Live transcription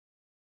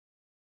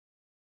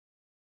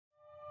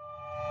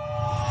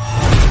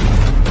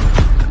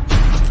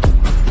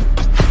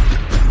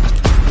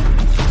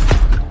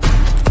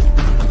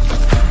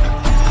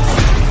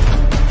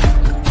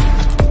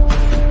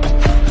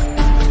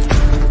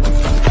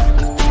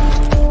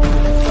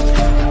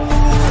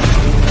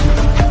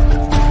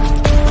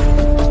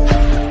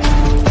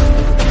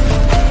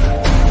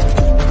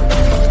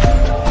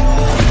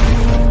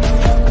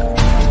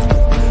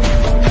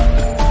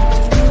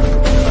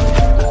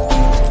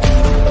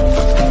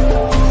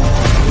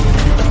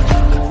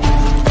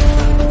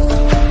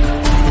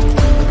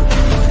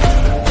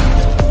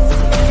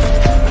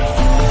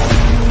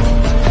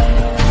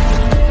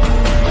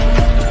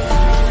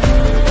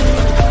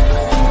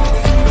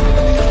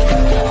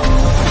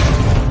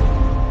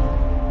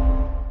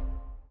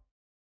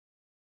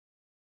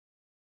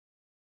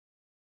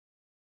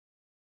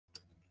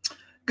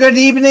Good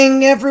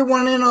evening,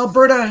 everyone in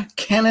Alberta,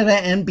 Canada,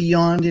 and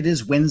beyond. It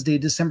is Wednesday,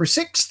 December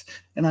 6th,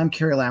 and I'm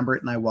Kerry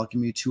Lambert, and I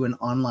welcome you to an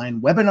online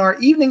webinar,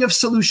 Evening of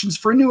Solutions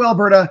for New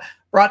Alberta,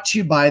 brought to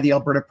you by the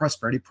Alberta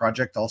Prosperity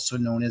Project, also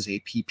known as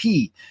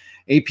APP.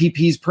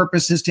 APP's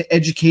purpose is to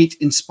educate,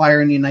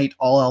 inspire, and unite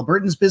all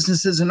Albertans,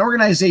 businesses, and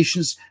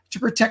organizations to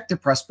protect their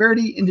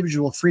prosperity,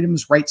 individual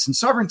freedoms, rights, and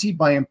sovereignty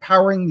by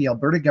empowering the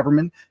Alberta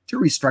government to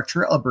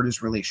restructure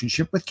Alberta's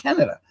relationship with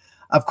Canada.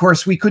 Of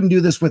course, we couldn't do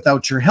this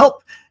without your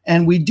help,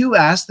 and we do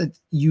ask that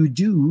you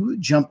do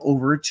jump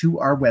over to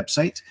our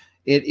website.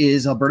 It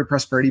is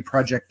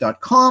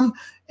albertaprosperityproject.com,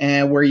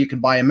 and where you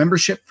can buy a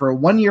membership for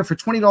 1 year for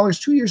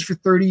 $20, 2 years for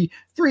 $30,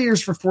 3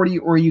 years for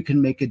 $40, or you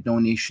can make a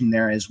donation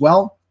there as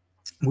well.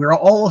 We're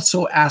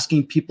also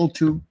asking people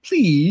to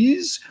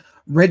please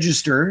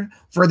register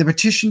for the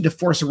petition to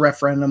force a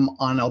referendum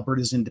on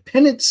Alberta's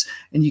independence.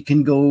 And you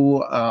can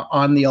go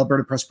on the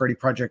Alberta Prosperity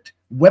Project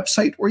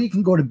website, or you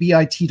can go to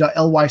bit.ly/AB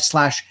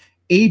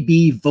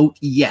vote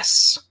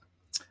yes.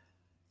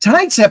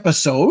 Tonight's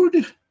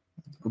episode,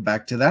 go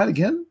back to that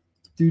again.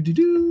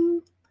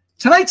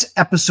 Tonight's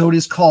episode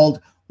is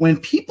called When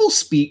People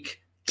Speak,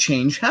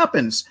 Change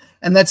Happens.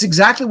 And that's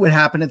exactly what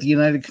happened at the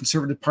United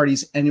Conservative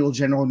Party's annual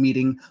general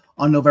meeting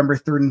on November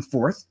 3rd and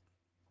 4th,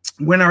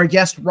 when our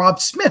guest, Rob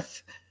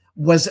Smith,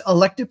 was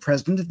elected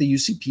president of the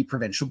UCP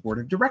Provincial Board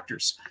of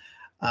Directors.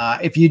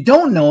 If you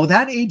don't know,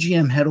 that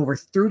AGM had over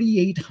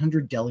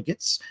 3,800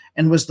 delegates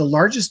and was the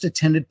largest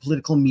attended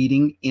political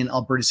meeting in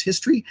Alberta's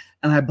history,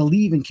 and I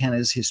believe in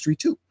Canada's history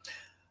too.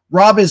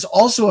 Rob is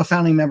also a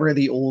founding member of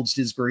the Olds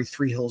Disbury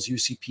Three Hills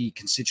UCP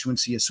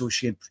Constituency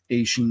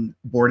Association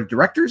Board of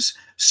Directors,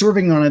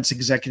 serving on its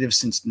executive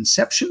since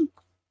inception.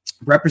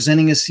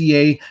 Representing a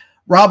CA,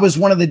 Rob was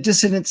one of the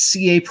dissident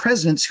CA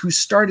presidents who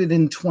started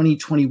in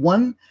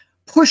 2021,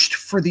 pushed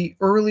for the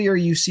earlier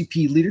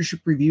UCP leadership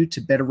review to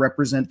better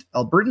represent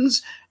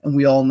Albertans, and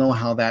we all know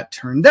how that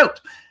turned out.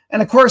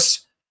 And of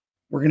course,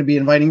 we're going to be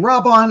inviting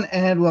Rob on,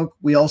 and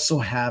we also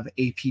have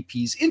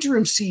APP's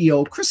interim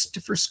CEO,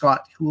 Christopher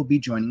Scott, who will be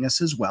joining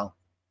us as well.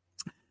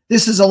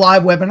 This is a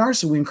live webinar,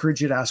 so we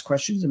encourage you to ask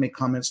questions and make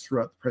comments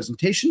throughout the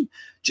presentation.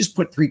 Just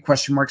put 3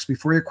 question marks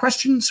before your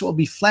question, so it'll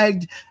be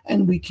flagged,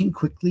 and we can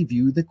quickly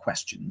view the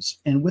questions.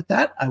 And with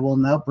that, I will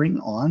now bring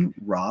on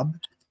Rob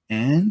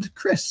and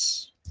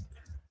Chris.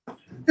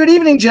 Good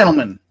evening,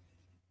 gentlemen.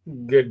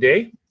 Good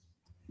day.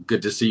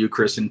 Good to see you,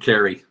 Chris and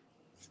Kerry.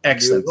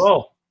 Excellent.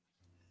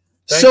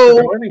 Thanks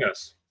for joining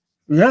us.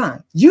 Yeah,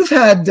 you've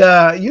had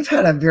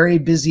a very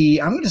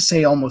busy, I'm going to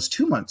say almost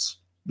 2 months,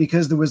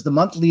 because there was the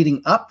month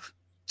leading up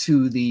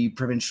to the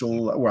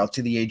provincial, well,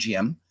 to the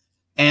AGM,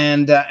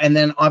 and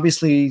then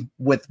obviously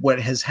with what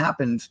has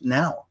happened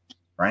now,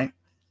 right?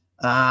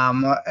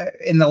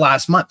 In the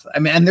last month. I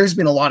mean, and there's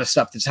been a lot of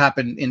stuff that's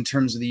happened in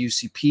terms of the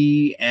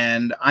UCP,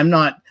 and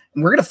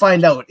we're going to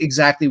find out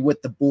exactly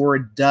what the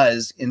board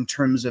does in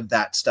terms of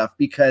that stuff,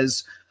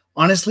 because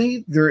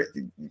honestly,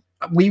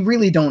 we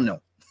really don't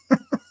know.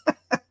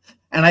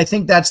 And I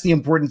think that's the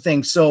important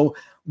thing. So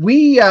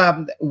we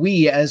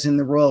as in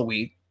the royal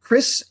we,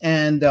 Chris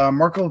and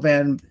Marco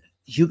van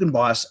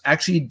Hugenbos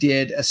actually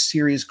did a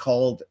series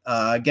called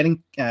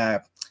Getting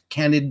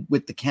Candid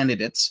with the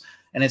Candidates.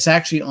 And it's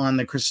actually on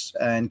the Chris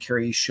and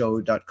Kerry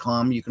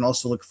show.com. You can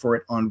also look for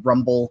it on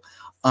Rumble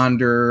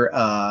under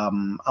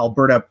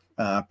Alberta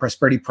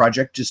Prosperity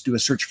Project. Just do a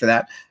search for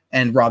that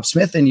and Rob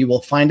Smith, and you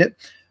will find it.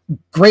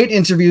 Great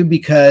interview,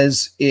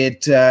 because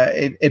it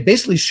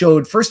basically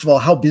showed, first of all,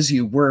 how busy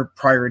you were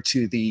prior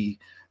to the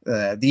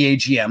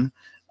AGM.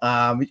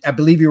 I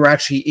believe you were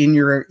actually in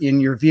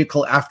your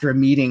vehicle after a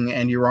meeting,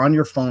 and you're on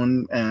your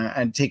phone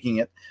and taking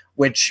it,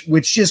 which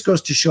just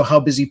goes to show how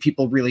busy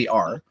people really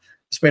are,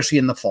 especially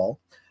in the fall.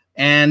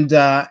 And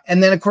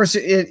then of course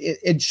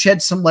it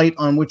shed some light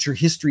on what your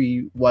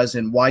history was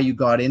and why you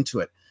got into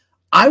it.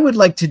 I would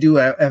like to do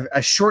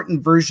a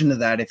shortened version of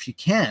that, if you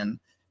can,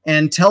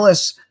 and tell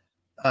us,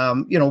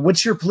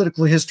 what's your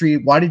political history?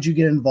 Why did you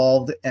get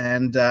involved?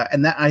 And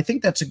that, I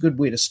think that's a good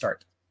way to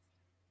start.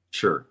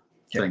 Sure.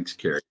 Okay. Thanks,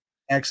 Kerry.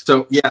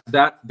 Excellent. So yeah,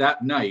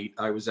 that night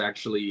I was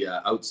actually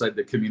outside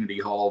the community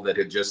hall that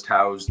had just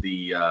housed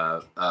the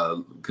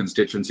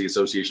constituency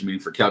association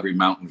meeting for Calgary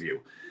Mountain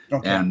View.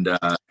 Okay.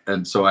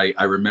 And so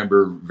I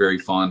remember very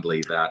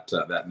fondly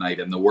that night,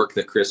 and the work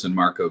that Chris and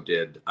Marco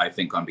did, I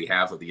think, on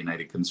behalf of the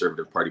United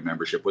Conservative Party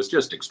membership was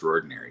just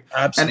extraordinary.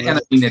 Absolutely. And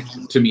I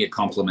mean, to me, it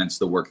complements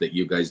the work that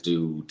you guys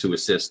do to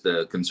assist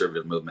the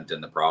conservative movement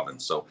in the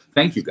province. So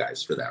thank you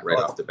guys for that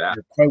off the bat.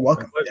 You're quite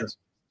welcome. Yes.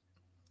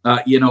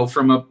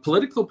 From a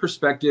political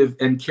perspective,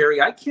 and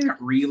Kerry, I can't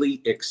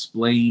really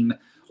explain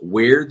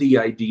where the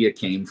idea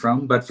came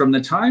from, but from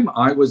the time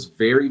I was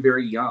very,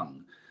 very young,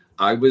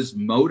 I was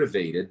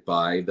motivated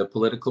by the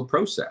political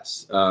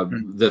process.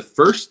 The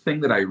first thing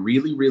that I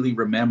really, really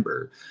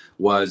remember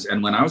was,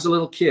 and when I was a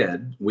little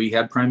kid, we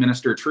had Prime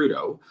Minister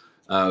Trudeau,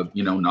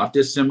 not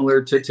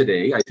dissimilar to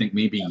today. I think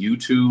maybe you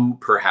two,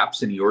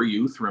 perhaps in your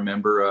youth,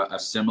 remember a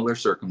similar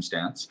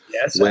circumstance.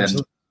 Yes, when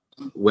absolutely.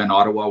 when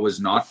Ottawa was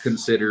not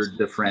considered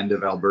the friend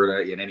of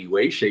Alberta in any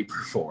way, shape,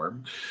 or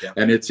form. Yeah.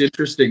 And it's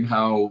interesting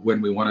how,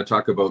 when we want to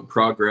talk about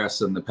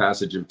progress and the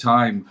passage of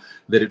time,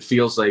 that it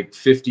feels like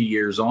 50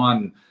 years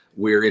on,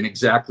 we're in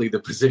exactly the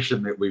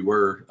position that we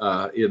were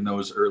in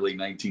those early to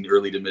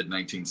mid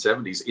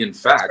 1970s. In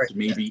fact,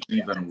 maybe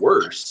even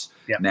worse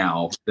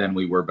now than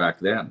we were back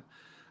then.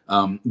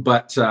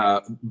 But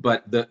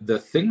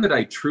the thing that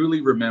I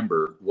truly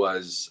remember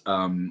was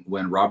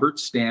when Robert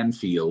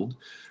Stanfield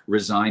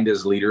resigned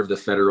as leader of the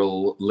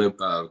federal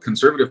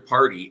Conservative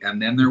Party,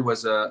 and then there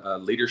was a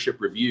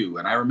leadership review,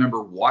 and I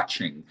remember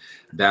watching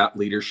that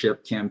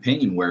leadership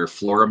campaign where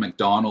Flora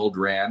MacDonald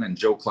ran and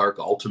Joe Clark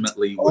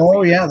ultimately.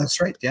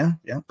 That's right. Yeah.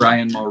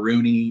 Brian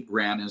Mulrooney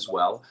ran as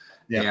well.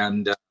 Yeah.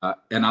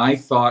 And I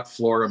thought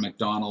Flora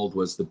MacDonald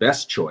was the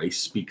best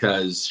choice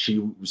because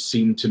she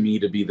seemed to me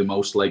to be the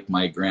most like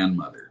my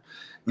grandmother.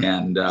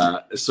 And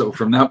so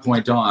from that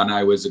point on,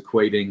 I was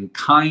equating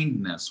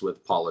kindness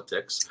with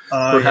politics,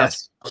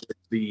 perhaps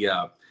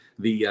the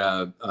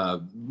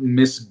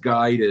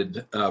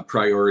misguided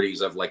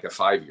priorities of like a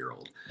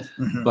 5-year-old.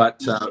 Mm-hmm.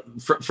 But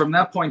from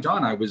that point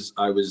on, I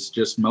was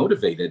just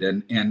motivated,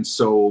 and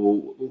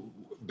so.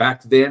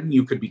 Back then,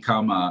 you could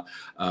become a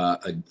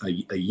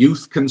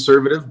youth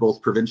conservative,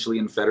 both provincially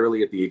and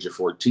federally, at the age of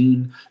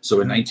 14.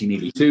 So in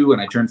 1982, when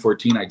I turned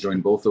 14, I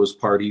joined both those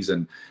parties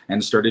and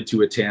started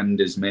to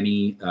attend as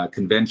many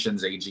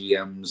conventions,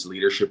 AGMs,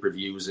 leadership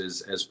reviews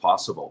as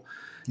possible.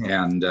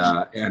 And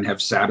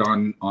have sat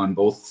on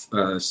both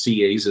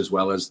CAs as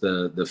well as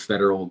the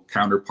federal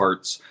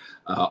counterparts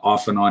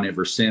off and on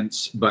ever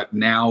since, but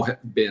now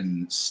have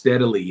been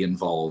steadily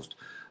involved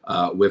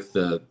with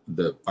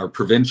our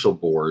provincial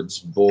boards,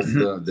 both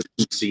the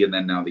PC and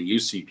then now the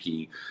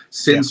UCP,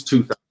 since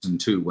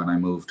 2002, when I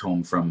moved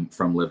home from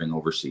living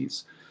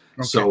overseas.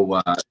 Okay.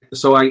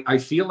 So I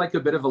feel like a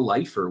bit of a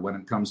lifer when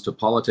it comes to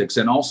politics,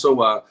 and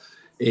also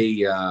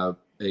a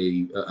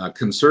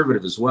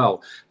conservative as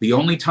well. The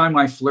only time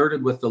I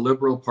flirted with the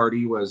Liberal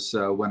Party was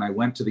when I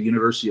went to the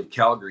University of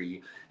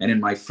Calgary, and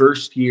in my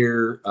first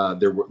year,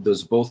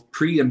 there's both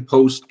pre and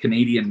post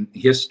Canadian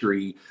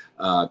history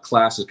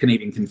classes,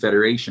 Canadian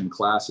Confederation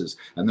classes,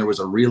 and there was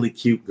a really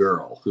cute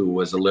girl who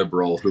was a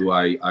Liberal who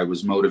I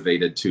was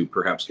motivated to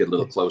perhaps get a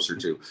little closer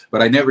to,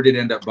 but I never did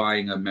end up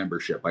buying a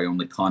membership. I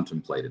only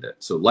contemplated it.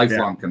 So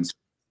lifelong concern.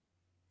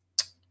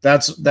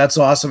 That's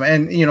awesome.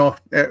 And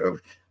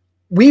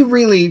we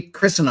really,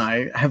 Chris and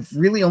I, have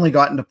really only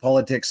gotten to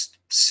politics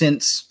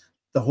since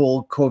the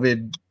whole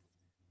COVID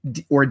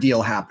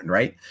ordeal happened,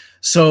 right?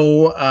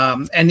 So,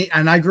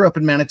 and I grew up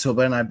in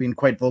Manitoba, and I've been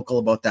quite vocal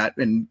about that.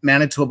 And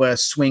Manitoba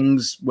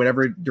swings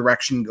whatever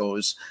direction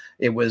goes.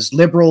 It was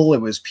Liberal,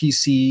 it was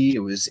PC, it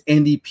was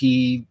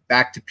NDP,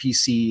 back to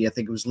PC. I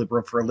think it was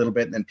Liberal for a little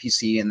bit, and then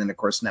PC, and then of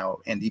course now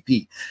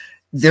NDP.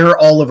 They're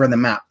all over the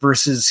map.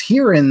 Versus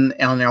here in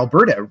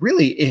Alberta,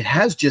 really, it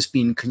has just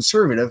been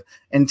conservative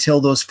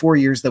until those 4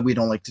 years that we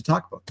don't like to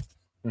talk about.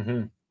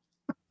 Mm-hmm.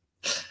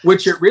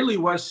 Which it really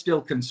was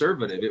still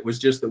conservative. It was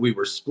just that we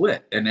were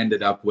split and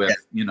ended up with,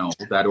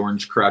 that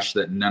orange crush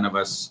that none of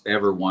us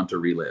ever want to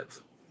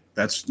relive.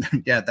 That's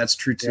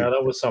true too. Yeah,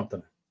 that was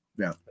something.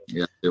 Yeah,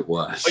 it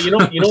was. But you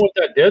know what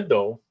that did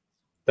though?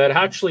 That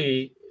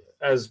actually,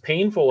 as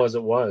painful as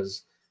it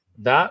was,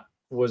 that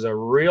was a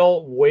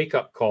real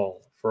wake-up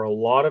call for a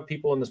lot of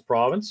people in this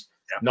province.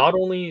 Yeah. Not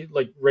only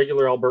like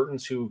regular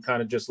Albertans who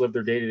kind of just live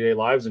their day-to-day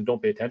lives and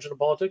don't pay attention to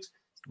politics,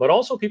 but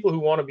also people who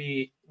want to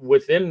be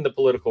within the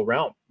political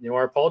realm.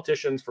 Our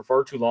politicians for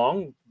far too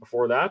long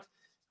before that,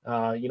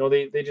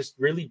 they just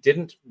really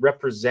didn't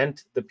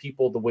represent the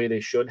people the way they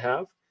should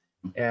have.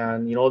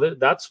 And,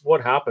 that's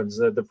what happens.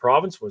 The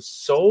province was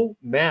so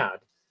mad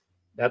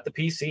at the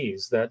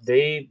PCs that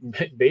they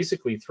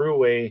basically threw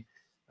away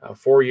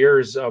 4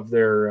 years of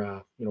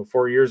their,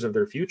 4 years of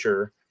their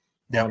future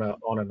on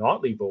a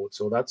Notley vote.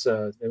 So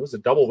it was a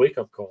double wake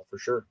up call for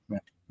sure. Yeah.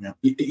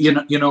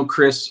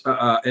 Chris,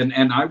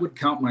 and I would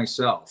count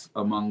myself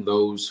among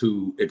those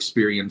who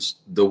experienced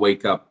the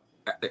wake up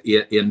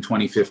in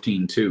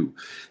 2015 too,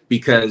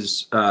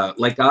 because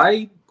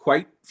I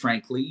quite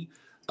frankly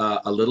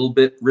a little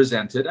bit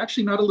resented,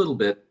 actually not a little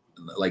bit,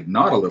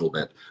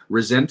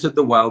 resented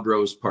the Wild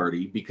Rose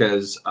Party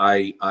because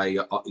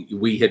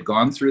we had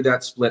gone through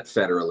that split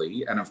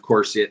federally, and of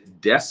course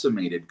it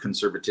decimated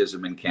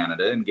conservatism in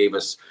Canada and gave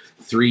us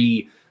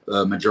 3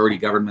 majority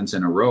governments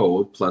in a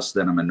row, plus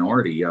then a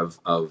minority of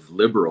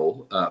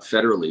Liberal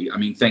federally. I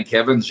mean, thank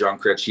heavens Jean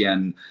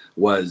Chrétien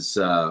was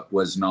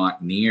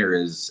not near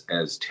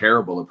as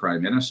terrible a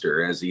prime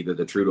minister as either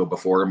the Trudeau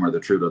before him or the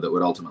Trudeau that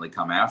would ultimately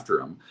come after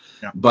him.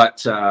 Yeah.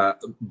 But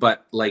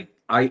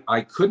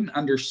I couldn't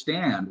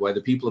understand why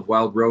the people of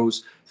Wild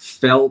Rose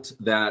felt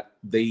that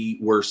they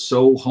were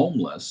so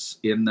homeless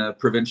in the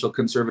Provincial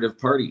Conservative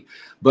Party.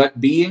 But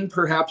being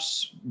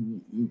perhaps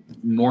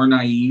more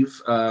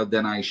naive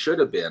than I should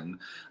have been,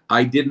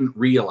 I didn't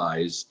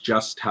realize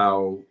just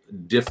how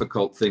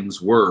difficult things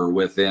were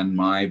within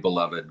my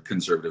beloved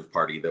Conservative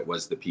Party that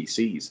was the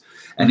PCs.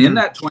 And in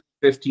that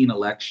 2015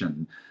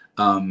 election,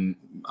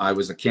 I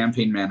was a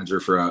campaign manager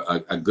for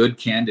a good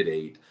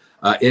candidate.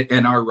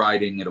 In our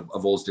riding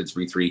of Old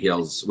Didsbury Three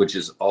Hills, which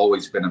has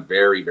always been a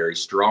very, very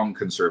strong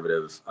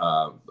conservative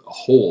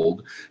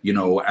hold,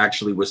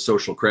 actually was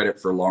social credit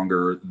for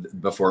longer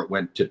before it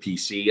went to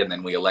PC, and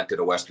then we elected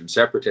a Western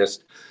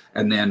separatist,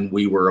 and then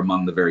we were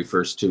among the very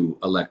first to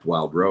elect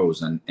Wild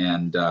Rose.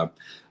 And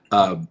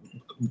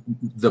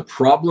the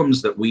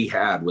problems that we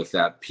had with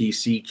that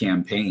PC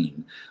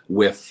campaign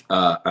with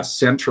a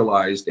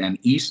centralized and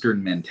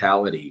Eastern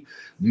mentality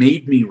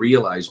made me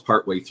realize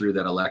partway through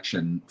that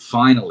election,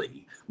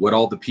 finally, what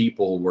all the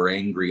people were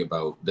angry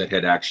about that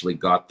had actually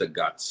got the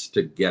guts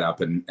to get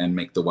up and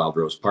make the Wild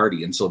Rose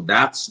Party. And so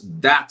that's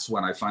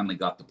when I finally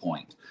got the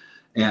point.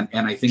 And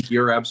I think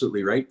you're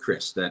absolutely right,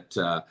 Chris, that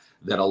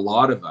a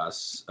lot of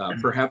us,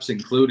 perhaps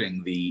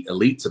including the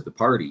elites of the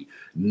party,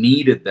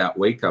 needed that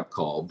wake-up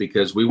call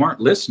because we weren't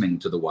listening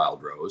to the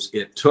Wild Rose.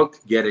 It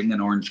took getting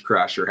an Orange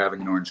Crush or having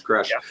an Orange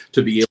Crush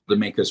to be able to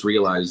make us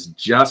realize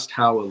just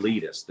how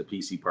elitist the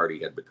PC party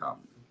had become.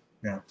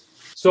 Yeah.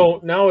 So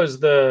now, as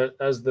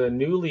the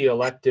newly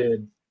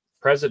elected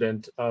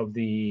president of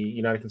the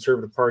United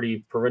Conservative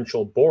Party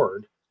provincial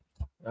board,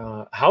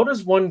 how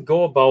does one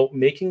go about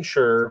making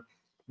sure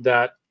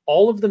that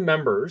all of the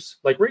members,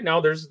 like right now,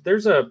 there's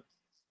a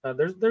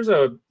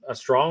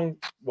strong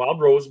Wild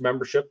Rose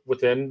membership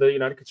within the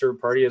United Conservative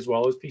Party as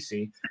well as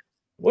PC.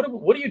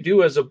 What do you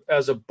do as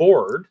a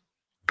board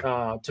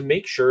to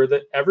make sure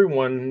that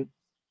everyone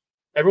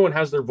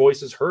has their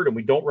voices heard and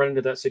we don't run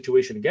into that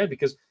situation again?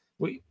 Because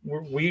we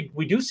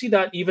do see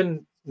that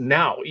even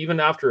now, even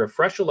after a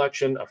fresh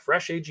election, a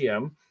fresh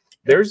AGM,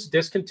 there's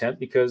discontent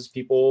because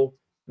people,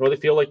 they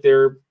feel like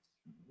they're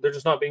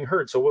just not being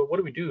heard. So what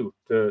do we do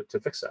to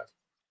fix that?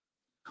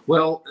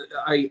 Well,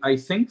 I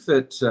think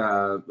that,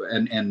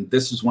 and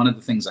this is one of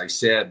the things I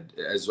said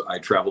as I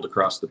traveled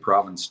across the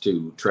province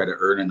to try to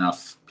earn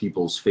enough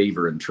people's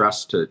favor and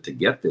trust to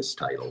get this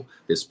title,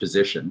 this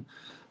position.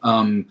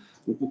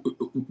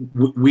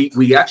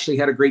 We actually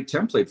had a great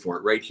template for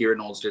it right here in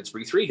Old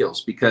Didsbury Three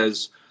Hills,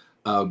 because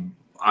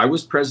I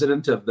was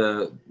president of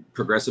the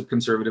Progressive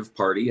Conservative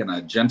Party, and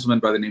a gentleman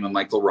by the name of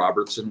Michael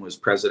Robertson was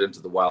president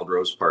of the Wild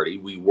Rose Party.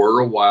 We were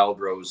a Wild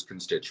Rose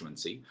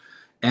constituency.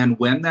 And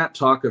when that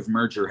talk of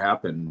merger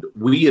happened,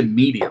 we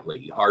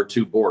immediately, our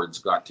two boards,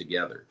 got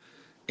together.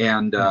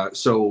 And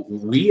so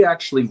we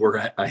actually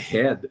were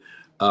ahead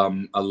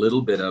a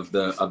little bit of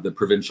the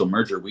provincial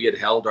merger. We had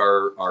held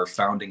our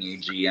founding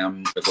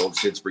AGM with Old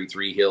Didsbury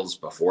Three Hills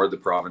before the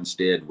province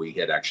did. We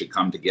had actually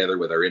come together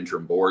with our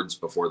interim boards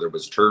before there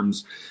was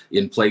terms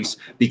in place,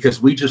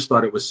 because we just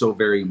thought it was so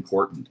very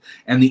important.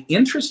 And the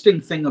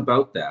interesting thing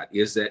about that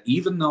is that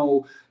even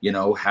though,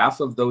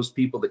 half of those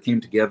people that came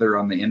together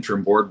on the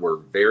interim board were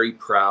very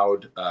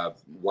proud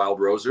Wild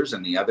Rosers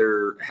and the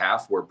other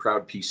half were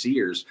proud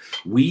PCers,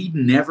 we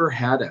never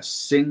had a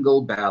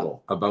single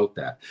battle about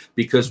that,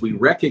 because we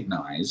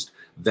recognized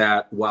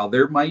that while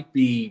there might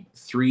be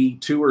 2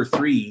 or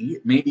 3,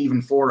 maybe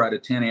even 4 out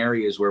of 10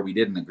 areas where we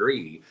didn't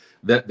agree,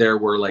 that there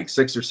were like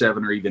 6 or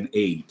 7 or even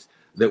 8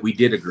 that we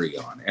did agree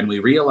on. And we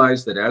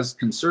realized that as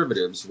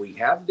conservatives, we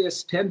have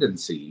this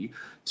tendency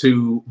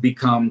to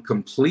become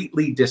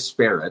completely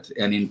disparate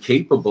and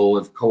incapable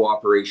of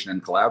cooperation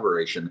and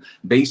collaboration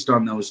based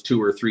on those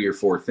 2 or 3 or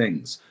 4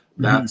 things.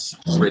 That's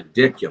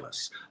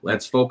ridiculous.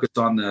 Let's focus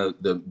on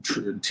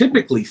the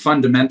typically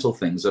fundamental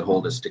things that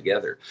hold us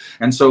together.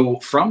 And so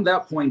from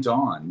that point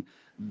on,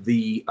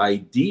 the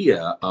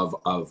idea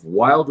of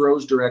Wild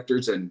Rose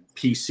directors and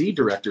PC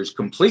directors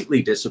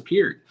completely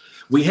disappeared.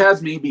 We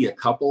had maybe a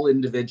couple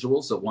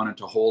individuals that wanted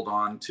to hold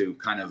on to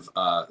kind of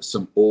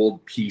some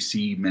old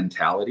PC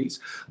mentalities,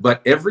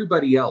 but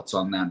everybody else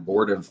on that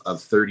board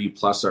of 30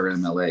 plus our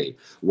MLA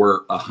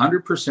were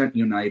 100%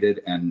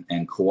 united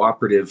and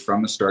cooperative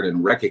from the start,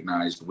 and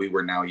recognized we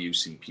were now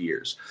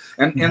UCPers.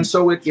 And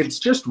so it's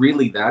just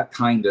really that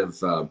kind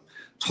of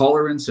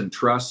tolerance and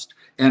trust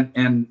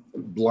and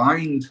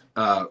blind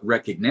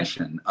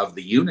recognition of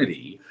the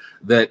unity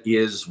that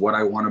is what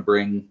I want to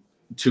bring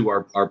to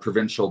our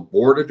provincial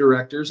board of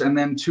directors, and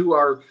then to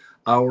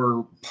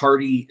our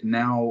party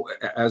now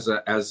as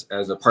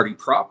a party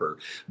proper,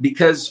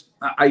 because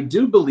I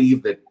do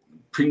believe that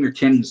Premier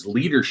Kenney's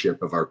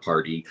leadership of our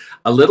party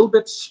a little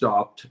bit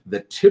stopped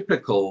the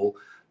typical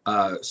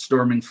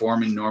storming,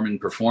 forming, norming,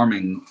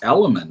 performing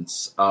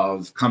elements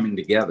of coming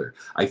together.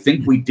 I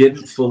think we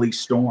didn't fully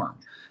storm.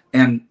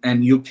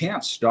 And you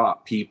can't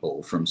stop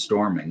people from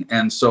storming.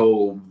 And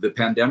so the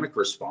pandemic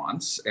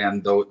response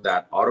and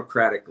that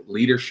autocratic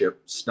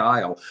leadership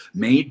style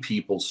made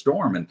people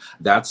storm. And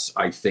that's,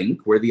 I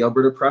think, where the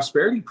Alberta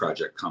Prosperity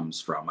Project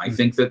comes from. I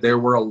think that there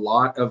were a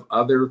lot of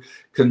other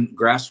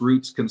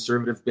grassroots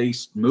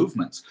conservative-based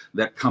movements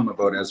that come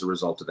about as a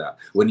result of that.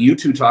 When you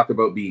two talk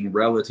about being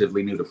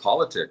relatively new to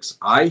politics,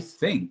 I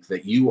think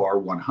that you are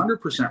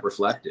 100%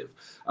 reflective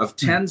of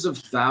tens of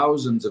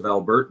thousands of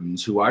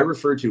Albertans who I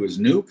refer to as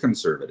new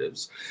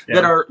conservatives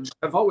that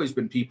have always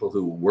been people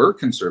who were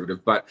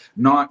conservative, but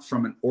not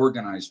from an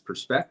organized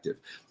perspective.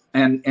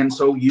 And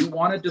so you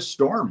wanted to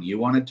storm. You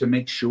wanted to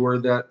make sure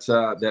that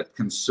that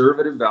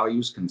conservative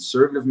values,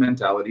 conservative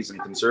mentalities, and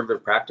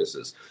conservative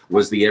practices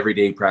was the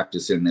everyday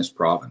practice in this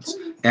province.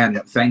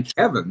 And thank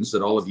heavens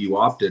that all of you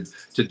opted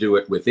to do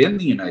it within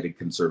the United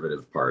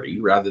Conservative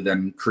Party rather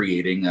than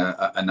creating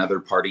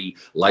another party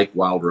like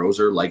Wild Rose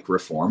or like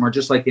Reform or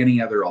just like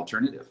any other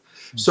alternative.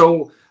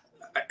 So,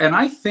 and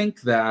I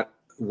think that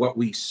what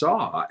we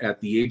saw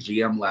at the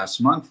AGM last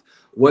month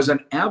was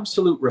an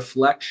absolute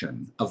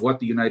reflection of what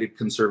the United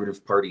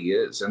Conservative Party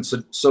is. And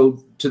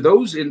so to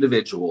those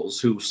individuals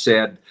who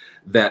said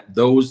that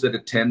those that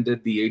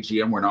attended the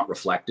AGM were not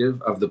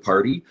reflective of the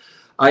party,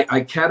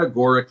 I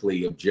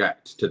categorically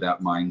object to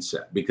that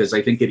mindset, because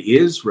I think it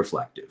is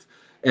reflective.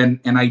 And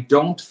I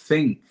don't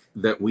think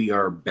that we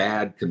are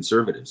bad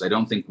conservatives. I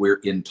don't think we're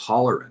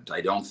intolerant.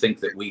 I don't think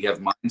that we have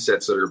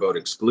mindsets that are about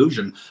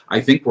exclusion. I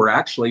think we're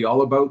actually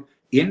all about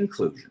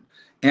inclusion.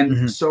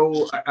 And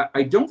so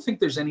I don't think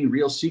there's any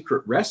real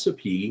secret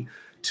recipe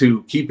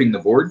to keeping the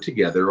board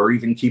together or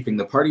even keeping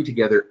the party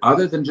together,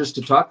 other than just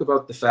to talk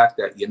about the fact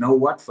that, you know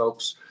what,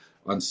 folks,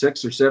 on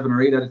 6 or 7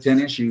 or 8 out of 10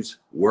 issues,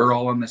 we're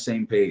all on the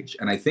same page.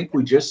 And I think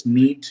we just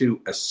need to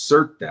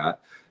assert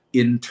that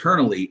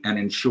internally and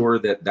ensure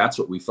that that's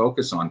what we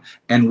focus on,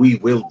 and we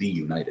will be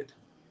united.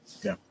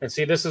 Yeah. And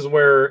see, this is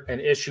where an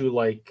issue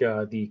like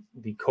the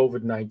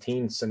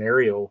COVID-19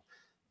 scenario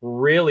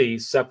really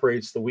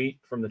separates the wheat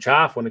from the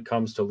chaff when it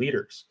comes to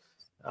leaders.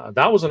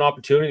 That was an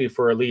opportunity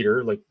for a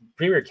leader like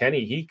Premier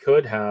Kenny. He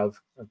could have,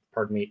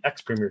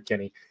 ex-Premier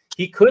Kenny,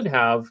 he could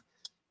have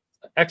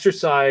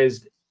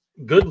exercised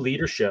good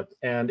leadership,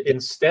 and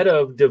instead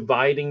of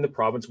dividing the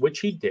province, which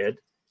he did,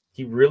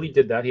 he really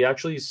did that. He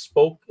actually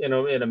spoke in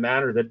a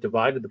manner that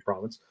divided the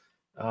province.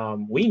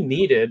 We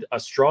needed a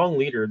strong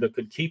leader that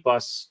could keep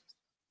us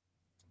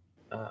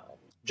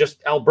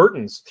just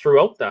Albertans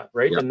throughout that,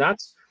 right? Yeah. And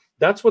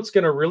that's what's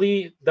going to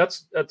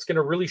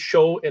really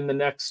show in the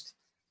next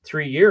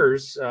 3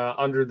 years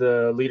under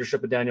the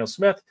leadership of Danielle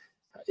Smith.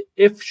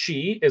 If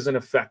she is an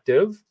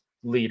effective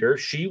leader,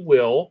 she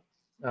will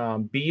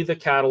be the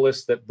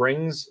catalyst that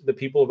brings the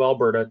people of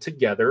Alberta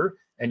together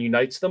and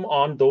unites them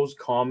on those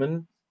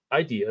common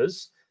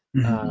ideas,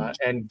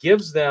 and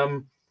gives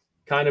them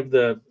kind of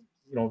the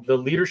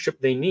leadership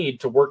they need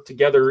to work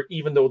together,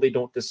 even though they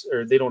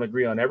don't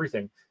agree on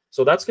everything.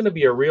 So that's going to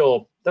be a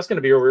real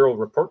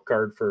report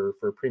card for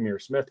Premier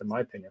Smith, in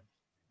my opinion.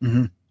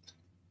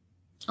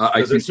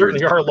 Because there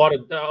certainly are a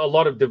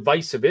lot of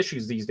divisive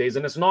issues these days,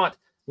 and it's not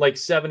like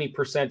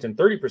 70% and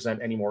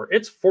 30% anymore.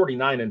 It's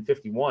 49 and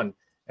 51,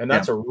 and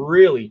that's a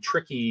really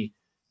tricky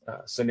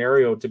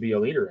scenario to be a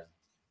leader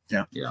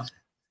in. Yeah.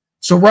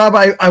 So, Rob,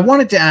 I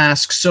wanted to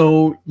ask,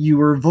 so you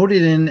were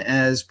voted in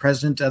as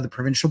president of the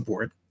provincial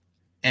board,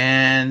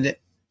 and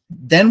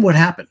then what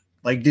happened?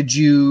 Like, did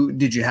you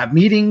have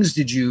meetings?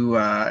 Did you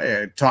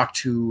talk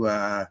to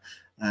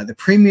the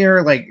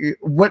premier? Like,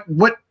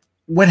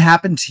 what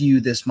happened to you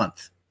this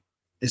month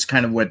is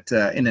kind of what,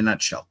 in a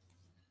nutshell.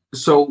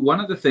 So one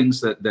of the things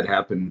that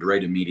happened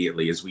right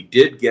immediately is we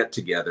did get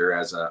together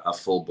as a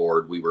full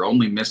board. We were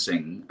only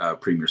missing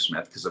Premier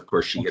Smith because, of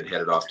course, she had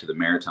headed off to the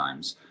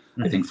Maritimes,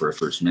 I think, for a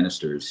First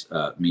Minister's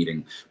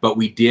meeting. But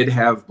we did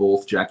have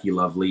both Jackie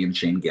Lovely and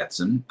Shane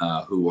Getson,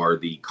 who are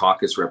the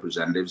caucus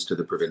representatives to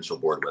the provincial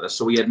board with us.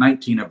 So we had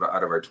 19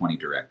 out of our 20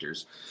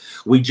 directors.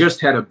 We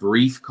just had a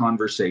brief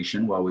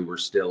conversation while we were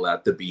still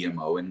at the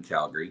BMO in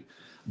Calgary.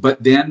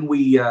 But then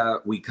we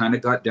kind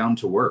of got down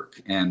to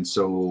work. And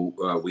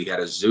so we had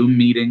a Zoom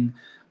meeting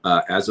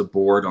as a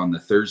board on the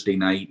Thursday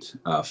night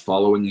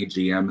following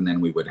AGM, and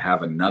then we would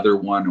have another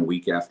one a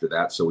week after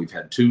that. So we've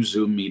had 2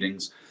 Zoom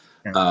meetings.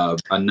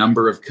 A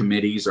number of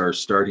committees are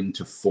starting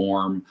to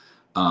form.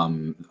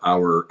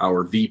 Our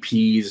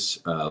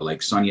VPs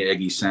like Sonia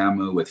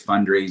Egi-Samu with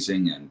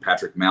fundraising, and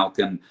Patrick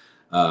Malkin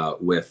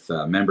with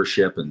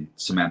membership, and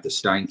Samantha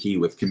Steinke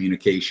with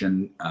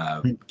communication.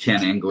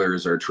 Ken Engler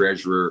is our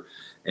treasurer,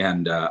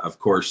 and of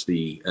course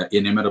the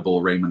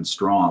inimitable Raymond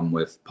Strom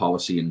with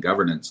policy and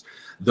governance.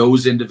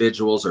 Those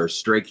individuals are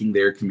striking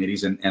their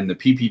committees, and the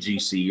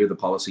PPGC, or the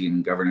Policy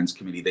and Governance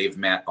Committee, they've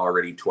met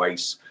already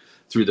twice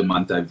through the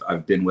month.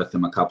 I've been with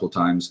them a couple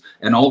times,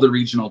 and all the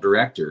regional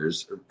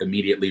directors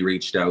immediately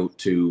reached out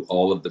to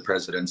all of the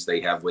presidents they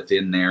have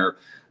within their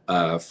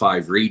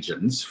 5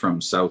 regions,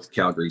 from South,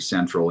 Calgary,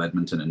 Central,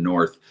 Edmonton, and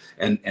North,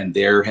 and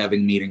they're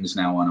having meetings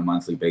now on a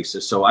monthly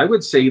basis. So I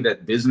would say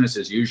that business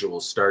as usual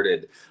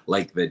started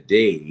like the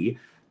day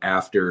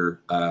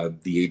after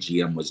the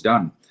AGM was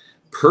done.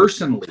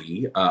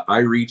 Personally, I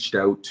reached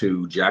out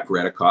to Jack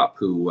Redekop,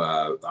 who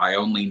I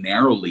only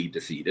narrowly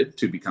defeated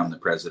to become the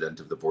president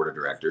of the board of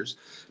directors,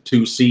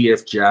 to see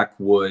if Jack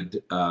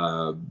would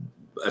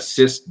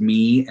assist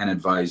me and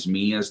advise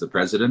me as the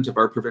president of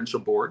our provincial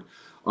board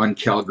on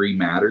Calgary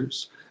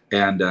matters.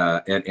 And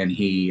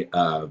he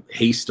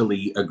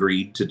hastily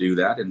agreed to do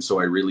that. And so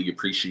I really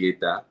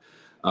appreciate that.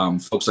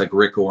 Folks like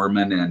Rick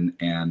Orman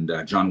and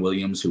John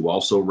Williams, who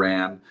also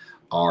ran,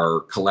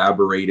 are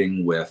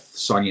collaborating with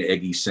Sonia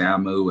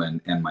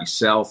Egi-Samu and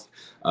myself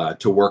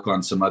to work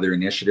on some other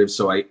initiatives.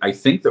 So I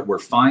think that we're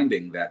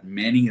finding that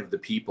many of the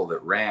people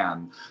that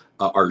ran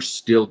are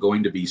still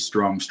going to be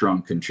strong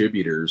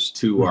contributors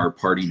to our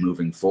party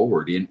moving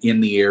forward in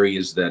the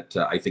areas that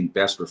I think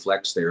best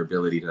reflects their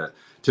ability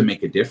to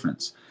make a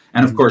difference.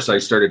 And of course, I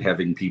started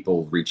having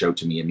people reach out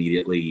to me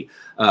immediately,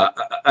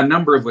 a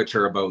number of which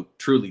are about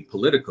truly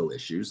political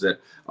issues that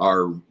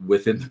are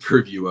within the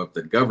purview of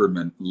the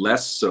government,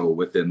 less so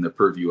within the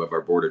purview of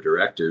our board of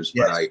directors.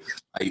 Yes.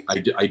 But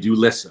I do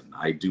listen.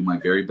 I do my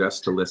very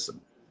best to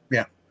listen.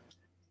 Yeah.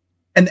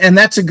 And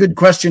that's a good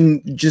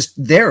question just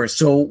there.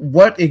 So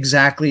what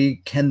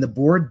exactly can the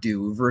board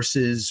do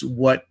versus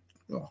what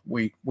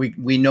we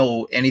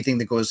know anything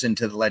that goes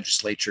into the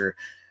legislature,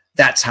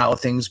 that's how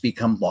things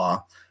become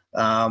law.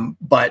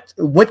 But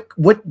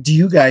what do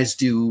you guys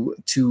do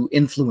to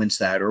influence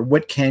that, or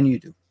what can you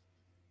do?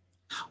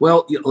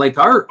 Well, like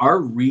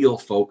our real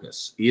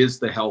focus is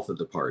the health of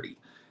the party.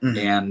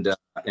 And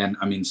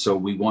I mean, so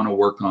we want to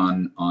work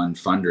on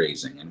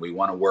fundraising, and we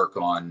want to work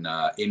on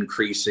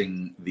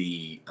increasing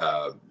the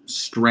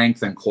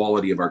strength and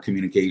quality of our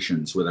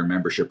communications with our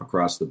membership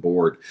across the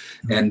board,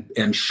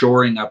 and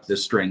shoring up the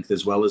strength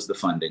as well as the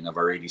funding of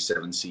our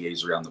 87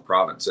 CAs around the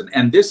province.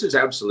 And this is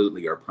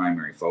absolutely our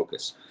primary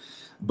focus.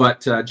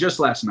 But just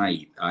last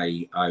night,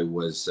 I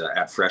was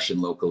at Fresh and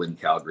Local in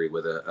Calgary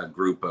with a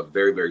group of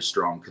very, very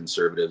strong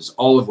conservatives,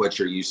 all of which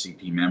are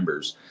UCP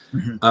members.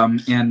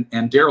 And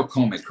Daryl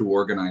Comic, who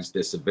organized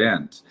this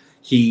event,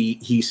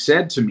 he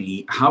said to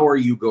me, how are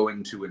you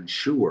going to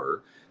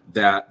ensure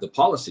that the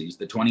policies,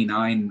 the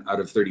 29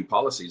 out of 30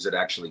 policies that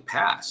actually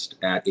passed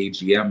at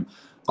AGM,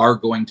 are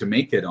going to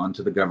make it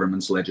onto the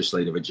government's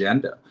legislative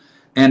agenda?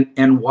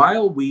 And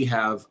while we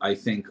have, I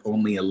think,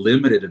 only a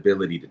limited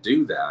ability to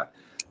do that,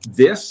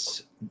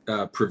 this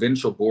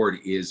provincial board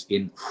is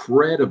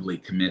incredibly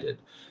committed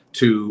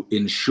to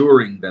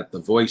ensuring that the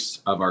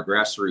voice of our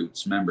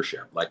grassroots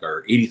membership, like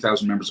our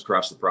 80,000 members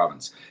across the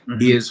province,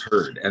 is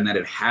heard, and that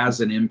it has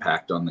an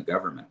impact on the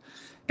government.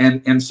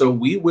 And so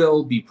we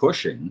will be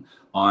pushing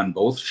on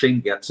both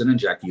Shane Getson and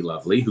Jackie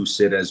Lovely, who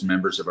sit as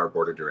members of our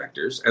board of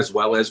directors, as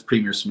well as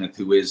Premier Smith,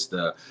 who is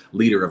the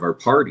leader of our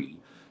party,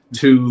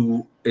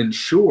 to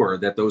ensure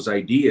that those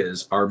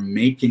ideas are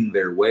making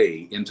their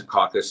way into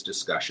caucus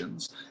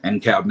discussions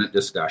and cabinet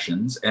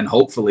discussions, and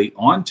hopefully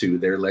onto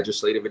their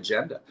legislative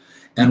agenda.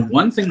 And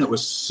one thing that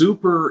was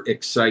super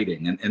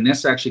exciting, and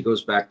this actually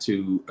goes back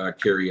to,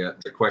 Kerry,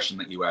 the question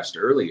that you asked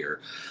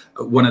earlier.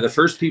 One of the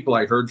first people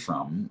I heard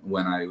from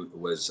when I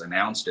was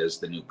announced as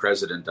the new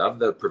president of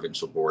the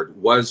provincial board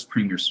was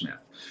Premier Smith,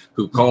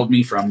 who called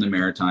me from the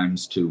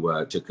Maritimes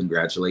to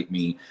congratulate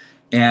me.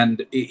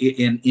 And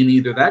in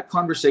either that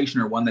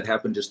conversation or one that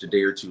happened just a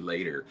day or two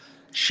later,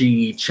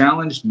 she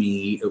challenged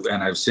me,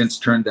 and I've since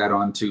turned that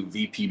on to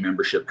VP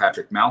membership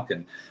Patrick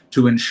Malkin,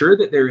 to ensure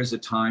that there is a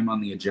time on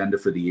the agenda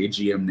for the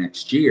AGM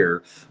next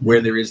year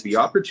where there is the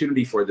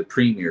opportunity for the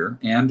Premier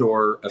and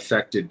or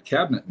affected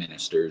cabinet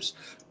ministers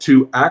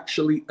to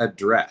actually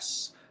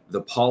address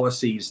the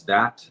policies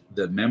that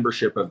the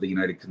membership of the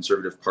United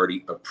Conservative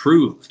Party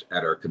approved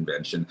at our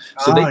convention,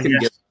 so they can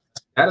give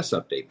status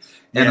update.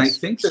 And I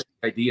think that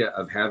the idea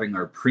of having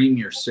our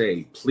premier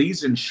say,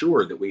 please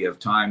ensure that we have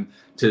time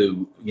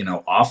to,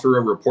 offer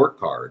a report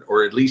card,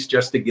 or at least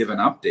just to give an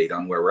update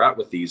on where we're at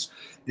with these,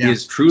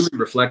 is truly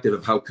reflective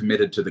of how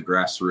committed to the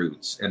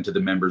grassroots and to the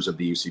members of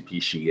the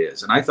UCP she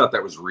is. And I thought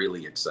that was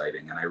really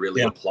exciting, and I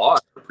really applaud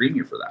the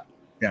premier for that.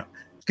 Yeah.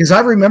 Because I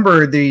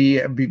remember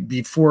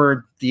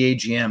before the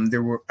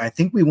AGM, I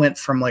think we went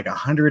from like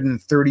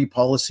 130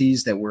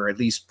 policies that were at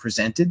least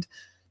presented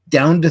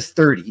down to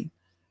 30.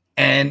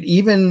 And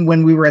even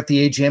when we were at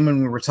the AGM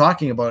and we were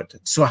talking about,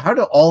 so how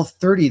do all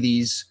 30 of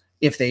these,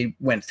 if they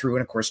went through,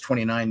 and of course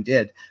 29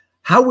 did,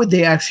 how would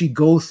they actually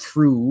go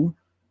through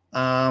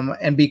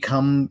and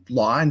become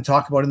law and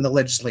talk about in the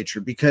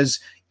legislature? Because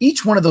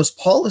each one of those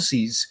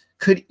policies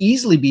could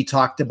easily be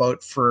talked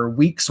about for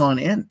weeks on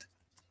end,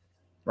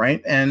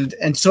 right?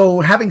 And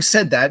so having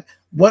said that,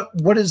 what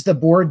does the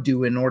board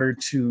do in order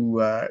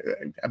to,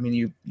 I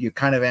mean, you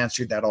kind of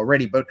answered that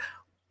already, but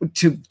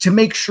to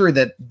make sure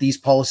that these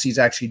policies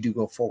actually do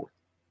go forward?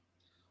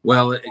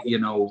 Well,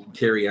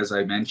 Kerry, as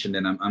I mentioned,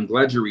 and I'm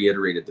glad you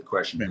reiterated the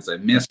question because I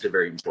missed a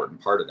very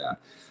important part of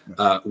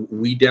that.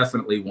 We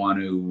definitely want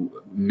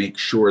to make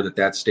sure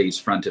that stays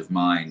front of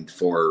mind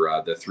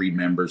for the three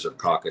members of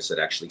caucus that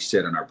actually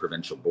sit on our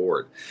provincial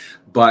board.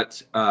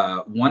 But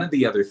one of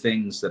the other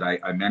things that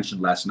I mentioned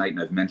last night, and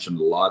I've mentioned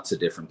lots of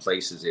different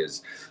places,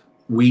 is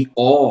we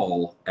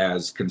all,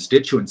 as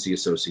constituency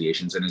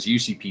associations and as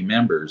UCP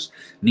members,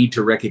 need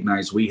to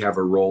recognize we have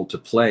a role to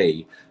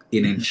play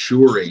in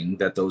ensuring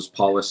that those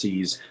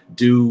policies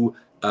do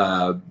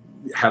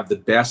have the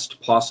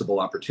best possible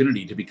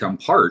opportunity to become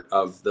part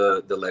of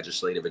the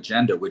legislative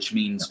agenda, which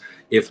means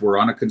if we're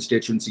on a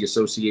constituency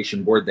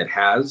association board that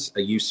has a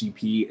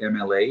UCP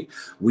MLA,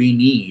 we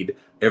need,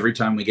 every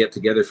time we get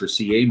together for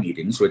CA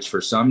meetings, which for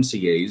some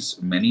CAs,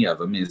 many of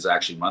them is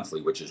actually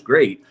monthly, which is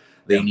great,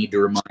 They need to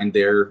remind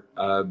their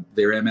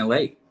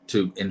MLA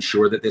to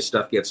ensure that this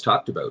stuff gets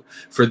talked about.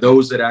 For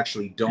those that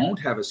actually don't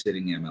have a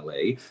sitting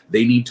MLA,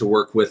 they need to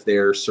work with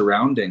their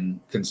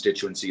surrounding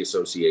constituency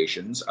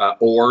associations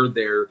or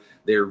their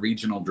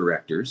regional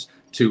directors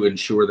to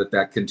ensure that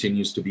that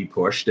continues to be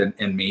pushed,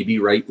 and maybe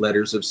write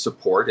letters of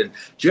support. And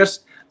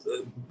just,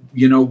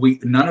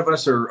 none of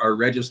us are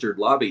registered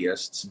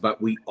lobbyists,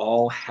 but we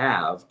all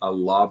have a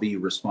lobby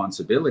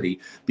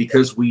responsibility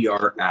because we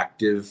are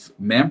active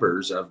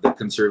members of the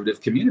conservative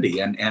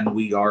community, and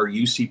we are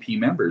UCP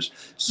members.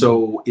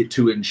 So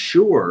to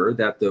ensure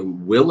that the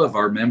will of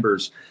our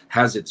members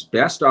has its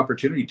best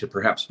opportunity to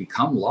perhaps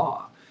become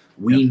law,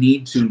 we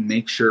need to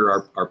make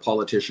sure our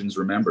politicians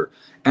remember.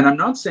 And I'm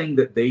not saying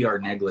that they are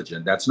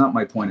negligent. That's not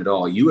my point at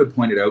all. You had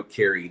pointed out,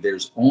 Kerry,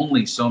 there's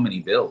only so many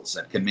bills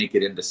that can make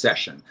it into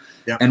session.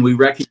 Yeah. And we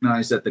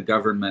recognize that the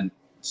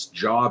government's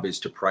job is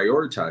to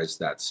prioritize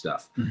that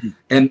stuff. Mm-hmm.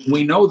 And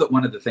we know that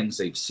one of the things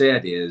they've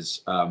said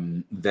is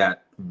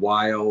that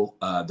while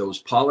those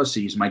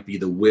policies might be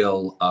the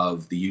will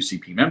of the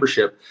UCP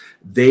membership,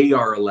 they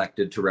are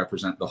elected to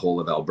represent the whole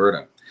of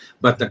Alberta.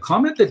 But the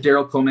comment that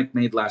Daryl Komek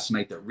made last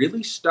night that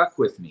really stuck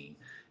with me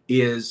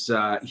is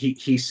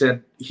he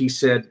said,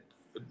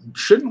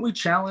 shouldn't we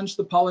challenge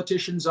the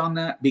politicians on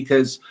that?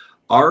 Because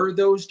are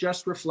those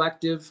just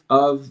reflective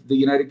of the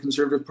United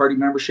Conservative Party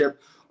membership?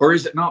 Or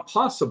is it not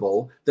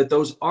possible that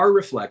those are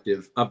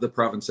reflective of the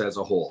province as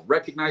a whole,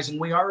 recognizing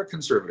we are a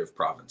conservative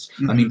province?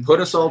 Mm-hmm. I mean,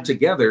 put us all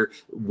together,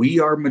 we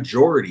are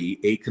majority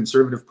a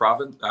conservative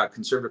province.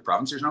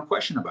 There's no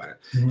question about it.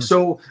 Mm-hmm.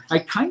 So I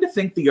kind of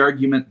think the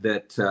argument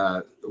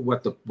that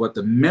what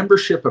the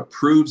membership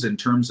approves in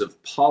terms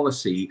of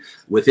policy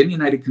within the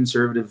United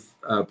Conservative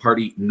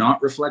Party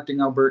not reflecting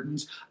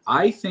Albertans,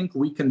 I think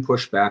we can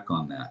push back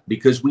on that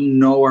because we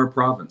know our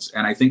province,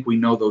 and I think we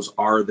know those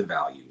are the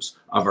values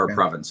of our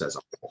province as a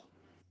whole.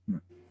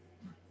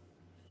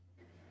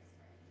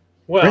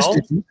 Well,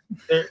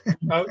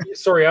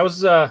 sorry, I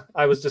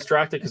was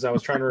distracted because I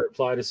was trying to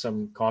reply to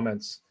some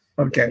comments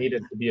that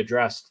needed to be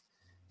addressed.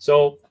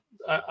 So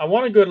I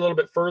want to go a little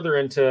bit further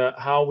into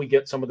how we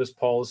get some of this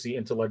policy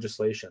into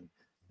legislation.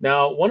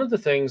 Now, one of the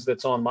things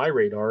that's on my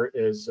radar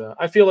is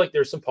I feel like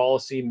there's some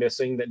policy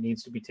missing that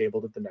needs to be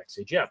tabled at the next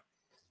AGM.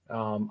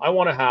 I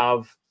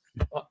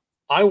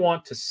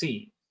want to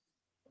see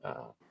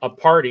a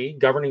party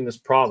governing this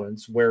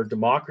province where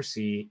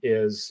democracy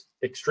is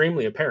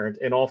extremely apparent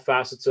in all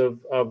facets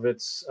of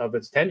its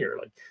tenure.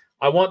 Like,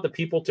 I want the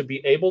people to be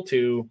able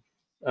to,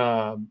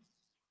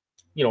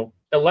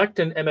 elect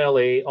an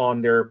MLA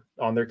on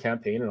their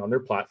campaign and on their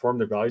platform,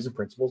 their values and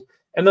principles,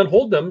 and then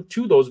hold them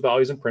to those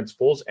values and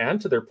principles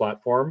and to their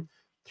platform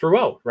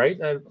throughout. Right?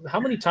 How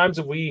many times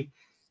have we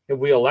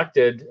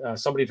elected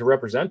somebody to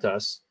represent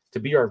us, to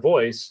be our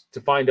voice,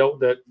 to find out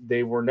that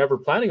they were never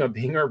planning on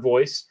being our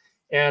voice,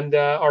 and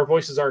our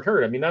voices aren't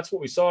heard? I mean, that's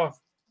what we saw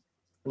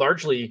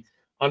largely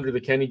under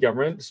the Kenney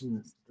government,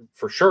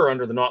 for sure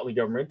under the Notley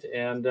government,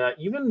 and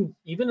even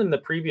in the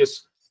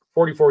previous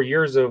 44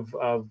 years of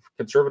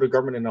conservative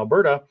government in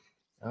Alberta,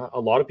 a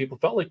lot of people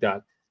felt like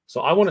that.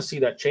 So I want to see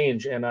that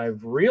change, and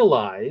I've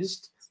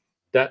realized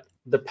that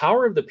the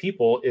power of the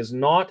people is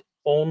not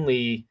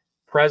only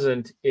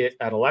present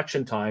at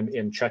election time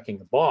in checking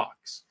the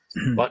box,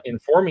 but in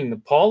forming the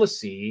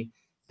policy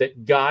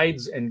that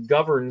guides and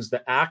governs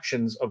the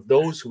actions of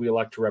those who we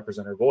elect to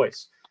represent our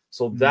voice.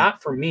 So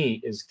that for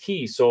me is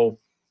key. So,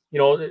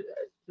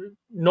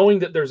 knowing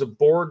that there's a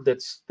board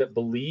that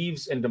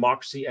believes in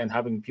democracy and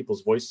having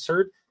people's voices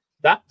heard,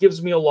 that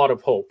gives me a lot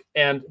of hope.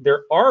 And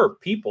there are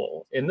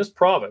people in this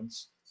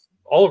province,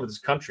 all over this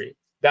country,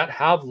 that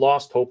have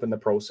lost hope in the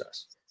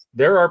process.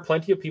 There are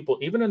plenty of people,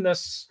 even in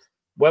this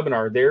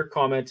webinar, they're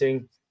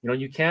commenting,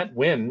 you can't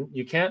win.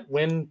 You can't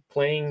win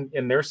playing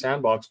in their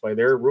sandbox by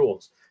their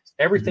rules.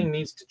 Everything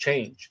needs to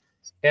change.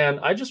 And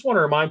I just want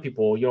to remind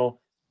people,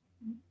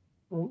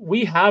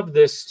 we have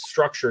this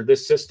structure,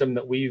 this system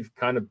that we've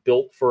kind of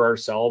built for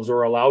ourselves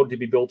or allowed to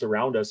be built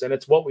around us. And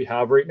it's what we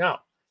have right now.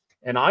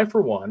 And I,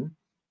 for one,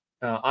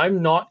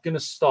 I'm not going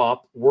to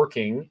stop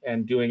working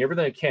and doing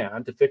everything I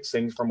can to fix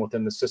things from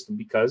within the system,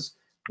 because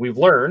we've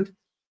learned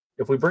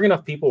if we bring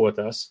enough people with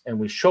us and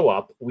we show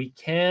up, we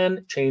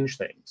can change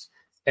things.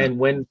 And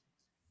when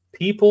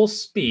people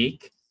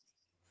speak,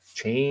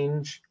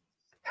 change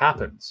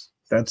happens.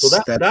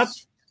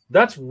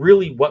 That's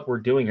really what we're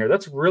doing here.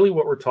 That's really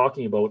what we're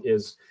talking about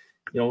is,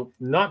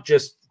 not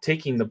just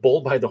taking the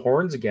bull by the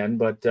horns again,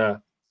 but,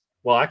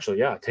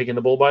 taking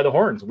the bull by the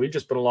horns. We've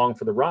just been along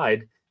for the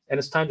ride, and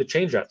it's time to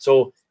change that.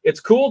 So it's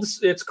cool.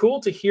 It's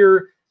cool to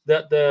hear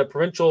that the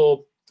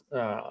provincial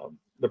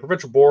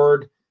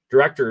board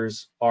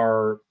directors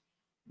are,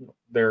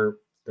 they're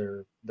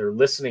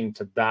listening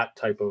to that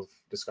type of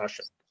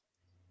discussion.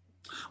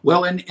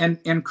 Well,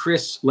 and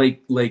Chris,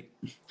 like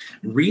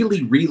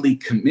really, really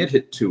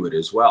committed to it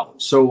as well.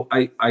 So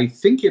I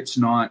think it's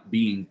not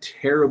being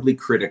terribly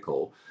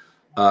critical,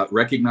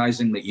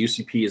 recognizing that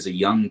UCP is a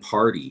young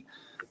party,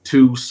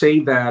 to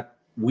say that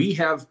we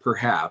have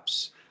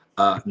perhaps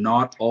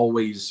not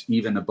always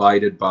even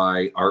abided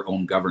by our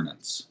own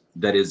governance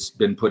that has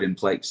been put in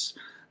place.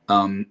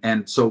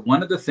 And so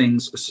one of the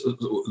things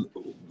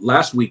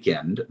last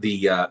weekend,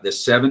 the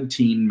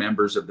 17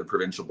 members of the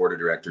provincial board of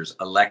directors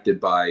elected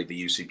by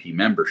the UCP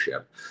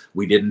membership,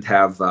 we didn't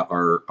have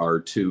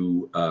our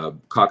two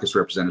caucus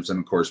representatives, and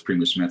of course,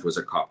 Premier Smith was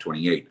at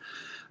COP28.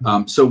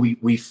 So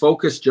we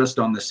focused just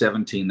on the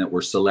 17 that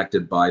were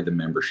selected by the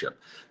membership,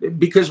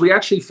 because we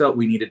actually felt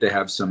we needed to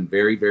have some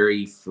very,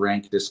 very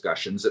frank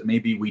discussions that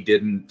maybe we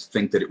didn't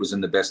think that it was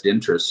in the best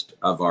interest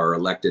of our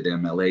elected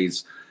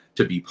MLAs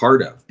to be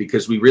part of,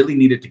 because we really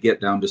needed to get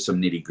down to some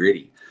nitty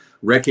gritty,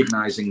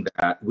 recognizing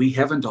that we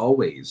haven't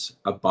always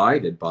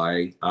abided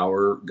by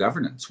our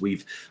governance.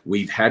 We've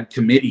had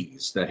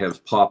committees that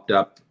have popped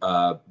up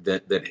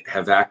that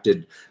have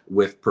acted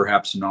with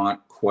perhaps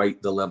not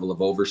quite the level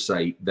of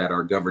oversight that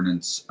our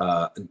governance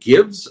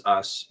gives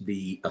us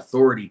the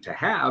authority to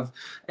have,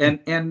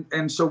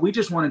 and so we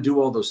just want to do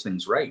all those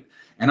things right.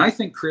 And I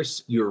think,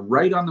 Chris, you're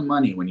right on the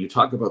money when you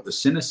talk about the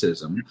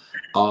cynicism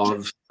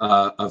of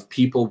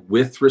people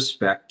with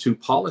respect to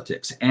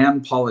politics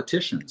and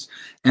politicians.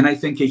 And I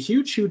think a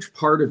huge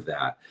part of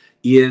that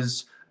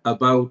is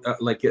about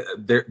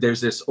there's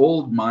this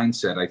old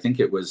mindset. I think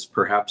it was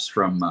perhaps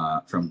from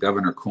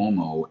Governor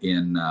Cuomo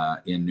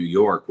in New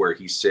York, where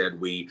he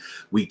said we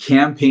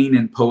campaign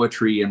in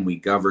poetry and we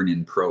govern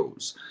in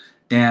prose.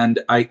 And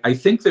I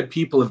think that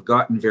people have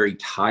gotten very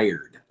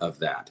tired of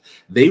that.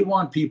 They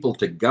want people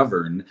to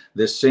govern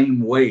the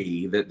same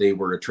way that they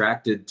were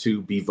attracted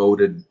to be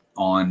voted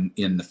on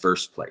in the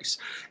first place.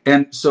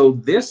 And so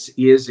this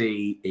is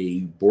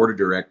a board of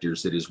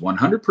directors that is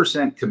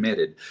 100%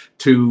 committed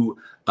to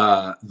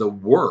the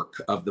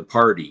work of the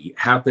party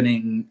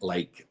happening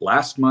like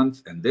last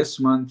month and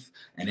this month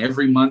and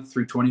every month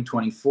through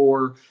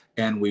 2024.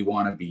 And we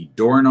want to be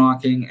door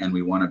knocking, and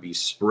we want to be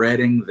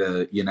spreading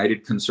the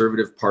United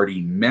Conservative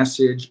Party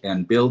message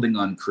and building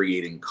on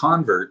creating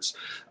converts,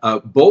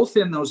 both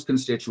in those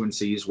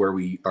constituencies where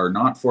we are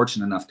not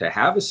fortunate enough to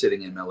have a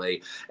sitting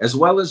MLA, as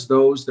well as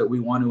those that we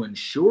want to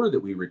ensure that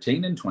we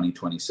retain in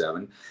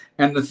 2027.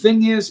 And the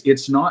thing is,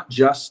 it's not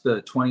just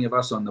the 20 of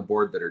us on the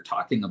board that are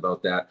talking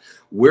about that.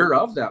 We're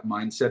of that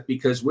mindset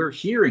because we're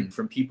hearing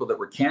from people that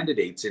were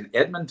candidates in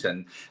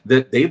Edmonton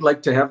that they'd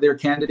like to have their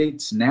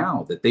candidates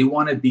now, that they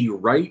want to be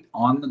right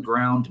on the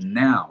ground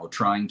now,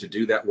 trying to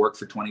do that work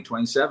for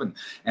 2027.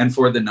 And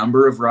for the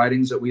number of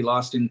ridings that we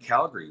lost in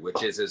Calgary,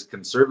 which is as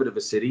conservative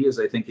a city as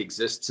I think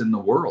exists in the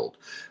world,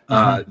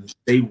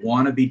 they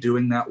want to be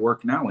doing that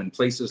work now in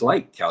places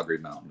like Calgary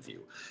Mountain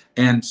View.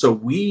 And so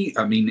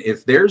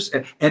if there's,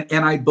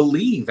 and I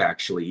believe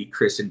actually,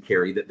 Chris and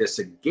Kerry, that this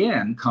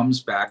again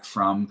comes back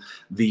from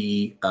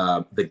the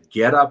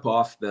get up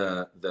off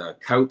the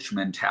couch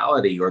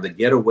mentality, or the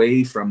get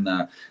away from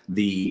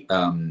the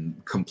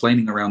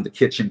complaining around the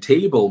kitchen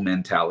table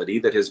mentality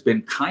that has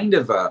been kind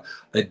of a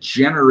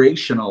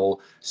generational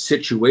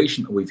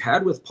situation that we've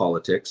had with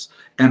politics,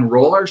 and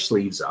roll our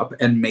sleeves up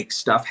and make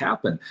stuff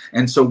happen.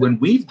 And so when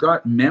we've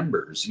got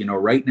members,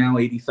 right now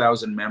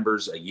 80,000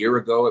 members, a year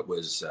ago it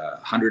was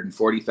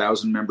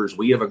 140,000 members.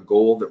 We have a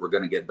goal that we're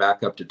going to get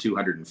back up to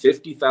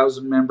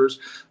 250,000 members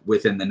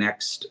within the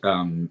next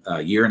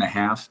year and a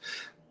half,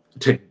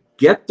 to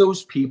get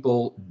those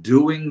people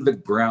doing the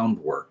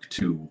groundwork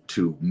to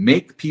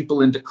make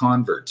people into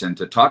converts, and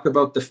to talk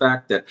about the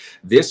fact that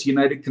this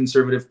United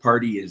Conservative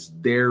Party is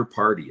their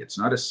party. It's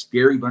not a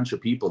scary bunch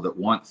of people that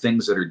want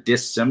things that are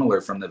dissimilar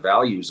from the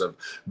values of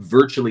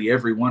virtually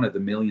every one of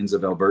the millions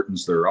of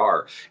Albertans there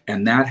are.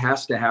 And that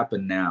has to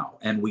happen now.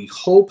 And we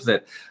hope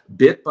that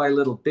bit by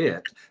little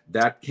bit,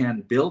 that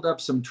can build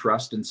up some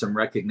trust and some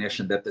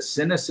recognition that the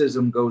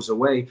cynicism goes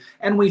away.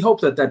 And we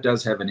hope that that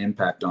does have an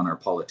impact on our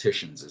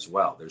politicians as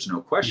well. There's no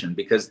question,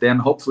 because then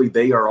hopefully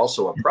they are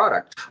also a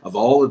product of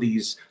all of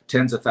these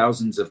tens of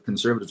thousands of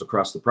conservatives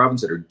across the province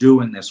that are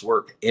doing this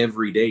work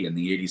every day in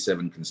the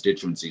 87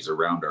 constituencies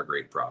around our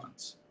great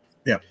province.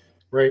 Yeah.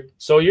 Right.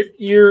 So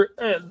you're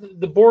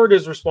the board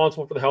is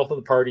responsible for the health of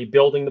the party,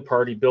 building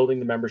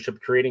the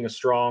membership, creating a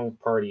strong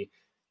party.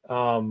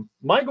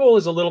 My goal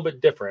is a little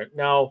bit different.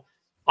 Now,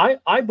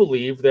 I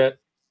believe that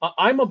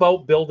I'm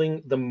about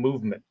building the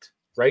movement,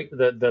 right?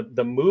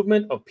 The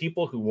movement of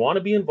people who want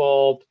to be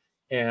involved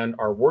and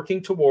are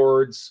working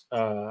towards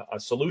a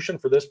solution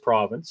for this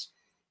province.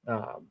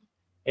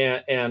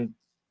 And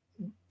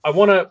I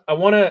want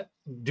to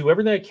do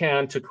everything I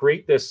can to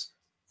create this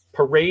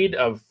parade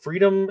of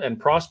freedom and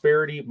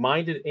prosperity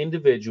minded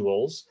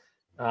individuals,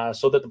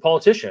 so that the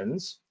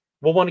politicians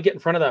will want to get in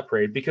front of that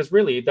parade, because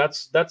really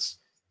that's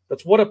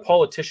what a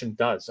politician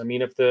does. I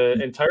mean, if the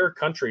entire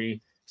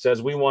country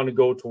says we want to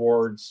go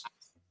towards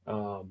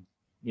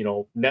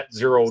net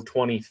zero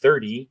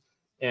 2030,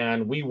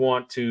 and we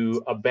want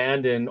to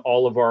abandon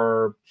all of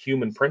our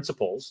human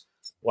principles,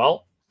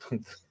 well,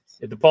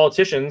 the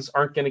politicians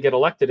aren't going to get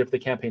elected if they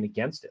campaign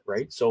against it,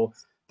 right? So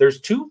there's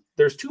two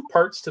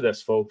parts to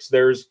this, folks.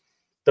 There's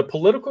the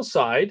political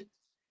side,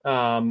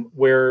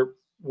 where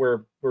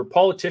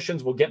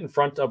politicians will get in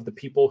front of the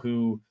people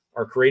who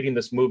are creating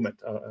this movement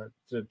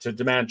to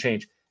demand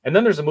change. And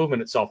then there's a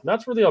movement itself, and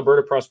that's where the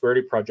Alberta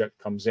Prosperity Project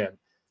comes in.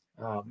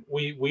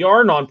 We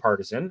are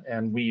nonpartisan,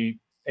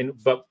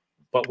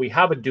 but we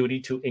have a duty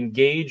to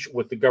engage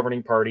with the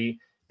governing party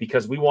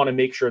because we want to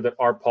make sure that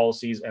our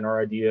policies and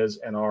our ideas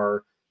and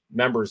our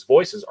members'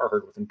 voices are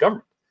heard within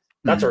government.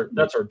 That's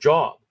our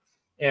job.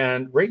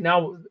 And right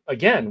now,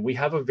 again, we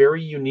have a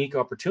very unique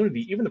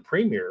opportunity. Even the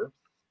premier,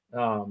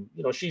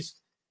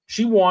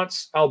 she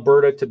wants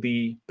Alberta to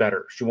be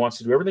better. She wants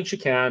to do everything she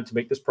can to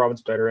make this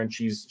province better, and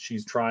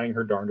she's trying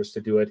her darndest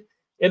to do it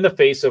in the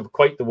face of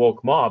quite the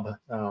woke mob.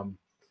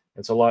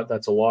 That's a lot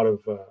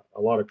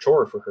of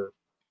chore for her.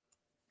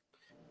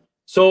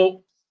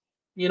 So,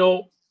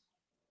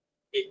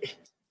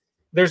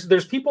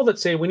 there's people that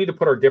say we need to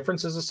put our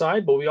differences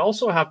aside, but we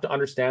also have to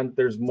understand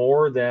there's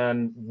more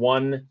than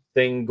one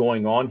thing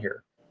going on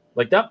here.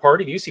 Like that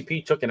party, the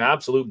UCP, took an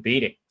absolute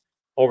beating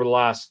over the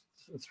last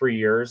 3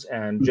 years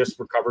and just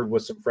recovered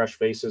with some fresh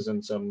faces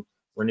and some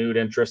renewed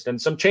interest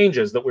and some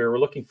changes that we were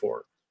looking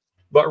for.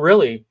 But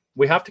really,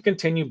 we have to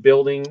continue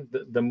building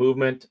the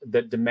movement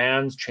that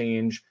demands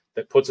change,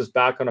 that puts us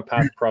back on a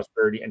path of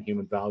prosperity and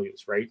human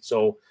values, right?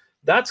 So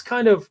that's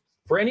kind of,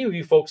 for any of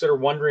you folks that are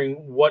wondering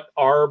what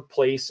our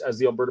place as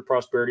the Alberta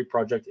Prosperity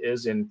Project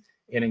is in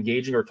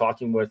engaging or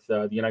talking with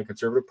the United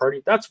Conservative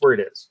Party, that's where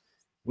it is.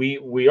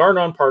 We are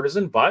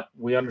nonpartisan, but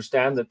we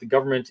understand that the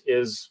government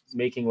is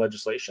making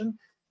legislation.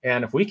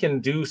 And if we can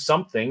do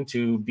something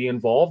to be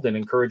involved and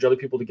encourage other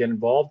people to get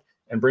involved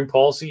and bring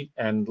policy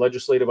and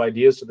legislative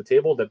ideas to the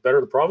table that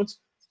better the province,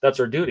 that's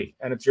our duty,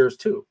 and it's yours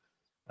too.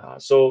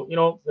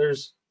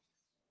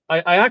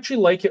 I actually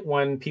like it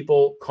when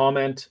people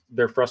comment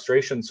their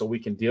frustration so we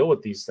can deal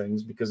with these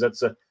things, because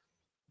that's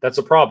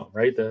a problem,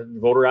 right? The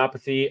voter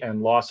apathy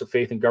and loss of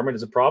faith in government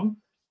is a problem.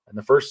 And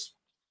the first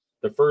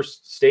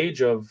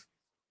stage of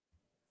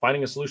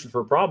finding a solution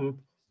for a problem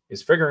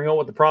is figuring out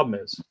what the problem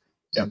is.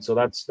 Yeah. And so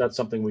that's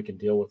something we can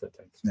deal with, I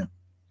think.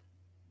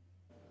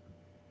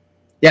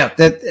 Yeah.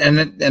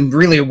 And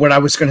really what I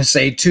was going to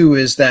say too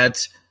is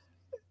that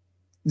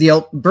the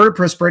Alberta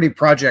Prosperity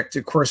Project,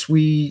 of course,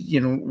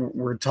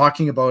 we're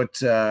talking about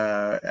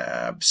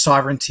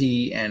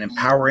sovereignty and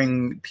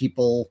empowering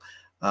people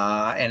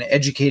and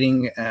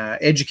educating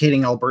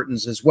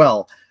Albertans as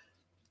well.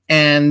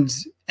 And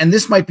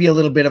this might be a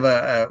little bit of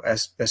a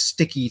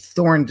sticky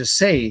thorn to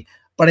say,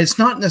 but it's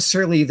not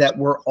necessarily that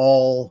we're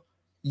all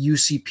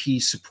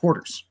UCP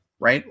supporters,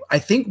 right? I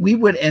think we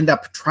would end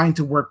up trying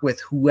to work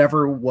with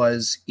whoever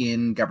was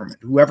in government,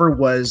 whoever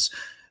was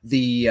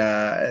the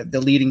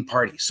leading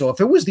party. So if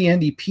it was the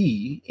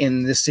NDP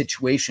in this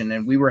situation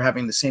and we were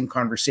having the same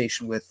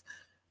conversation with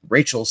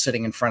Rachel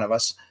sitting in front of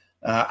us,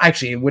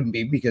 actually it wouldn't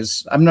be,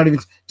 because I'm not even,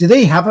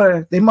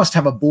 they must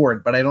have a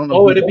board, but I don't know.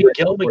 Oh, it'd be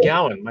Gil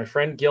McGowan, my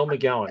friend Gil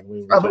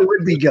McGowan. Probably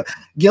would be Gil.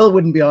 Gil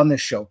wouldn't be on this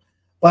show,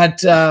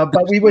 but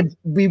we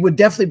would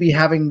definitely be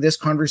having this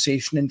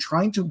conversation and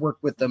trying to work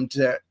with them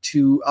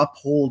to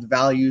uphold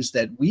values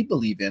that we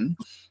believe in.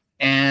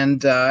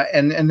 And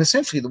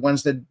essentially the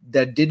ones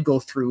that did go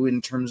through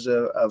in terms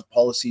of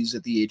policies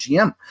at the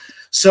AGM.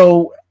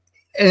 So,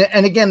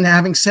 and again,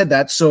 having said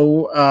that,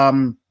 so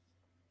I'm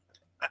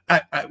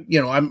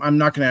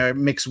not going to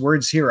mix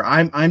words here.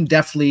 I'm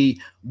definitely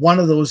one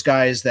of those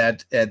guys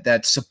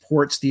that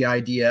supports the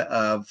idea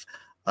of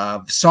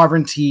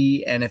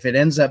sovereignty, and if it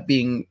ends up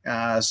being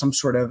some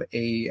sort of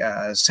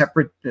a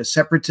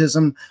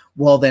separatism,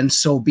 well, then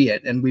so be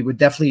it. And we would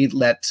definitely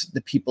let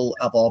the people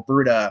of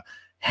Alberta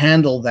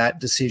handle that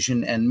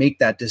decision and make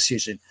that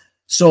decision.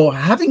 So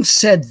having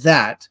said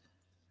that,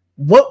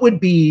 what would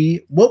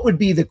be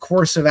the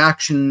course of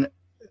action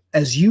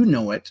as you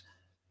know it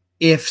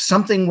if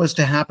something was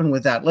to happen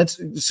with that?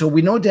 So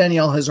we know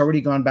Danielle has already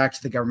gone back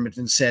to the government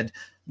and said,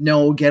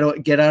 no,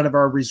 get out of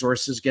our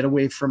resources, get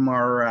away from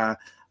our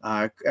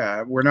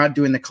we're not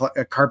doing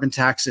the carbon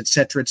tax, et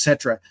cetera, et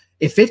cetera.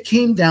 If it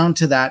came down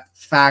to that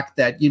fact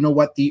that, you know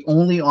what, the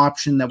only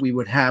option that we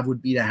would have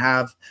would be to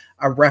have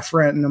a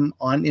referendum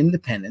on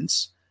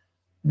independence,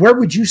 where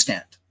would you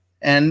stand?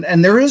 And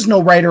there is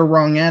no right or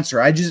wrong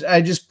answer. I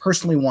just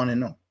personally want to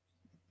know.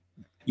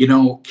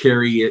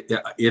 Kerry,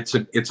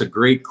 it's a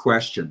great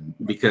question,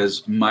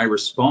 because my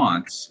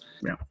response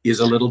is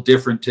a little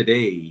different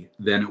today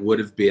than it would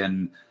have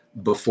been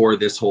before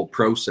this whole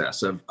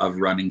process of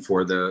running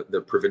for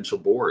the provincial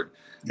board.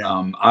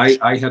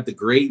 I had the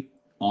great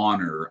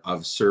honor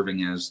of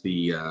serving as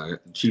the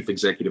chief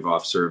executive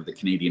officer of the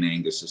Canadian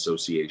Angus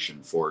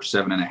Association for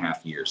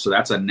 7.5 years. So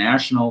that's a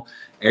national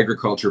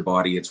agriculture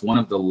body. It's one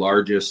of the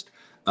largest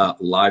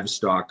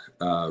livestock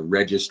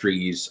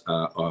registries,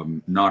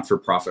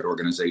 not-for-profit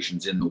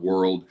organizations in the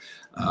world.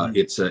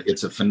 It's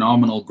a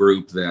phenomenal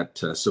group that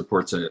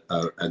supports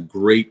a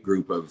great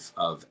group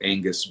of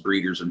Angus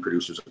breeders and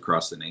producers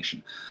across the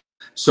nation.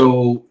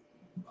 So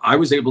I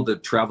was able to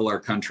travel our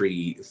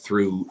country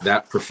through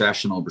that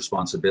professional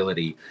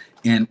responsibility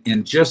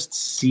and just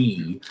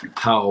see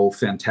how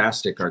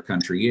fantastic our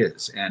country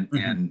is,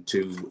 and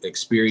to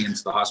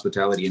experience the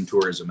hospitality and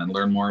tourism and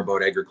learn more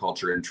about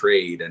agriculture and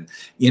trade and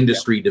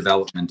industry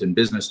development and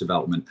business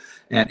development.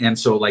 And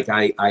so like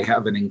I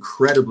have an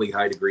incredibly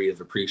high degree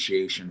of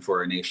appreciation for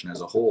our nation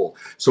as a whole.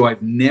 So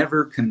I've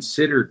never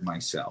considered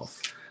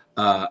myself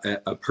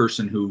a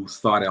person who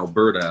thought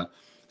Alberta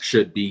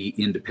should be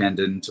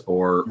independent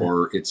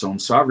or its own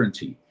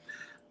sovereignty.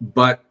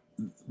 But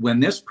when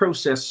this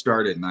process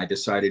started, and I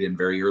decided in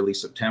very early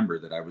September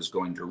that I was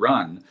going to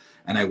run,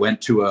 and I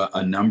went to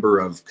a number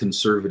of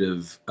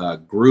conservative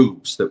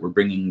groups that were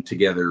bringing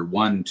together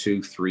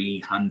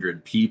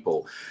 100-300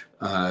 people,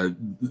 a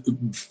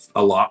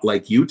lot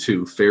like you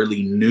two,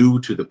 fairly new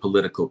to the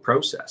political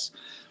process.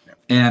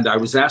 And I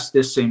was asked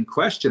this same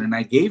question, and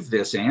I gave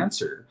this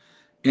answer.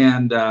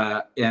 And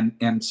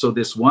so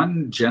this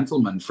one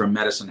gentleman from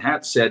Medicine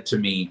Hat said to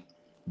me,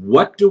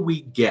 "What do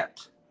we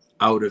get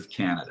out of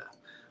Canada?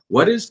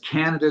 What is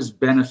Canada's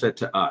benefit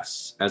to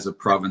us as a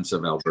province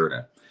of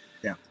Alberta?"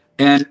 Yeah.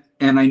 And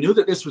I knew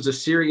that this was a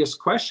serious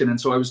question. And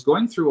so I was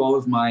going through all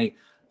of my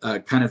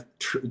kind of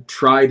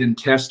tried and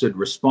tested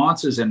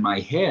responses in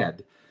my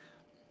head,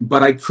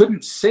 but I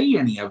couldn't say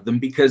any of them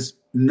because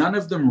none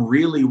of them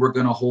really were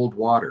going to hold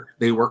water.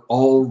 They were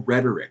all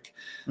rhetoric.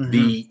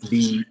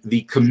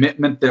 The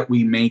commitment that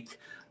we make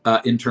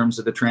in terms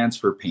of the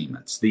transfer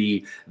payments,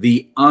 the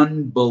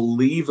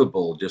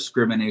unbelievable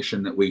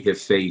discrimination that we have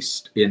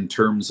faced in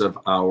terms of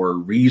our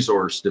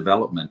resource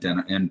development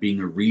and being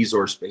a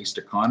resource-based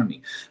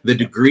economy, the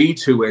degree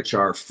to which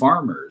our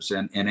farmers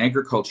and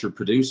agriculture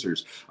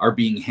producers are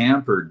being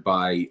hampered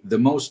by the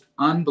most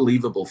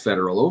unbelievable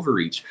federal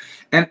overreach.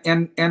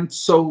 And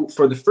so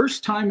for the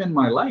first time in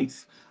my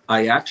life,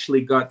 I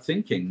actually got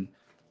thinking,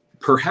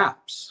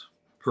 perhaps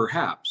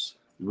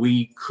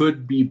we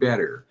could be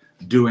better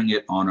doing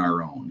it on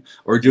our own,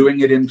 or doing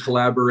it in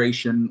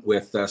collaboration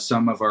with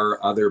some of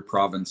our other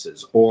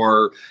provinces,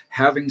 or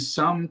having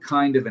some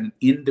kind of an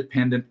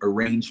independent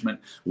arrangement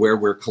where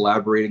we're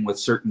collaborating with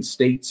certain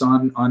states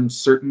on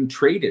certain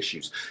trade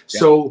issues. Yeah.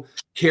 So,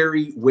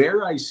 Kerry,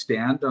 where I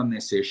stand on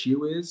this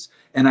issue is,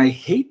 and I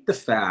hate the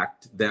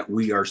fact that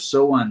we are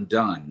so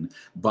undone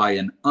by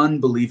an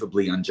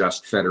unbelievably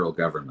unjust federal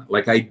government.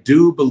 Like, I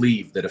do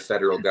believe that a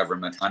federal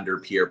government under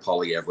Pierre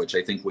Poilievre, which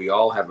I think we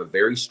all have a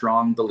very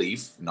strong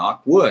belief,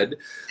 knock wood,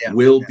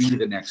 will be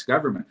the next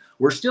government.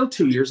 We're still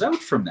 2 years out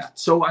from that.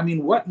 So, I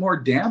mean, what more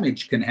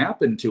damage can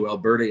happen to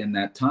Alberta in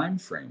that time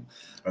frame?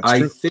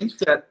 I think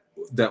that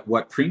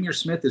what Premier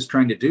Smith is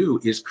trying to do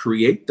is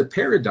create the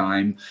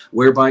paradigm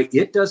whereby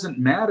it doesn't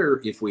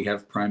matter if we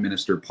have Prime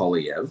Minister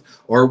Poilievre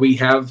or we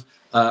have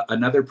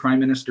another Prime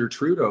Minister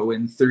Trudeau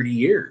in 30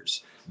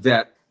 years,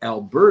 that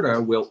Alberta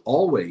will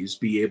always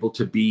be able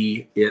to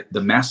be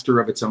the master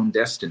of its own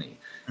destiny.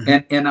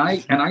 And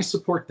I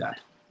support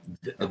that.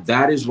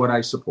 That is what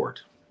I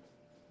support.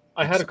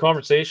 I had a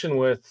conversation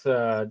with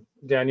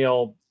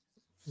Danielle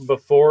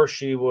before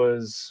she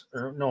was,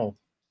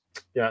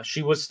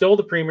 she was still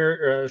the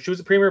premier. She was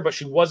the premier, but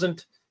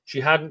she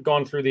hadn't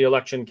gone through the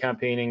election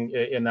campaigning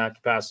in that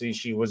capacity.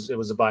 It was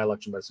a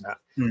by-election Medicine Hat.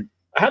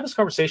 I had this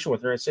conversation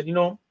with her. I said,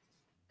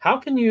 how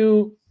do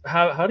you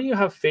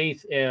have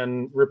faith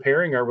in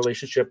repairing our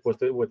relationship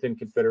within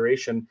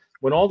Confederation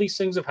when all these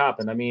things have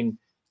happened? I mean,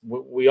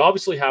 we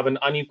obviously have an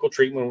unequal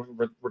treatment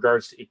with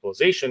regards to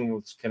equalization,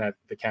 with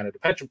the Canada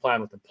Pension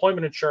Plan, with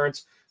employment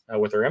insurance,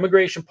 with our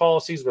immigration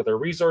policies, with our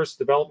resource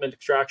development,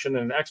 extraction,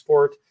 and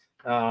export.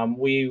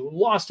 We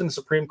lost in the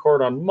Supreme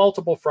Court on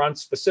multiple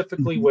fronts,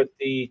 specifically with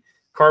the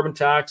carbon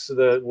tax,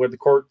 where the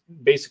court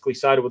basically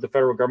sided with the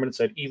federal government and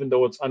said, even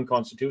though it's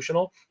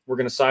unconstitutional, we're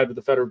going to side with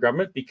the federal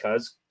government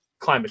because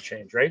climate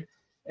change, right?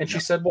 And she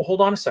said, well,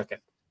 hold on a second.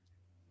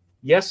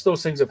 Yes,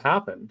 those things have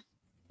happened,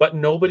 but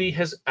nobody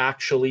has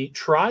actually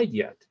tried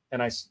yet.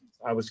 And I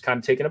was kind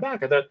of taken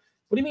aback. I thought,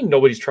 what do you mean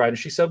nobody's tried? And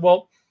she said,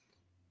 well,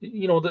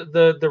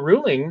 the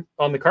ruling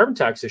on the carbon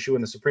tax issue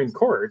in the Supreme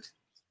Court,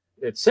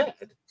 it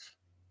said,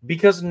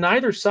 because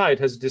neither side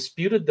has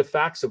disputed the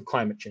facts of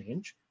climate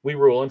change, we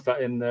rule in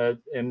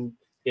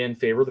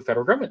favor of the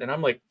federal government. And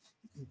I'm like,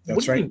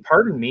 what do you mean?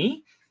 Pardon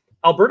me?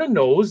 Alberta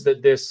knows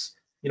that this,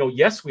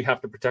 yes, we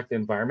have to protect the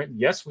environment.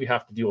 Yes, we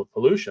have to deal with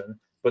pollution.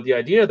 But the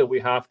idea that we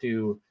have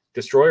to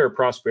destroy our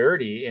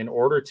prosperity in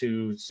order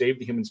to save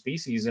the human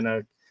species in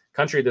a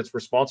country that's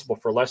responsible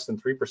for less than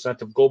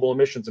 3% of global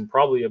emissions and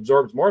probably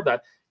absorbs more of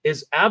that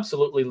is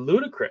absolutely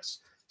ludicrous.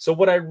 So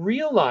what I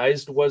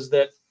realized was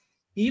that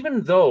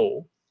even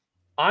though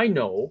I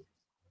know,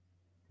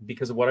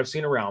 because of what I've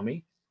seen around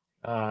me,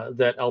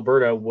 that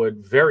Alberta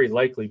would very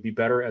likely be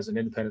better as an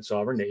independent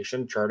sovereign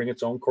nation, charting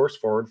its own course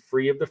forward,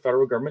 free of the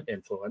federal government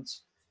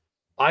influence.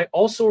 I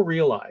also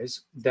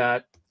realize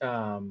that,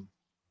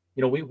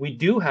 we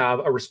do have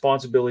a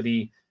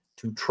responsibility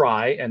to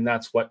try, and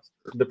that's what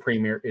the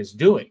premier is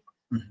doing.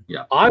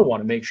 Yeah. I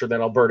want to make sure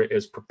that Alberta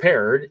is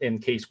prepared in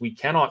case we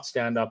cannot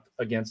stand up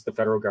against the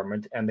federal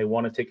government and they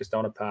want to take us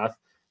down a path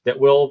that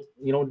will,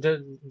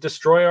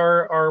 destroy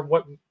our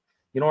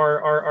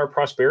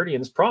prosperity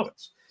in this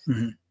province.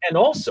 Mm-hmm. And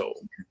also,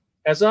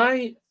 as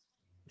I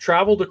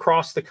traveled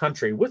across the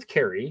country with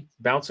Kerry,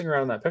 bouncing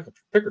around that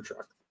picker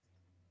truck,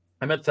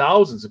 I met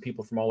thousands of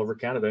people from all over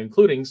Canada,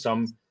 including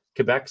some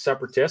Quebec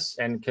separatists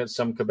and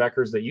some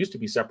Quebecers that used to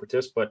be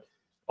separatists, but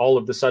all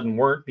of the sudden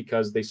weren't,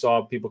 because they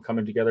saw people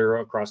coming together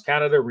across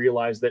Canada,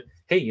 realized that,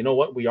 hey, you know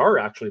what, we are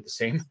actually the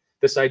same.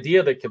 This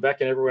idea that Quebec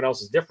and everyone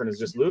else is different is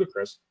just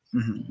ludicrous.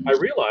 Mm-hmm. I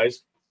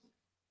realized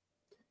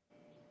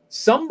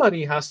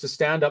somebody has to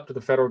stand up to the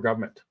federal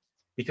government,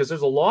 because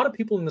there's a lot of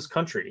people in this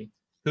country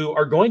who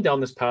are going down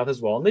this path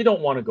as well, and they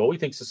don't want to go. You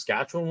think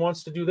Saskatchewan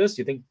wants to do this?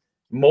 You think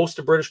most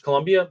of British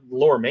Columbia,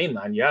 Lower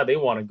Mainland, yeah, they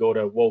want to go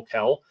to woke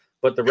hell,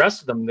 but the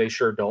rest of them, they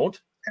sure don't.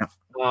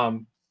 Yeah.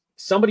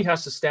 Somebody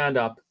has to stand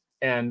up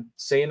and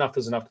say enough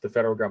is enough to the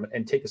federal government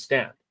and take a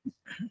stand.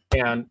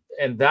 And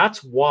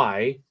that's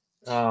why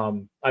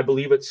I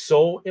believe it's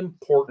so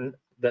important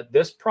that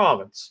this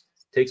province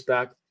takes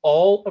back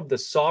all of the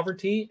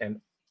sovereignty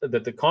and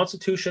that the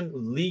Constitution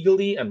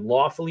legally and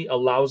lawfully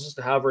allows us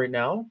to have right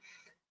now.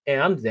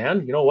 And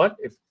then, you know what,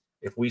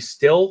 if we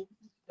still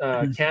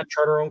can't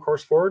chart our own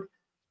course forward,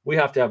 we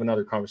have to have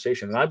another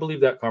conversation. And I believe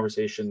that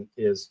conversation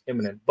is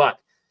imminent. But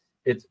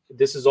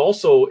this is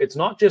also, it's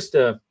not just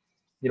a,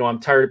 I'm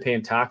tired of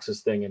paying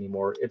taxes thing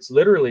anymore. It's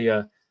literally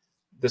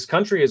this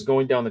country is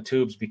going down the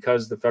tubes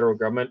because the federal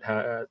government,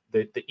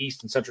 the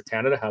East and Central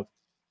Canada, have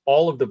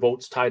all of the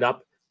votes tied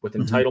up with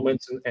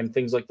entitlements and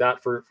things like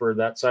that for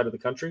that side of the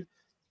country.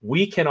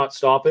 We cannot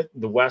stop it,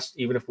 the West,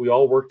 even if we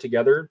all work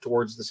together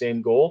towards the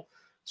same goal.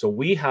 So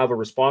we have a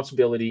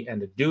responsibility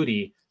and a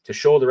duty to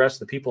show the rest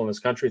of the people in this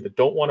country that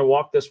don't want to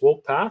walk this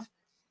woke path,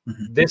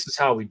 this is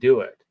how we do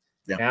it.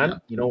 Yeah.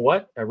 And you know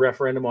what? A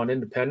referendum on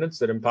independence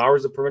that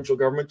empowers the provincial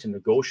government to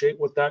negotiate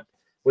with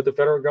the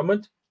federal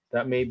government,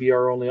 that may be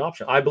our only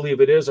option. I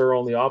believe it is our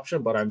only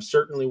option, but I'm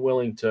certainly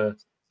willing to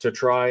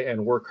try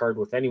and work hard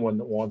with anyone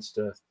that wants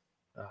to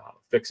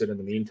fix it in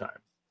the meantime.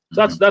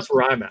 So that's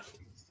where I'm at.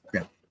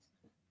 Yeah,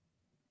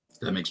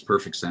 that makes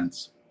perfect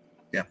sense.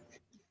 Yeah.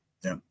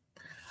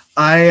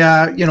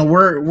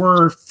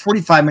 We're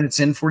 45 minutes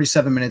in,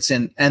 47 minutes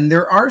in, and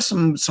there are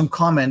some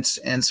comments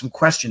and some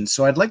questions.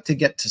 So I'd like to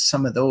get to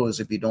some of those,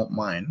 if you don't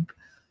mind.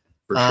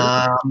 For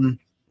sure.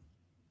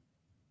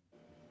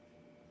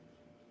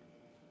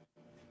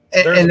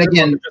 And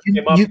again,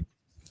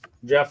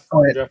 Jeff.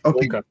 Jeff,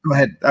 okay, go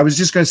ahead. I was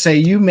just going to say,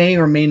 you may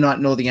or may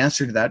not know the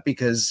answer to that,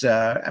 because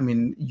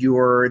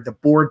you're the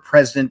board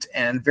president,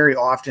 and very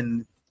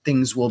often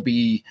things will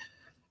be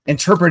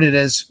interpreted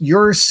as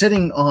you're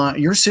sitting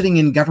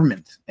in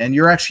government and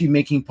you're actually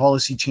making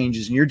policy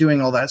changes and you're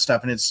doing all that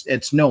stuff. And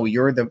it's no,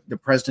 you're the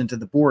president of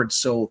the board.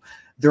 So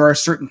there are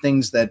certain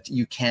things that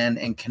you can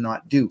and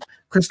cannot do.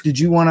 Chris, did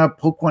you want to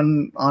poke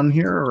one on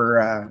here,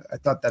 or I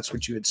thought that's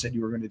what you had said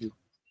you were going to do?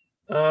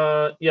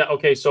 Yeah.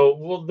 Okay. So,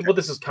 well,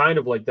 this is kind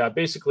of like that.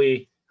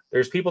 Basically,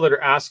 there's people that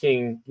are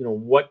asking,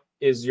 what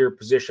is your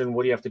position?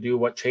 What do you have to do?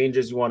 What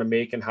changes you want to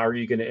make? And how are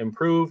you going to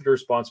improve your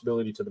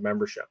responsibility to the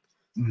membership?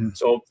 Mm-hmm.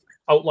 So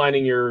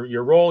outlining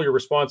your role, your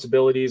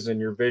responsibilities, and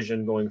your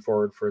vision going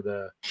forward for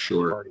the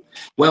party.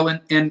 Well,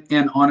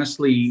 and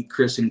honestly,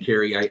 Chris and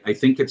Kerry, I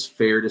think it's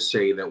fair to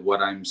say that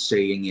what I'm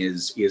saying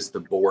is the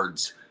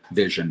board's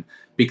vision,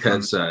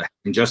 because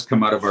having just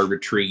come out of our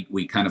retreat,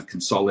 we kind of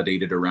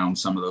consolidated around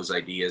some of those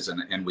ideas,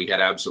 and we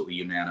had absolutely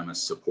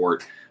unanimous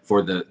support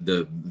for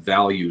the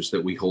values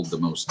that we hold the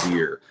most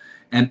dear.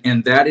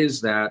 And that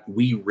is that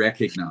we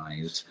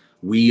recognize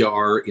we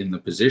are in the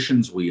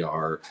positions we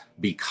are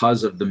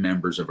because of the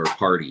members of our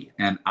party,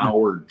 and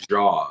our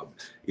job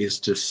is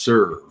to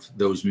serve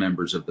those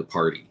members of the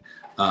party.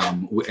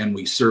 And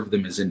we serve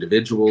them as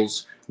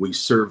individuals. We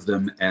serve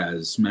them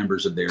as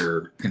members of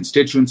their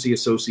constituency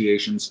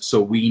associations.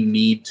 So we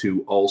need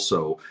to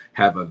also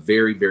have a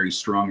very, very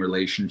strong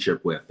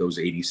relationship with those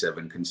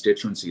 87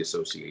 constituency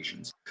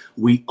associations.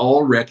 We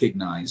all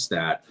recognize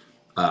that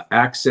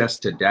access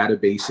to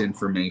database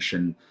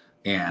information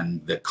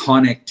and the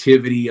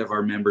connectivity of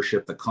our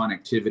membership, the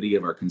connectivity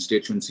of our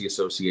constituency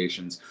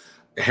associations,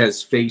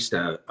 has faced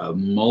a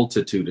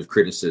multitude of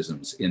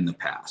criticisms in the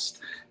past.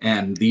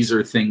 And these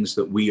are things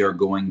that we are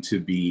going to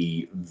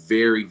be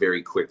very,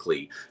 very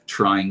quickly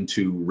trying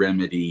to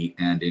remedy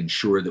and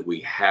ensure that we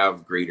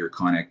have greater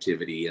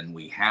connectivity, and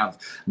we have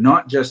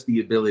not just the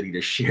ability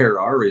to share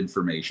our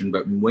information,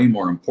 but way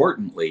more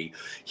importantly,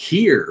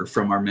 hear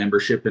from our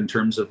membership in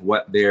terms of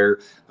what their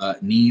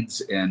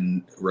needs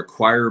and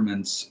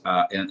requirements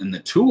and the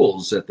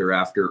tools that they're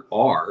after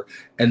are.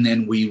 And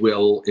then we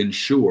will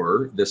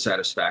ensure the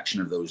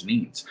satisfaction of those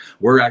needs.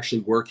 We're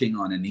actually working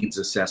on a needs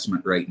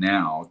assessment right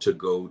now to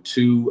go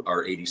to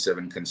our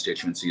 87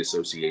 constituency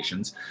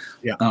associations.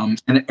 Yeah.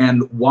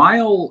 And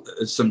while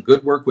some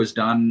good work was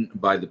done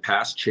by the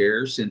past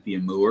chair, Cynthia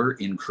Moore,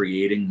 in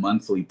creating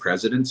monthly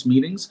presidents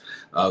meetings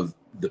of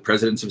the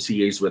presidents of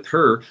CAs with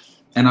her,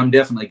 and I'm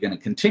definitely going to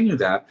continue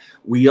that.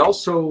 We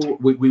also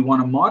we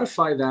want to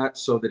modify that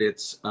so that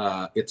it's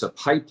a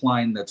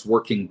pipeline that's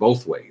working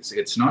both ways.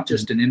 It's not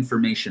just an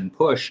information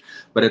push,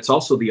 but it's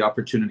also the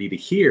opportunity to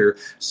hear,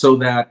 so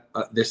that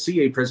the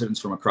CA presidents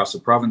from across the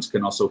province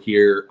can also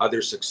hear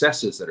other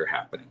successes that are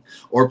happening,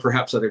 or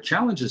perhaps other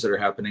challenges that are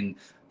happening.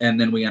 And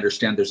then we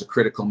understand there's a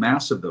critical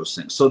mass of those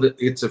things, so that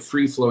it's a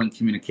free-flowing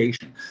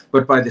communication.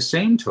 But by the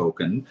same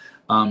token,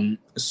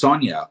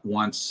 Sonia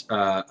wants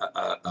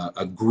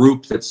a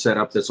group that's set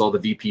up that's all the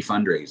VP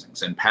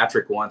fundraisings, and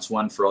Patrick wants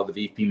one for all the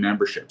VP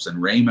memberships, and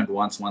Raymond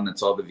wants one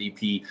that's all the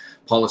VP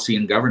policy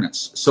and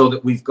governance, so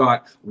that we've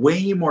got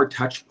way more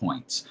touch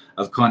points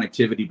of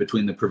connectivity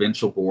between the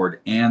provincial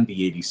board and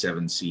the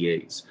 87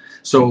 CAs.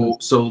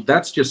 So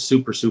that's just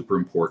super, super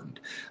important.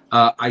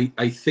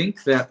 I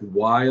think that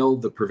while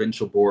the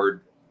provincial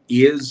board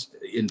is,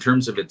 in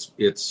terms of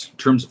its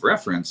terms of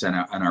reference and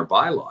our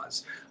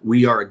bylaws,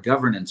 we are a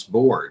governance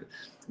board,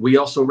 we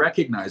also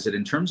recognize that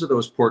in terms of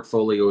those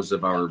portfolios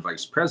of our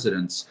vice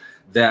presidents,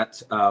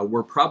 that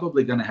we're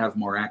probably going to have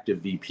more active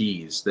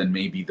VPs than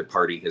maybe the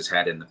party has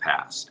had in the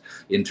past,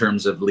 in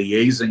terms of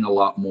liaising a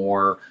lot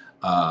more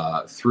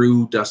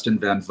through Dustin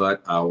Van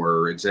Vudt,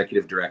 our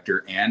executive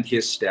director, and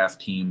his staff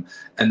team,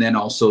 and then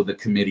also the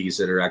committees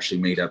that are actually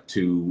made up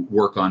to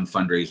work on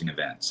fundraising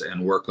events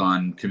and work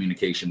on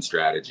communication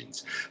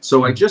strategies.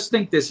 So I just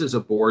think this is a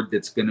board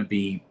that's going to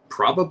be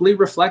probably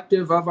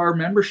reflective of our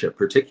membership,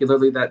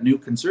 particularly that new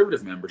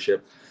conservative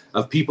membership,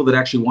 of people that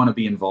actually want to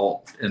be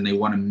involved and they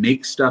want to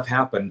make stuff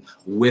happen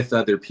with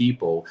other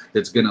people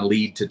that's going to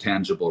lead to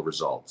tangible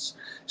results.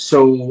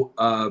 So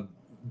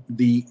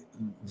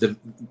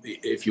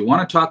if you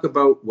want to talk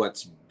about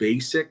what's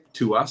basic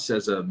to us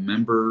as a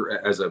member,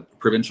 as a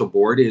provincial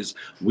board, is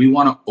we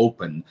want to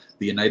open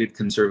the United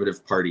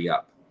Conservative Party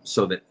up,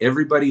 so that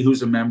everybody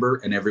who's a member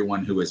and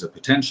everyone who is a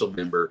potential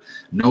member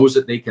knows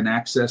that they can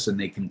access and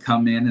they can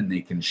come in and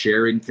they can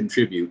share and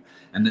contribute,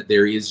 and that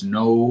there is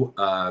no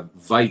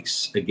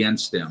vice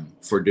against them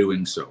for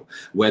doing so,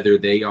 whether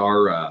they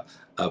are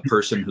a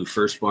person who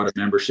first bought a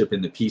membership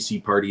in the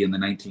PC party in the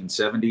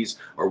 1970s,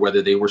 or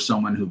whether they were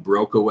someone who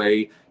broke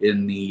away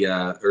in the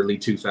early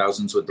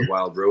 2000s with the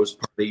Wild Rose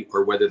Party,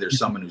 or whether there's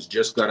someone who's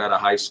just got out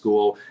of high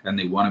school and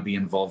they want to be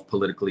involved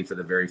politically for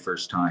the very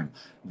first time.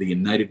 The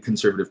United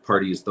Conservative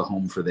Party is the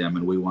home for them,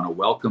 and we want to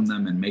welcome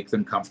them and make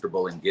them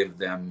comfortable and give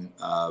them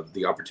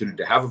the opportunity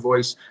to have a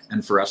voice,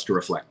 and for us to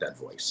reflect that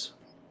voice.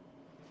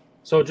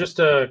 So just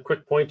a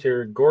quick point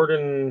here,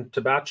 Gordon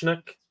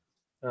Tabachnik,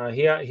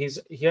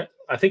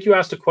 I think you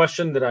asked a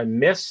question that I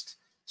missed,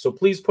 so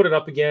please put it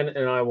up again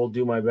and I will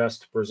do my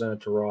best to present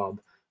it to Rob.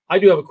 I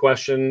do have a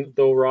question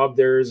though, Rob.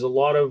 There's a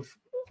lot of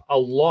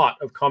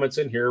comments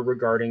in here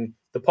regarding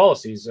the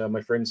policies.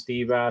 My friend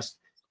Steve asked,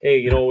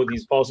 hey,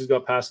 these policies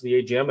got passed at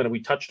the AGM, and we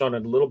touched on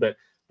it a little bit,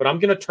 but I'm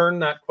going to turn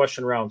that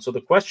question around. So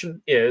the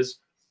question is,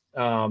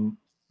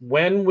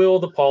 when will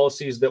the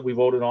policies that we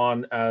voted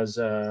on as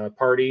a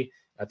party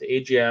at the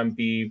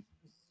AGM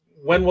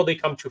when will they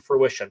come to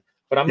fruition?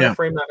 But I'm going to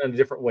frame that in a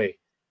different way.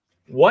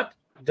 What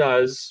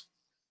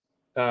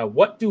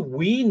do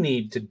we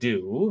need to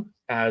do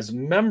as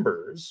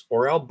members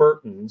or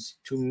Albertans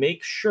to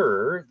make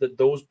sure that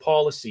those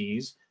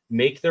policies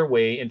make their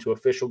way into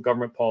official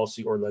government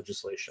policy or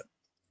legislation?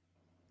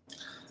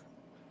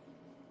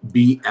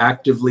 Be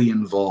actively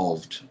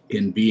involved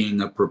in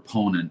being a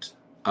proponent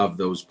of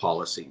those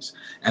policies.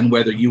 And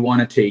whether you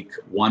want to take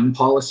one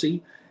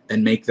policy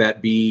and make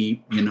that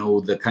be,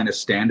 the kind of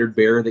standard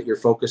bearer that you're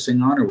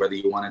focusing on, or whether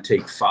you want to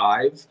take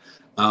 5,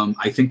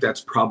 I think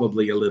that's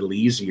probably a little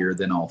easier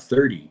than all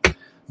 30,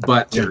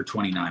 or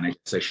 29, I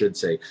guess I should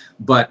say.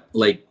 But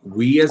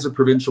we as a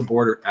provincial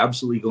board are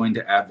absolutely going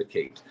to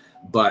advocate,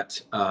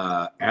 but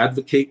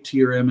advocate to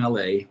your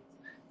MLA,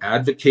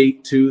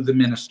 advocate to the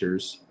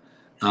ministers.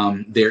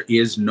 There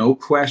is no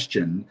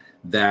question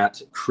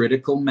that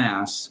critical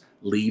mass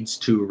leads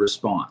to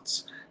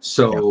response.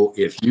 So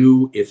if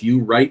you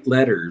write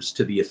letters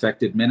to the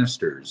affected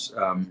ministers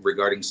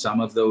regarding some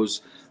of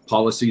those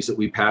policies that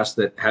we passed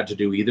that had to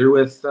do either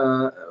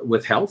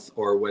with health,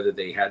 or whether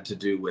they had to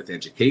do with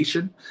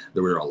education,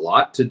 there were a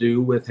lot to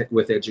do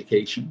with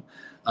education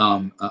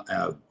and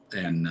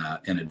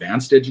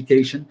advanced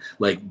education.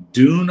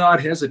 Do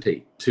not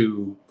hesitate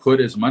to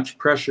put as much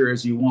pressure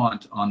as you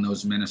want on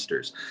those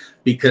ministers,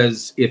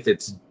 because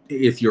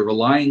if you're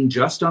relying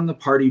just on the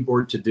party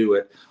board to do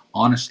it,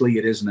 honestly,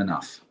 it isn't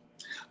enough.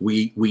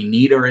 We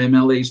need our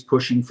MLAs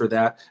pushing for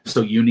that,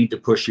 so you need to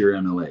push your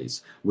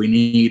MLAs. We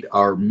need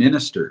our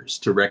ministers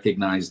to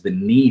recognize the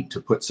need to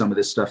put some of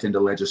this stuff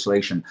into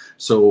legislation,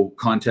 so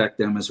contact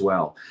them as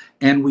well.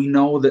 And we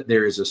know that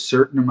there is a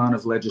certain amount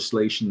of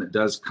legislation that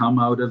does come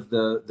out of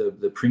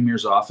the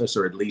Premier's office,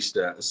 or at least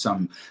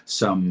some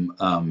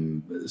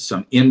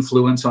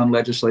influence on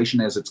legislation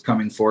as it's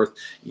coming forth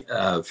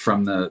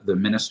from the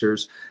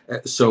ministers.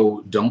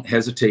 So don't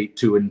hesitate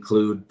to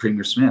include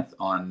Premier Smith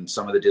on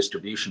some of the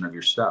distribution of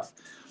your stuff.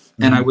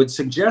 And I would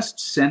suggest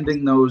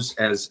sending those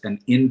as an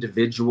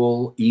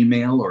individual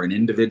email or an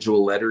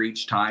individual letter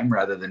each time,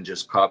 rather than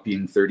just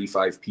copying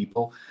 35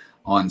 people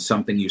on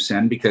something you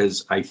send,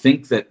 because I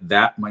think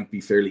that might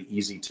be fairly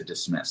easy to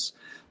dismiss.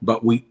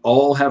 But we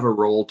all have a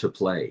role to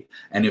play.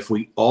 And if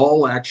we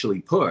all actually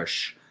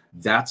push,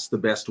 that's the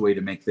best way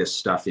to make this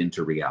stuff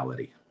into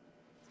reality.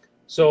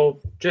 So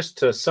just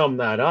to sum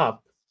that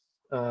up,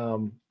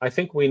 I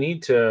think we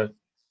need to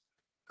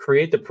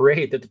create the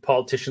parade that the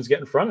politicians get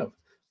in front of.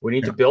 We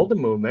need to build a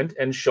movement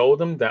and show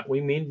them that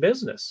we mean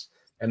business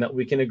and that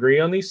we can agree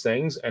on these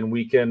things, and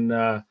we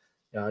can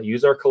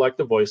use our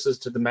collective voices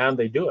to demand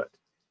they do it.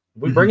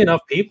 If we bring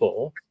enough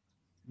people,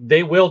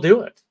 they will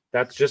do it.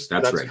 That's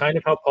right. Kind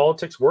of how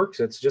politics works.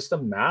 It's just a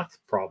math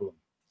problem.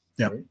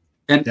 Yeah. Right?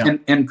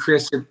 And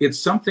Chris, it's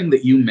something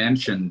that you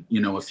mentioned,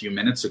 a few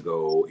minutes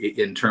ago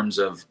in terms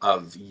of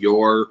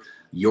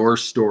your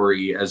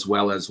story, as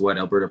well as what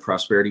Alberta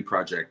Prosperity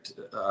Project,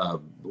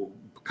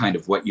 kind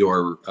of what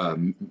your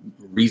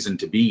reason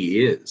to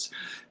be is.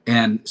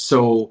 And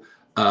so,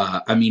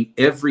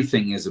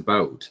 everything is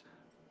about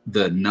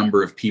the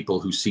number of people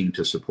who seem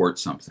to support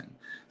something.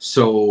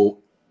 So,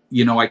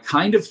 I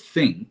kind of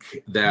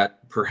think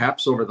that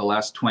perhaps over the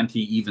last 20,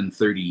 even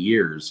 30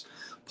 years,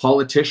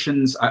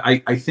 politicians,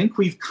 I think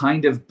we've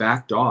kind of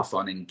backed off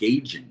on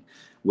engaging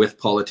with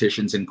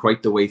politicians in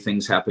quite the way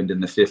things happened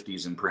in the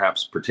 50s, and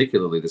perhaps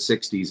particularly the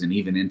 60s and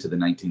even into the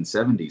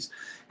 1970s.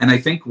 And I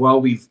think while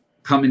we've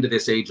come into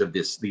this age of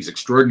these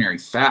extraordinary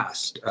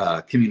fast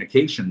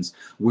communications,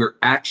 we're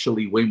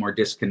actually way more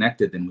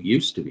disconnected than we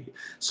used to be.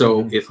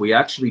 So if we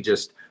actually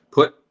just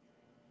put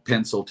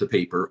pencil to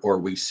paper, or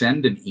we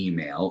send an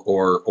email,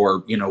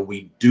 or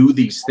we do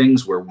these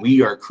things where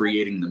we are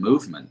creating the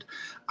movement,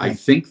 I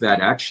think that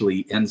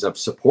actually ends up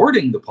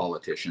supporting the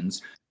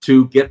politicians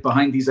to get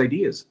behind these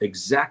ideas.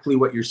 Exactly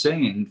what you're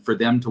saying, for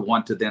them to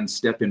want to then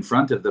step in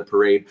front of the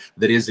parade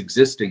that is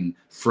existing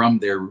from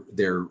the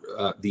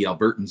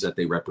Albertans that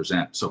they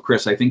represent. So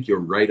Chris, I think you're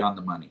right on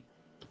the money.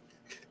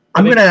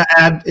 I'm going to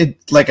add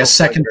a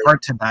second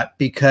part to that,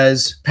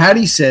 because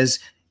Patty says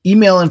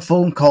email and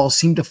phone calls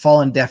seem to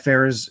fall in deaf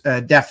ears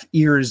of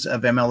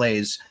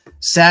MLAs.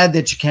 Sad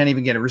that you can't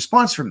even get a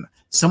response from them.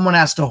 Someone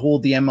has to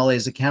hold the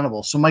MLAs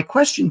accountable. So my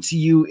question to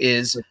you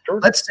is,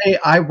 let's say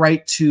I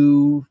write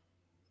to,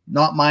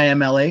 not my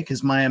MLA,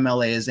 because my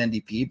MLA is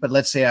NDP, but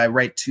let's say I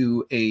write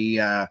to a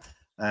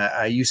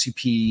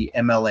UCP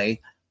MLA.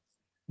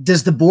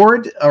 Does the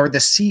board or the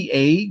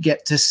CA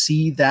get to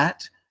see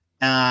that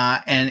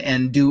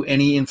and do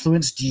any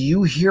influence? Do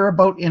you hear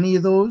about any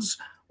of those,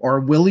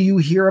 or will you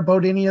hear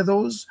about any of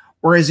those?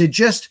 Or is it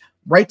just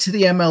right to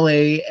the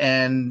MLA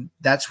and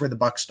that's where the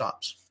buck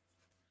stops?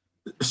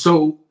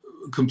 So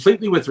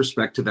completely with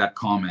respect to that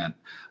comment,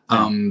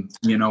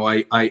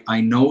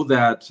 I know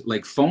that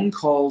like phone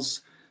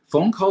calls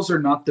are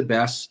not the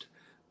best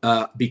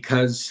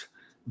because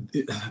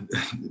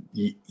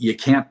you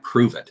can't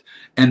prove it.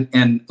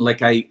 And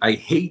like, I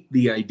hate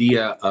the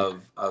idea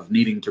of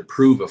needing to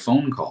prove a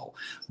phone call,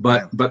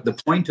 but the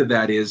point of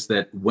that is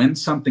that when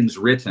something's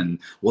written,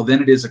 well,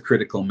 then it is a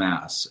critical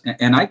mass.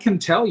 And I can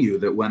tell you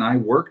that when I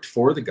worked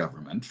for the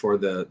government, for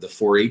the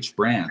 4-H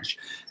branch,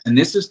 and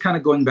this is kind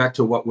of going back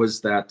to what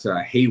was that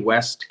Hey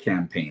West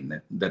campaign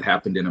that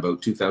happened in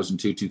about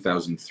 2002,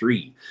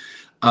 2003.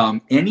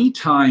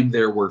 Anytime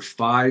there were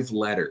 5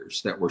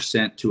 letters that were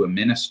sent to a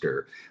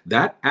minister,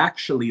 that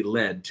actually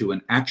led to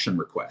an action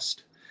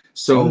request.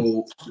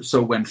 So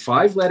when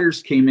 5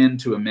 letters came in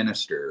to a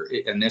minister,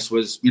 and this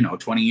was,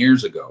 20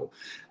 years ago,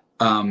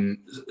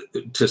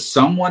 to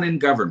someone in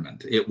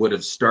government, it would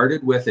have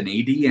started with an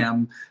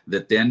ADM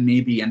that then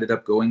maybe ended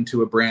up going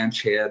to a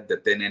branch head,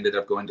 that then ended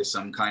up going to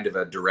some kind of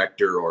a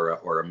director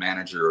or a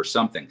manager or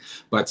something.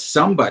 But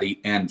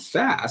somebody, and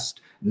fast,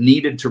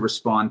 needed to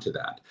respond to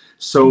that.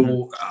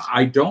 So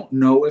I don't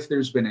know if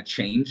there's been a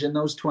change in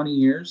those 20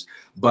 years,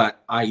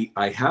 but I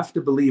have to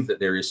believe that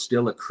there is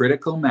still a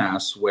critical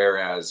mass,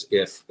 whereas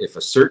if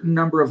a certain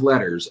number of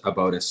letters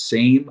about a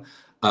same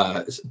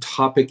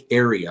topic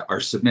area are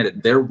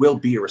submitted, there will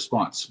be a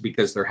response,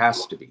 because there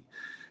has to be.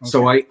 Okay.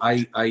 So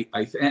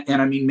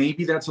I mean,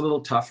 maybe that's a little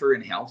tougher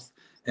in health,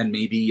 and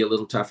maybe a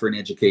little tougher in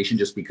education,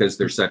 just because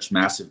they're such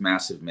massive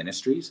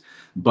ministries.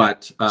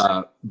 But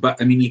I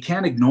mean, you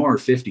can't ignore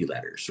 50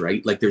 letters,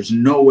 right? Like, there's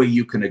no way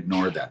you can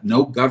ignore that.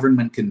 No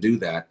government can do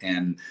that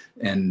and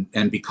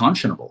be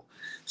conscionable.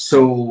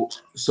 So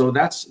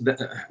that's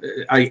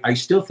I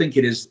still think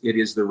it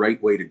is the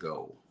right way to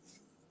go.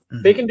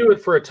 They can do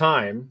it for a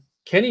time.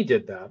 Kenny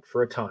did that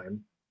for a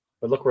time,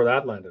 but look where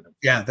that landed him.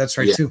 Yeah, that's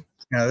right too.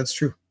 Yeah, that's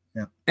true.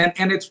 Yeah.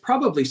 And it's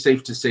probably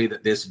safe to say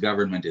that this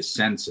government is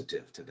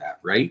sensitive to that,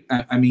 right?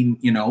 I mean,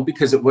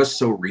 because it was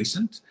so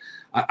recent,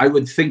 I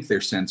would think they're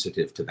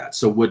sensitive to that,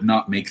 so would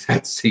not make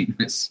that same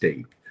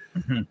mistake.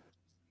 Mm-hmm.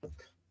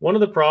 One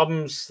of the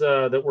problems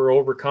that we're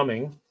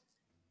overcoming,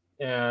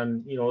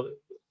 and,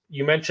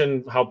 you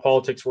mentioned how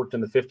politics worked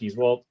in the 50s.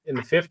 Well, in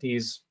the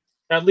 50s,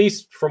 at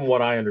least from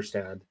what I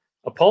understand,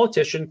 a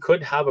politician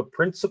could have a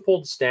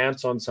principled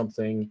stance on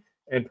something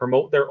and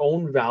promote their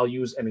own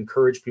values and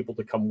encourage people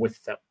to come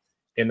with them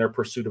in their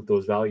pursuit of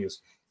those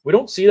values. We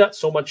don't see that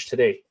so much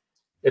today.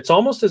 It's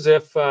almost as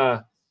if,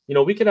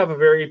 we could have a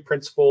very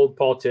principled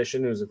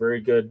politician who's a very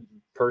good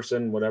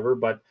person, whatever,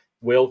 but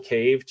will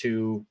cave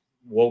to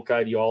woke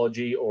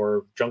ideology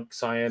or junk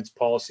science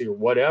policy or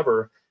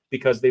whatever,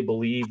 because they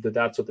believe that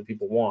that's what the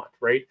people want,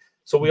 right?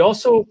 So we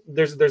also,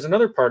 there's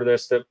another part of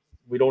this that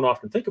we don't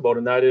often think about,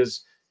 and that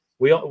is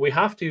we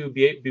have to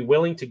be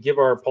willing to give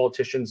our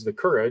politicians the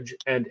courage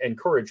and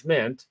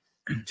encouragement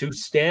to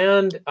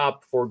stand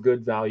up for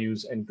good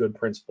values and good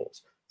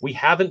principles. We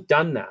haven't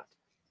done that,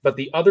 but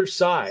the other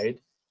side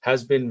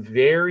has been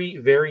very,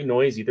 very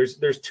noisy.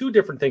 There's two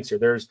different things here.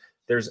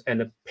 There's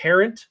an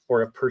apparent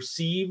or a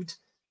perceived,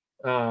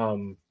 what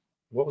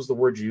was the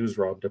word you used,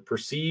 Rob? The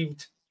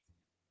perceived,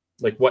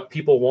 like what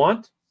people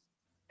want,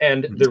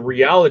 and the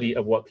reality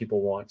of what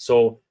people want.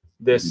 So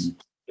this,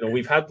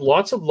 we've had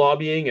lots of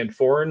lobbying and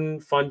foreign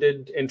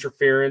funded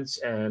interference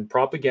and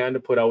propaganda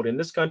put out in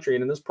this country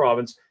and in this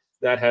province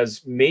that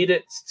has made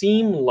it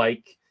seem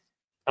like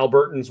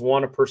Albertans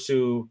want to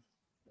pursue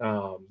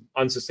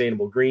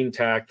unsustainable green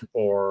tech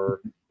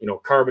or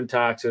carbon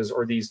taxes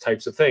or these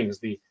types of things,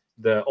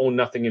 the own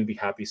nothing and be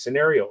happy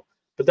scenario.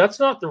 But that's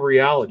not the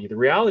reality. The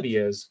reality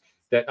is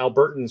that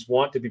Albertans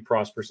want to be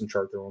prosperous and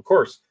chart their own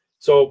course.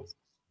 So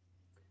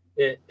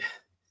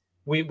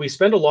we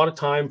spend a lot of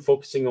time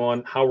focusing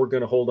on how we're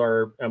going to hold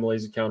our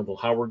MLAs accountable,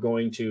 how we're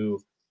going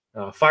to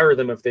fire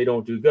them if they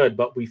don't do good,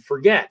 but we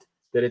forget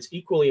that it's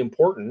equally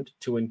important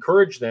to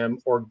encourage them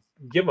or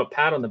give them a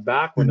pat on the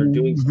back when they're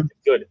doing something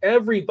good.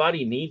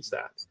 Everybody needs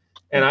that.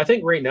 And I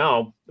think right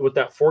now, with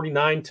that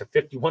 49 to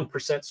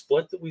 51%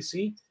 split that we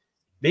see,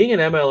 being an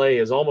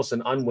MLA is almost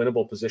an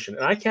unwinnable position.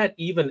 And I can't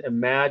even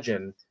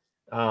imagine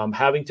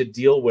having to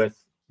deal with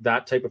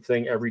that type of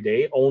thing every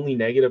day, only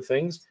negative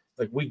things.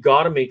 Like, we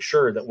got to make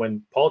sure that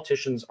when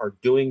politicians are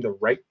doing the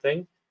right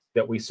thing,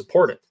 that we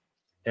support it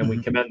and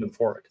we commend them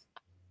for it.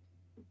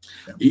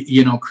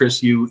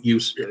 Chris,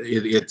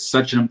 it's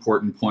such an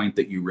important point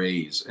that you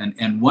raise.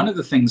 And one of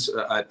the things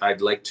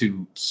I'd like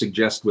to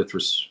suggest with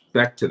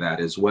respect to that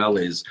as well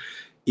is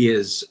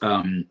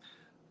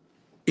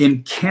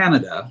in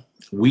Canada,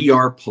 we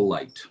are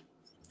polite.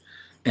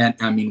 And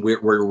I mean,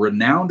 we're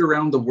renowned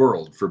around the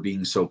world for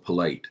being so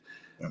polite.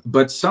 Yeah.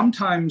 But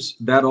sometimes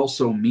that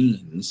also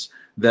means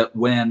that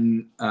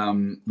when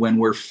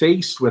we're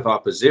faced with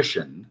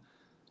opposition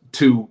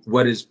to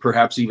what is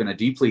perhaps even a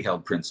deeply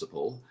held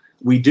principle,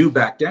 we do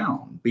back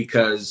down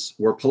because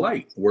we're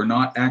polite. We're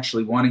not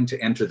actually wanting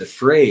to enter the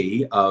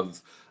fray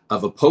of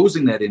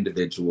opposing that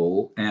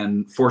individual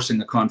and forcing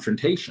a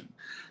confrontation.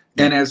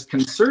 And as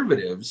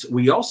conservatives,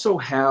 we also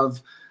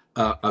have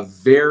a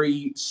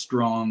very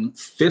strong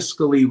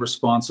fiscally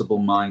responsible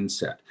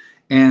mindset.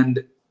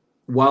 And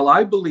while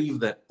I believe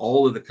that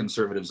all of the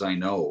conservatives I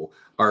know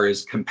are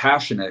as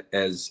compassionate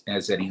as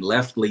any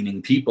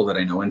left-leaning people that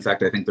I know, in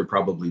fact, I think they're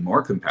probably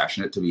more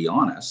compassionate, to be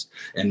honest,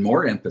 and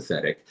more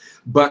empathetic,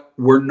 but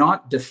we're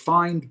not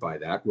defined by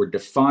that. We're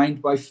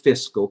defined by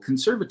fiscal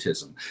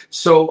conservatism.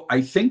 So I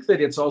think that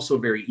it's also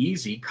very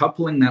easy,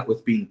 coupling that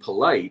with being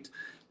polite,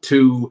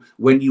 to,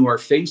 when you are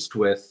faced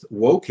with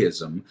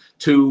wokeism,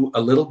 to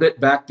a little bit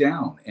back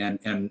down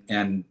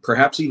and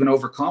perhaps even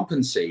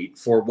overcompensate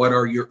for what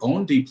are your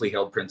own deeply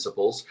held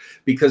principles,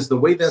 because the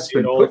way that's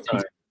been put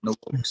in the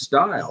woke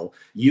style,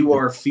 you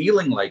are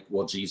feeling like,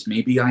 well, geez,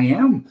 maybe I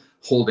am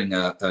holding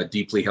a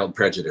deeply held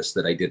prejudice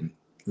that I didn't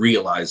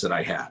realize that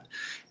I had.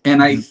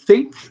 And I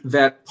think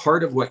that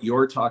part of what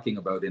you're talking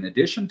about, in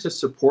addition to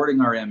supporting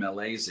our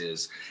MLAs,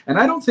 is, and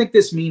I don't think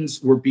this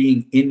means we're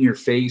being in your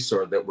face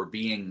or that we're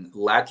being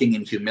lacking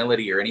in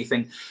humility or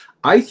anything.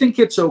 I think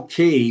it's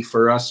okay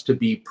for us to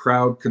be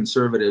proud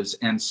conservatives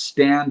and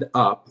stand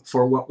up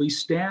for what we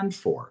stand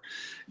for.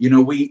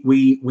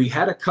 We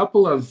had a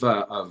couple of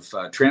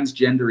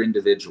transgender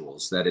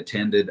individuals that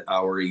attended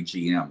our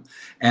AGM,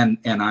 and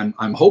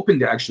I'm hoping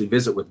to actually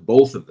visit with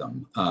both of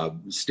them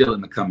still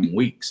in the coming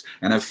weeks.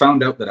 And I've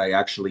found out that I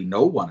actually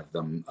know one of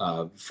them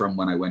from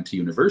when I went to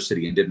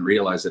university and didn't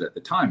realize it at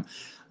the time.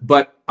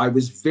 But I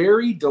was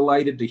very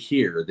delighted to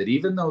hear that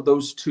even though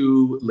those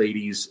two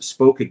ladies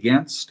spoke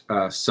against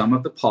some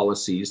of the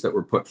policies that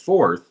were put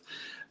forth,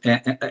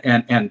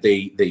 and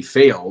they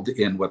failed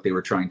in what they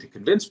were trying to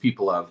convince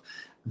people of,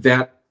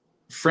 that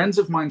friends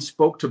of mine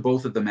spoke to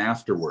both of them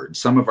afterwards,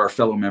 some of our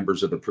fellow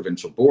members of the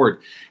provincial board,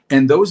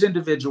 and those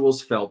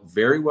individuals felt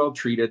very well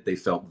treated. They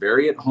felt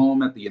very at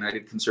home at the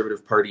United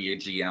Conservative Party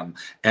AGM,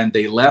 and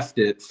they left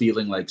it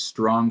feeling like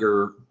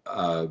stronger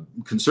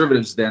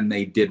conservatives than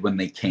they did when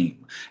they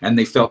came, and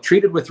they felt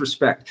treated with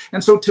respect.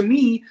 And so to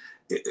me,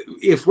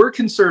 if we're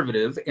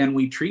conservative and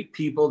we treat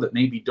people that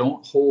maybe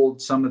don't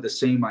hold some of the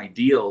same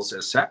ideals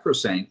as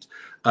sacrosanct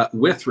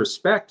with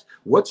respect,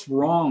 what's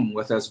wrong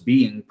with us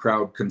being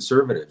proud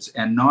conservatives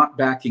and not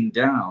backing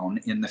down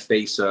in the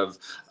face of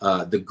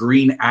the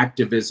green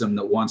activism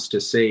that wants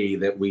to say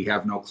that we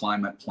have no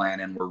climate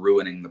plan and we're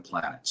ruining the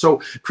planet? So,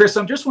 Chris,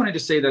 I'm just wanting to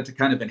say that to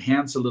kind of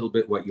enhance a little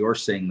bit what you're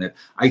saying, that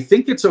I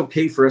think it's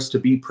okay for us to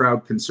be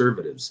proud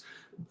conservatives,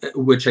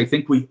 which I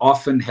think we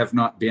often have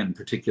not been,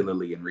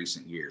 particularly in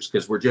recent years,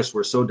 because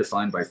we're so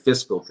defined by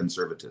fiscal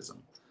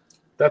conservatism.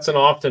 That's an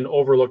often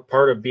overlooked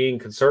part of being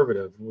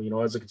conservative.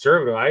 As a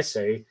conservative, I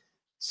say,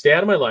 stay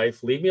out of my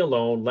life, leave me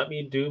alone, let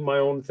me do my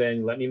own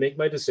thing, let me make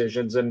my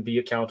decisions and be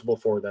accountable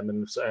for them,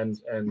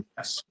 and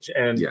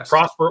Yes.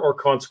 prosper or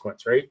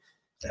consequence, right?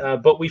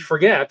 But we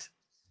forget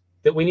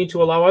that we need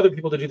to allow other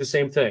people to do the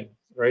same thing,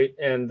 right?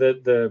 And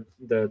the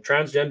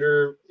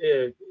transgender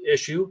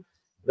issue,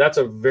 that's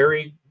a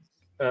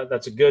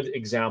good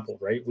example,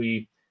 right?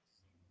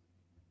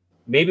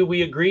 Maybe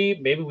we agree,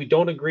 maybe we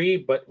don't agree,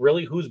 but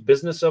really, whose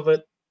business of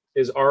it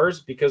is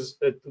ours, because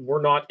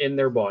we're not in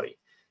their body.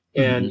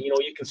 And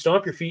you can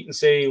stomp your feet and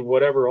say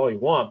whatever all you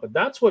want, but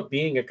that's what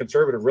being a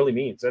conservative really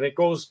means. And it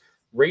goes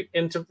right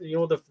into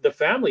the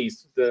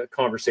families, the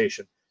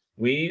conversation.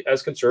 We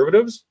as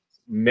conservatives,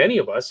 many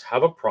of us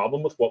have a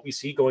problem with what we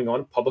see going on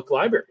in public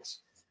libraries,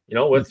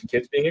 with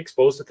kids being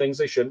exposed to things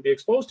they shouldn't be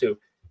exposed to.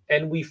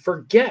 And we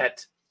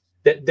forget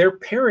that their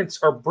parents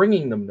are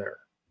bringing them there,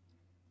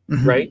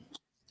 right?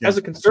 Yeah. As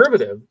a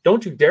conservative,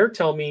 don't you dare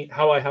tell me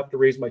how I have to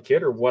raise my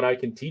kid or what I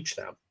can teach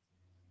them.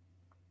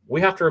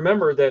 We have to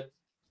remember that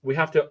we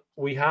have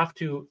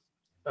to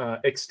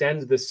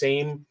extend the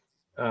same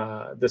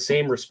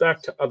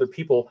respect to other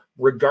people,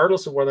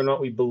 regardless of whether or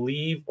not we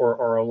believe or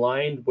are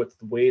aligned with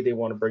the way they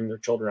want to bring their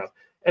children up.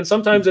 And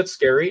sometimes it's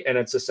scary and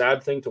it's a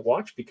sad thing to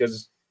watch,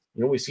 because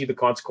we see the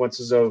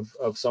consequences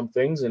of some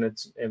things, and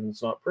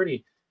it's not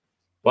pretty.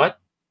 But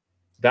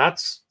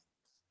that's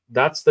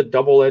the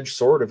double-edged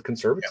sword of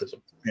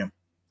conservatism. Yeah,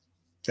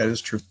 that is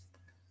true.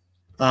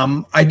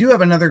 I do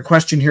have another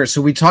question here. So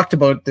we talked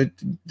about the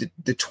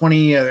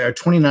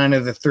 29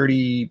 of the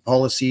 30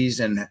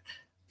 policies, and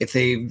if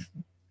they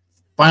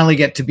finally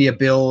get to be a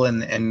bill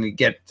and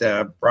get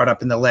brought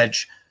up in the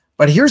ledge.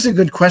 But here's a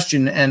good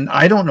question, and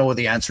I don't know what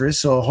the answer is,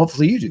 so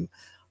hopefully you do.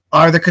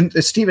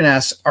 Stephen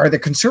asks, are the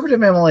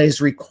Conservative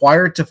MLAs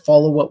required to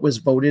follow what was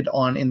voted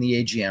on in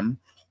the AGM,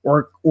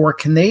 or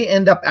can they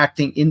end up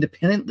acting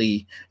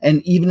independently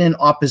and even in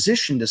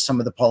opposition to some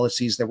of the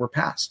policies that were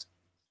passed?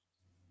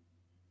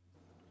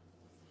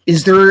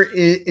 Is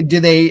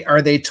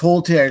they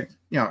told to,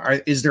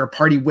 is there a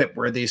party whip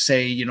where they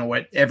say,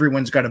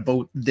 everyone's got to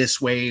vote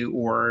this way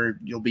or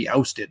you'll be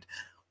ousted?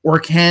 Or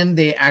can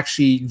they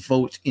actually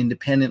vote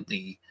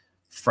independently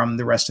from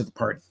the rest of the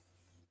party?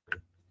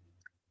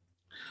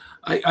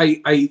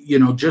 I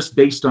just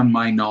based on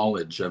my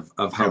knowledge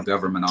of how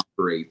government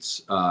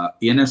operates,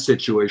 in a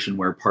situation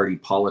where party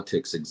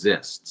politics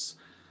exists,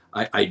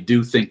 I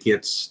do think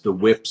it's the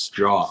whip's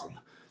job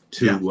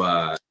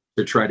to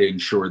try to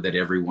ensure that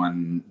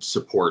everyone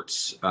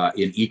supports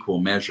in equal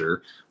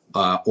measure,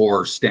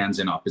 or stands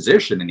in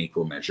opposition in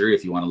equal measure,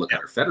 if you want to look at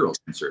our federal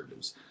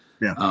conservatives.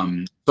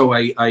 So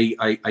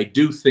I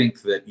do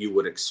think that you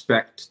would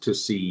expect to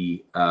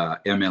see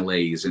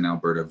MLAs in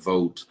Alberta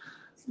vote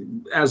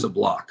as a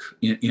bloc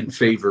in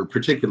favor,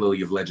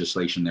 particularly of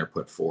legislation they're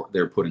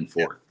putting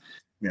forth.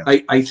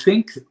 I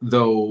think,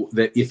 though,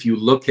 that if you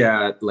look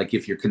at,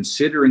 if you're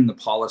considering the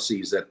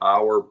policies that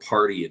our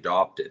party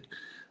adopted,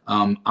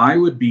 I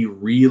would be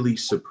really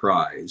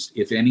surprised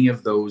if any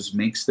of those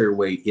makes their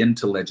way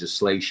into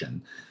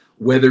legislation,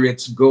 whether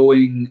it's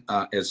going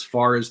as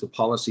far as the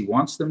policy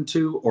wants them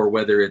to, or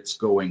whether it's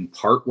going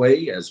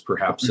partway as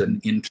perhaps an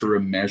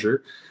interim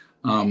measure.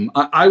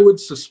 I would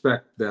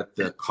suspect that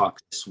the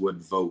caucus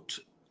would vote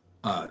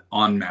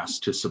en masse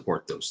to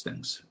support those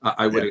things.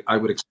 I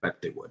would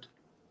expect they would.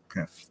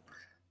 Okay.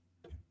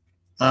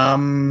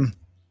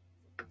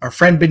 Our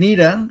friend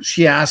Benita,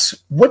 she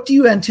asks, what do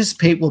you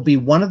anticipate will be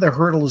one of the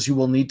hurdles you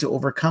will need to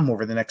overcome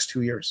over the next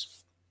 2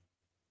 years?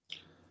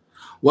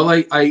 Well,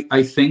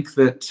 I think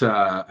that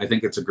I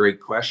think it's a great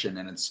question,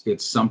 and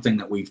it's something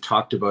that we've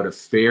talked about a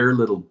fair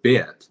little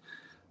bit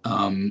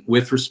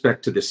with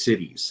respect to the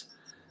cities.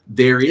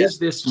 There is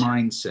this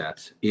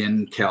mindset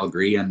in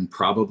Calgary and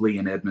probably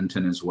in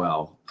Edmonton as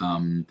well,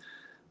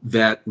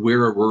 that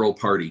we're a rural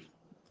party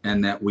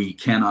and that we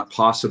cannot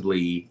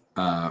possibly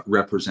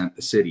represent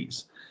the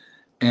cities.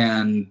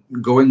 And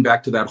going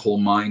back to that whole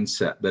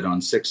mindset that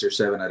on 6 or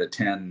 7 out of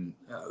 10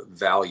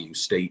 value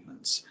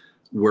statements,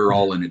 we're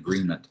all in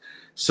agreement.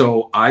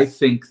 So I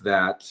think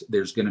that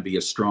there's going to be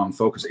a strong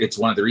focus. It's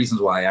one of the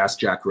reasons why I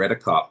asked Jack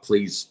Redicott,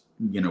 please,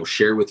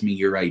 share with me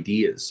your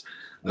ideas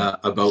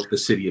about the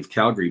city of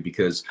Calgary,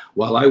 because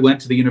while I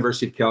went to the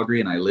University of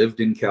Calgary and I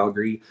lived in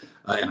Calgary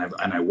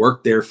and I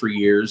worked there for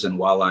years, and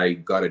while I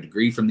got a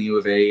degree from the U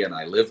of A and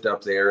I lived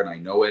up there and I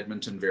know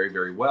Edmonton very,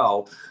 very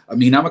well, I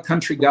mean, I'm a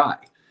country guy,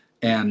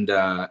 and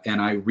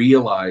I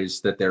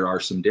realize that there are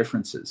some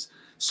differences.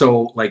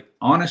 So,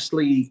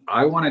 honestly,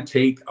 I want to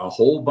take a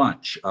whole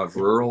bunch of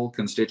rural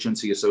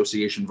constituency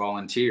association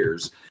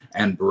volunteers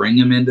and bring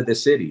them into the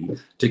city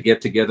to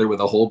get together with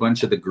a whole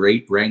bunch of the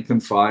great rank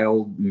and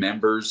file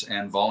members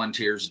and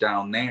volunteers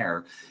down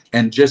there,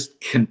 and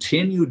just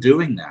continue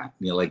doing that,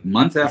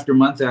 month after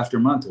month after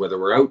month, whether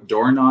we're out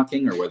door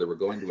knocking or whether we're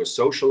going to a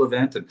social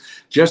event, and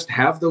just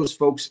have those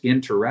folks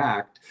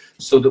interact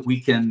so that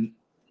we can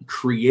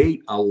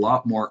create a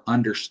lot more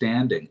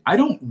understanding. I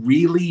don't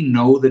really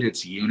know that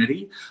it's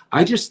unity.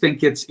 I just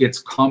think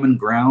it's common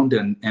ground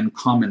and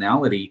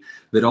commonality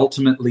that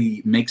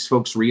ultimately makes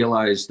folks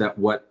realize that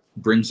what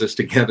brings us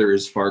together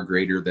is far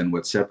greater than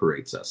what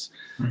separates us.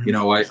 Mm-hmm. You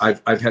know,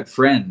 I've had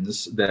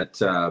friends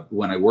that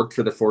when I worked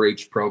for the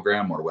 4-H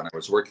program or when I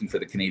was working for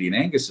the Canadian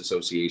Angus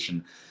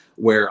Association,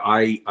 where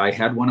I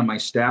had one of my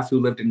staff who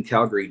lived in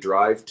Calgary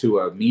drive to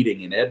a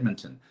meeting in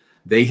Edmonton.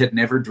 They had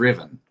never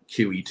driven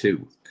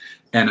QE2.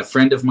 And a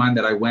friend of mine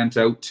that I went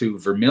out to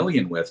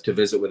Vermilion with to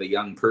visit with a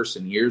young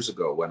person years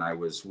ago when I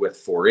was with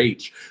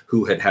 4-H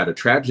who had had a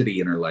tragedy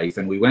in her life.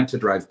 And we went to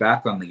drive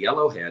back on the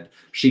Yellowhead.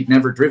 She'd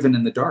never driven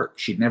in the dark.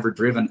 She'd never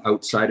driven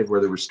outside of where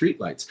there were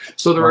streetlights.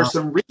 So there are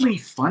some really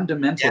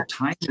fundamental,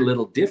 tiny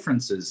little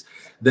differences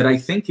that I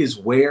think is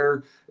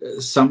where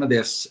some of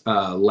this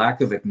lack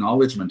of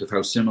acknowledgement of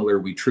how similar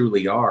we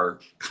truly are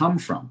come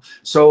from.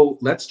 So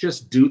let's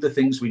just do the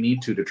things we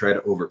need to try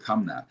to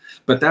overcome that.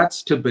 But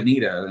that's to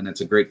Benita, and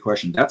it's a great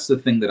question. That's the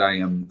thing that I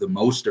am the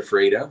most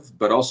afraid of,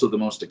 but also the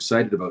most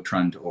excited about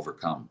trying to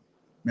overcome.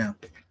 Yeah.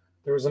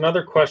 There was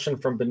another question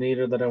from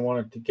Benita that I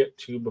wanted to get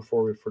to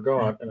before we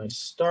forgot, and I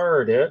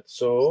starred it,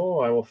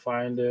 so I will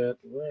find it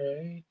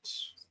right.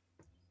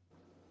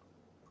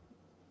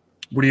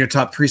 What are your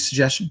top 3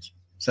 suggestions?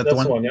 Is that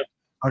That's the one? Yep.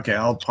 Okay,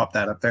 I'll pop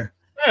that up there.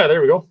 Yeah, there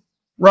we go.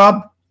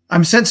 Rob,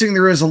 I'm sensing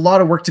there is a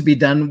lot of work to be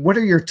done. What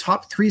are your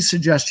top 3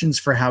 suggestions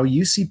for how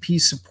UCP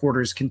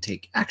supporters can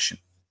take action?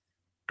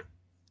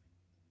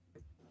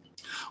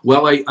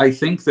 Well, I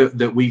think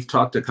that we've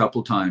talked a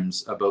couple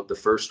times about the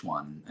first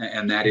one,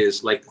 and that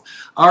is like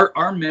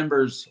our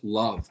members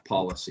love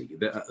policy.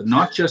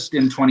 Not just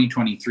in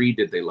 2023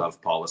 did they love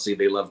policy.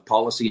 They love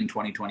policy in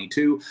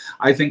 2022.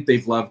 I think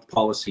they've loved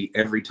policy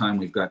every time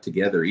we've got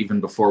together, even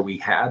before we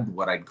had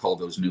what I'd call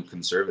those new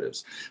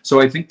conservatives.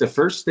 So I think the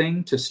first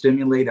thing to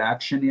stimulate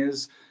action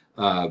is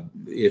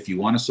if you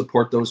want to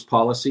support those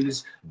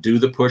policies, do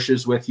the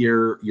pushes with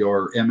your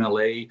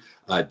MLA,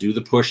 do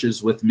the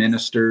pushes with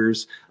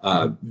ministers,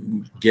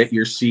 get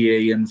your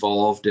CA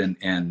involved,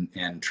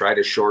 and try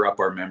to shore up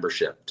our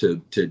membership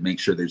to make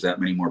sure there's that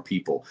many more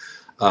people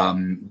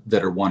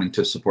that are wanting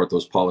to support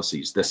those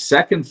policies. The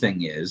second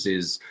thing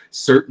is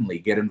certainly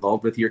get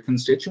involved with your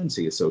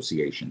constituency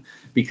association,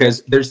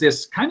 because there's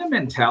this kind of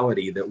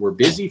mentality that we're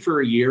busy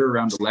for a year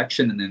around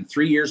election, and in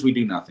 3 years we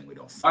do nothing. We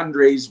don't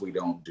fundraise, we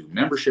don't do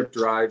membership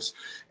drives,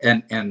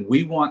 and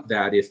we want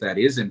that, if that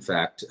is in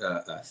fact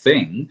a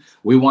thing,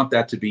 we want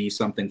that to be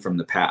something from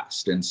the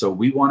past. And so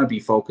we want to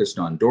be focused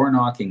on door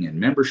knocking and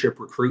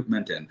membership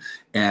recruitment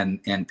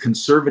and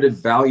conservative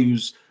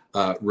values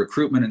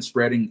recruitment and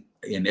spreading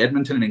in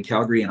Edmonton and in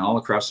Calgary and all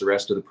across the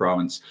rest of the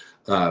province,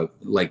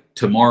 like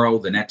tomorrow,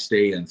 the next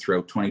day, and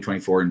throughout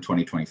 2024 and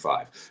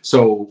 2025.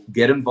 So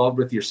get involved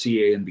with your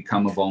CA and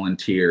become a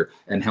volunteer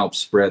and help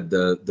spread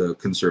the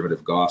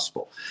conservative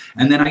gospel.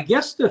 And then I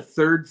guess the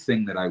third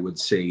thing that I would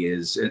say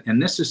is,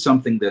 and this is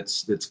something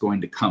that's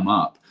going to come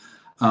up,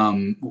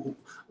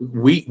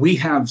 we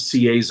have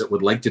CAs that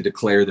would like to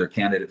declare their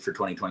candidate for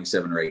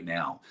 2027 right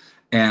now.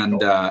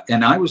 And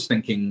I was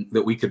thinking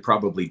that we could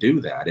probably do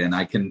that. And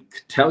I can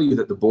tell you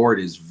that the board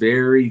is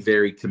very,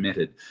 very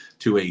committed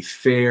to a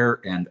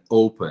fair and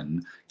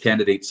open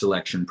candidate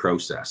selection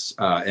process.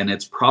 And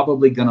it's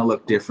probably going to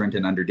look different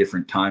and under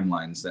different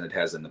timelines than it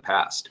has in the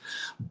past.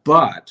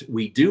 But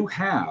we do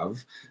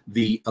have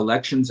the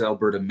Elections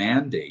Alberta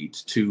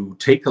mandate to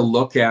take a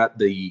look at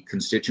the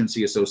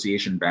constituency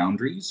association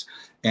boundaries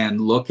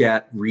and look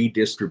at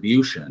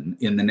redistribution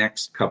in the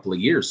next couple of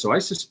years. So I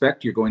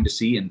suspect you're going to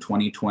see in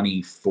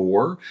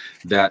 2024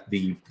 that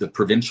the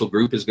provincial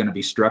group is going to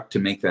be struck to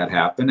make that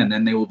happen. And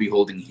then they will be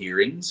holding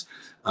hearings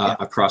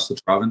across the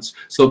province.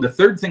 So the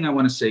third thing I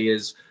want to say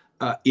is,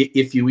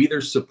 if you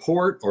either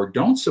support or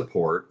don't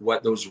support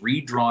what those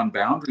redrawn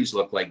boundaries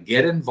look like,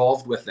 get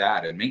involved with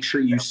that and make sure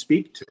you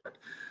speak to it.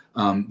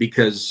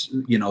 Because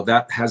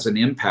that has an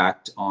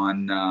impact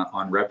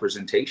on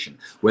representation.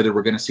 Whether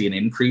we're going to see an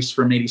increase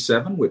from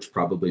 87, which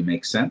probably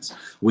makes sense.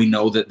 We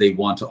know that they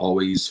want to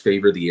always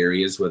favor the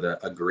areas with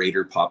a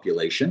greater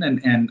population,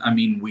 and I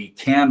mean, we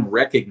can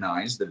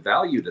recognize the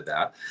value to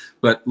that.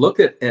 But look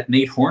at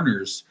Nate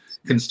Horner's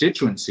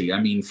constituency. I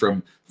mean,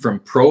 from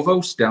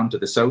Provost down to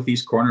the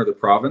southeast corner of the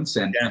province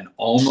and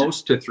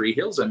almost to Three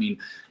Hills. I mean,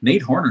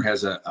 Nate Horner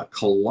has a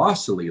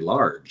colossally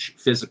large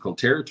physical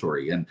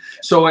territory. And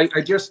so I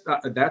just,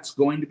 that's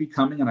going to be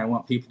coming, and I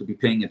want people to be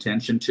paying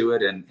attention to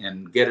it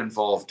and get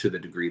involved to the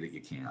degree that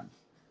you can.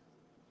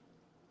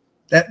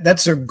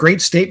 That's a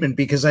great statement,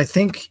 because I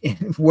think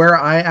where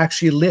I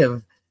actually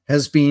live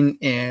has been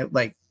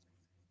like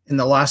in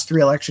the last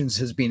 3 elections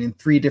has been in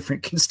 3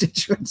 different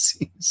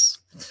constituencies.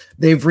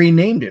 They've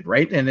renamed it,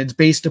 right? And it's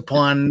based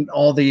upon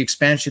all the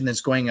expansion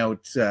that's going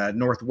out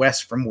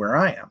northwest from where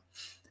I am.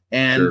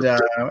 And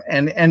sure.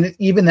 And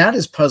even that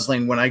is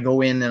puzzling when I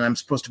go in and I'm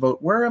supposed to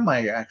vote. Where am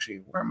I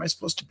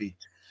supposed to be?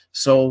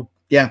 So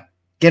yeah,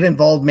 get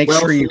involved. Make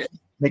sure you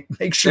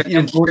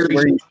vote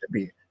where you should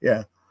be.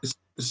 Yeah.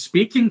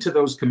 speaking to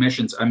those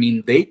commissions, I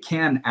mean, they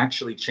can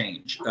actually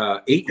change.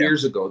 8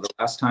 years ago, the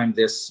last time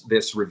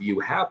this review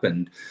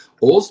happened,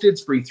 Olds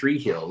Didsbury Three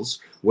Hills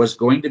was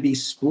going to be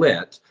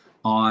split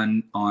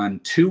on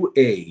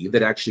 2A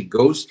that actually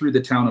goes through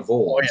the town of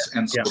Olds,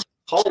 and so the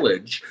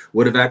college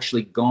would have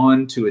actually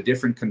gone to a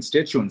different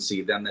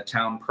constituency than the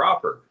town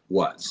proper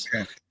was.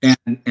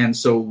 And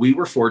so we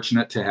were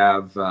fortunate to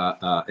have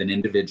an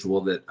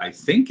individual that I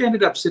think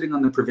ended up sitting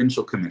on the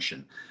provincial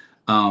commission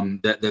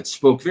that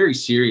spoke very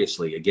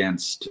seriously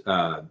against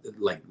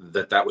like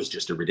that was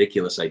just a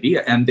ridiculous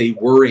idea, and they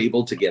were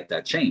able to get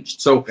that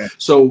changed. So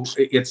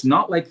it's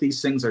not like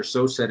these things are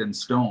so set in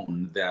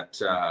stone that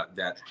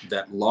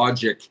that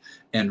logic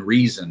and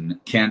reason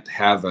can't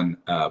have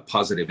a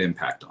positive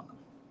impact on them.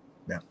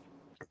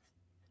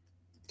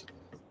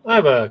 I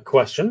have a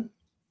question.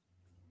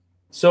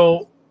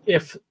 So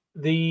if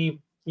the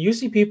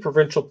UCP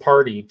provincial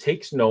party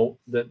takes note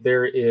that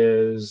there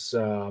is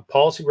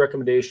policy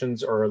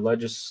recommendations or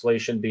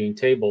legislation being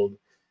tabled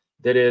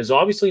that is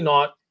obviously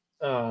not,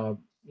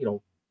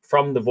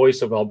 from the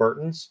voice of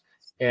Albertans,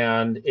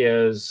 and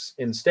is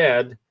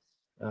instead,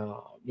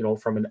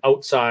 from an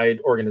outside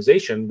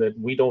organization that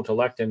we don't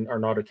elect and are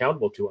not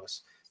accountable to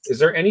us, is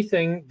there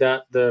anything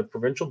that the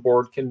provincial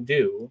board can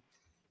do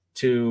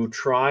to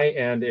try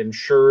and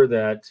ensure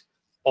that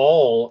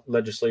all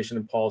legislation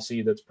and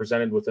policy that's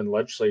presented within the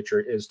legislature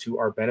is to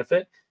our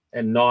benefit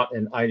and not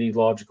an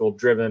ideological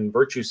driven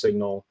virtue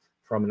signal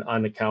from an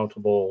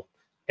unaccountable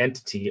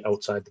entity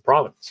outside the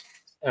province?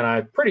 And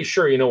I'm pretty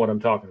sure you know what I'm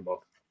talking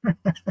about.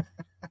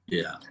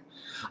 Yeah,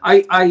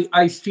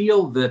 I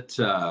feel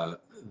that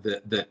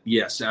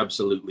yes,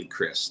 absolutely,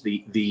 Chris.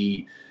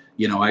 I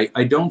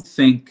don't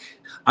think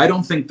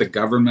the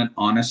government,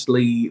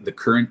 honestly, the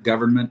current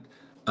government,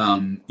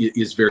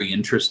 is very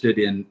interested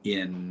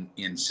in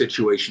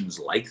situations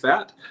like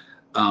that.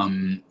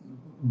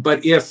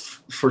 But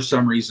if for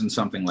some reason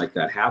something like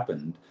that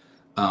happened,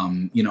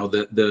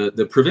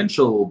 the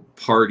provincial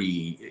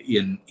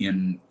party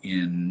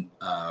in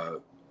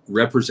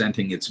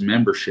representing its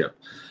membership,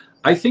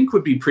 I think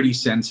would be pretty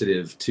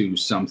sensitive to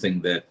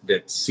something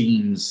that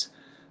seems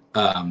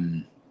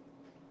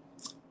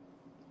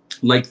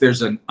like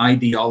there's an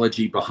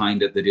ideology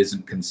behind it that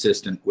isn't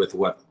consistent with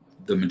what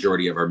the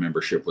majority of our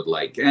membership would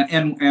like,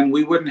 and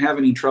we wouldn't have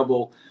any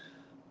trouble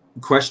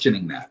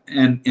questioning that.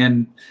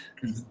 And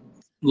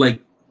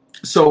like,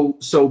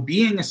 so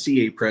being a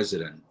CA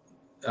president,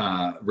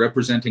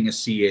 representing a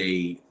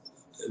CA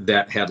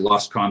that had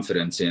lost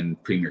confidence in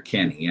Premier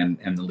Kenny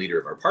and the leader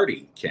of our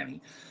party,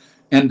 Kenny,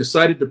 and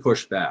decided to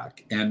push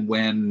back. And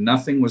when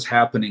nothing was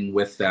happening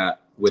with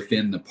that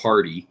within the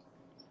party,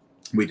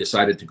 we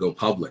decided to go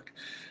public.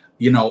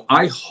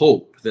 I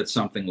hope that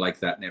something like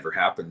that never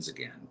happens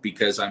again,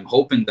 because I'm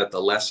hoping that the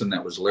lesson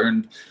that was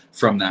learned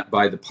from that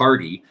by the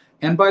party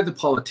and by the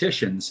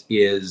politicians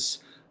is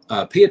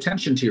pay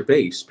attention to your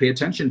base, pay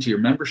attention to your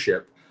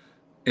membership,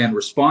 and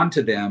respond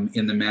to them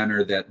in the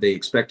manner that they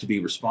expect to be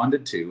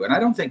responded to. And I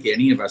don't think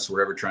any of us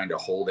were ever trying to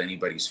hold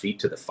anybody's feet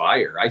to the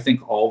fire. I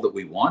think all that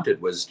we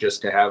wanted was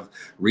just to have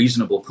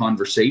reasonable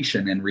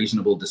conversation and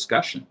reasonable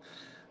discussion.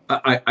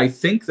 I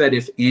think that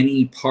if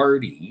any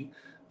party,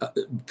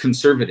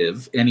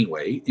 conservative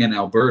anyway, in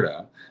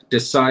Alberta,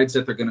 decides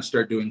that they're going to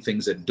start doing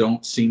things that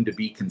don't seem to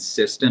be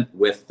consistent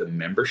with the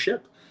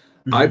membership,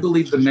 I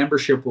believe the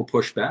membership will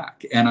push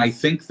back. And I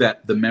think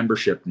that the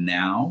membership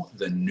now,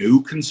 the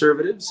new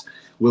Conservatives,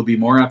 will be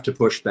more apt to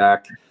push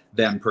back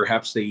than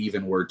perhaps they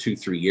even were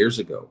 2-3 years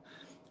ago.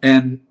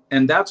 And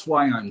that's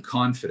why I'm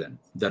confident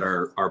that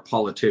our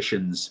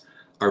politicians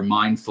are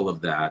mindful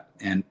of that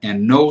and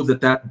know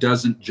that that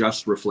doesn't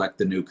just reflect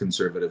the new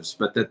Conservatives,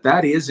 but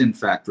that is in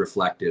fact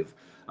reflective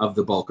of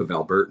the bulk of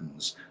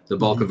Albertans, the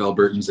bulk of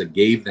Albertans that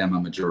gave them a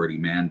majority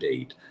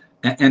mandate.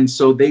 And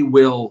so they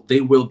will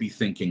be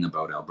thinking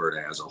about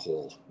Alberta as a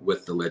whole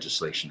with the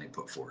legislation they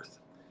put forth.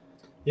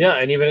 Yeah,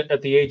 and even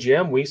at the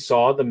AGM, we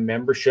saw the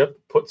membership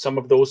put some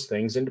of those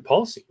things into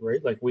policy,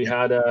 right? Like we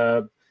had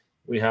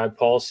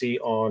policy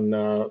on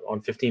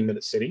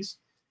 15-minute cities.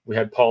 We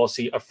had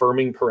policy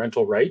affirming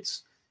parental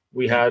rights.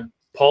 We had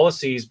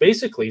policies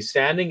basically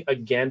standing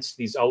against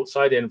these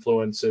outside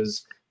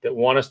influences that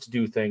want us to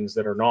do things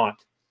that are not,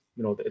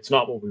 it's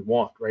not what we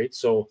want, right?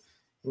 So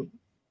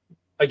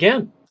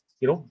again,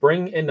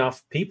 bring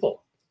enough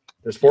people.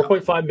 There's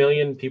 4.5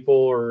 million people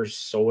or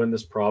so in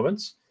this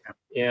province,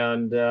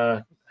 and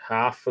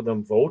half of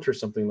them vote or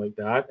something like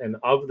that. And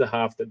of the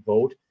half that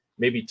vote,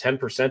 maybe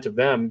 10% of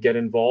them get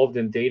involved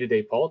in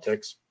day-to-day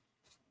politics.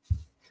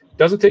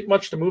 Doesn't take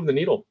much to move the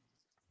needle.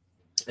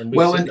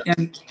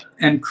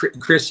 And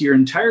Chris, you're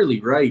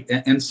entirely right.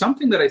 And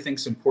something that I think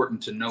is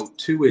important to note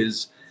too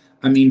is,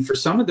 for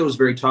some of those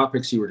very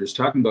topics you were just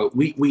talking about,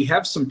 we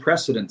have some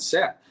precedent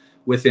set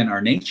within our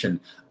nation.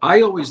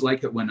 I always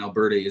like it when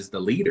Alberta is the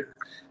leader,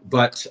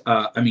 but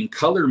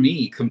color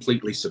me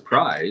completely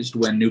surprised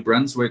when New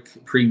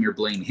Brunswick Premier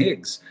Blaine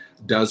Higgs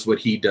does what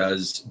he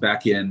does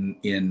back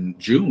in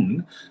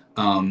June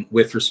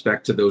with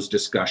respect to those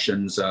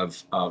discussions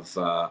of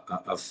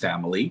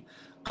family.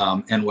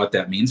 and what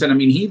that means. And I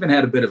mean, he even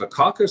had a bit of a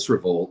caucus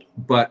revolt,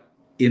 but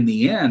in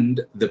the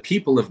end, the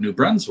people of New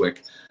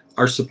Brunswick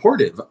are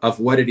supportive of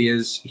what it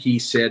is he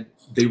said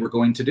they were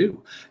going to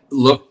do.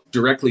 Look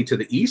directly to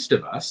the east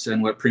of us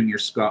and what Premier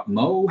Scott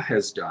Moe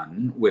has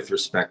done with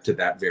respect to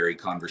that very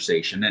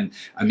conversation. And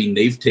I mean,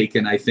 they've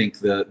taken, I think,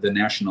 the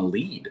national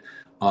lead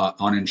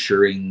on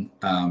ensuring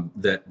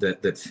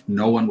that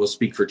no one will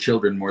speak for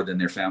children more than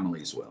their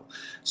families will.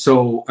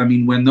 So, I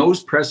mean, when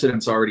those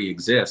precedents already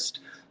exist,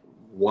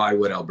 why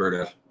would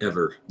Alberta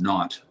ever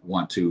not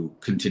want to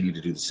continue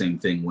to do the same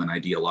thing when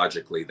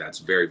ideologically that's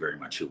very, very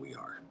much who we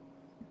are?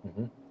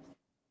 Mm-hmm.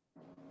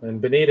 And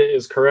Benita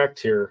is correct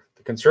here.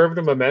 The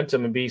conservative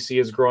momentum in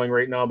BC is growing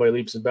right now by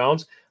leaps and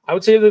bounds. I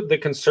would say that the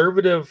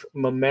conservative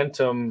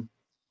momentum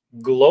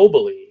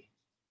globally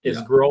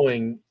is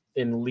growing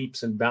in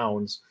leaps and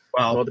bounds.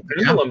 Well, the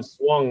pendulum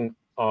swung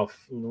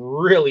off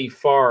really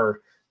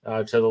far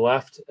to the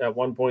left at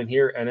one point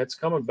here, and it's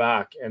coming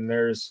back. And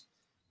there's,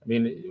 I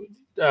mean,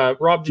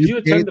 Rob, did you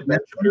attend the Ben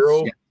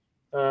Shapiro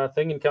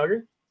thing in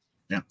Calgary?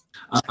 Yeah.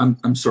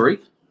 I'm sorry?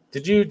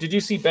 Did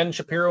you see Ben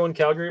Shapiro in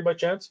Calgary by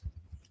chance?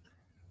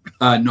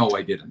 No,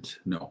 I didn't.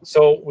 No.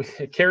 So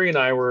Kerry and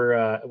I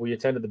we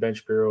attended the Ben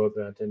Shapiro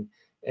event,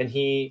 and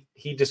he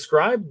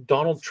described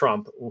Donald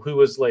Trump, who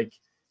was like,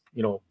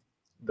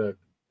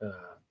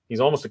 he's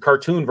almost a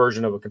cartoon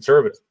version of a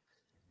conservative,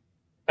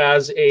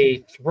 as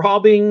a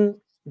throbbing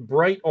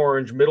bright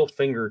orange middle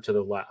finger to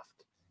the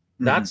left.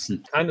 That's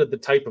kind of the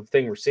type of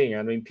thing we're seeing.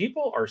 I mean,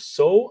 people are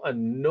so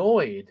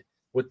annoyed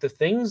with the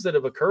things that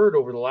have occurred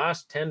over the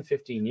last 10,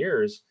 15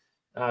 years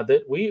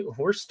that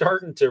we're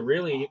starting to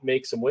really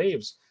make some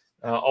waves.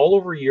 All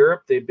over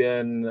Europe,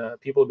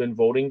 people have been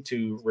voting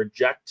to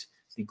reject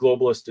the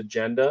globalist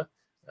agenda.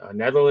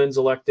 Netherlands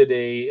elected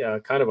a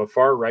kind of a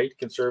far-right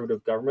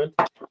conservative government.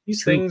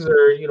 These things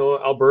are,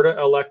 Alberta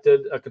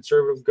elected a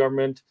conservative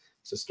government.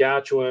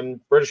 Saskatchewan,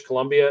 British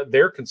Columbia,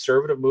 their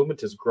conservative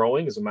movement is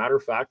growing. As a matter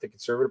of fact, the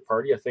Conservative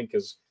Party, I think,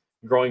 is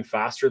growing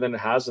faster than it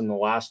has in the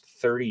last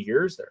 30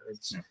 years there.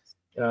 It's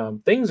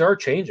things are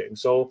changing.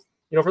 So,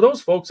 for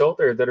those folks out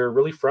there that are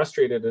really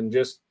frustrated and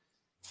just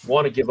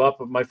want to give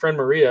up, my friend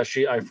Maria,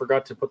 I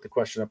forgot to put the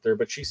question up there,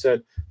 but she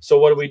said, so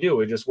what do?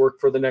 We just work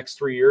for the next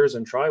 3 years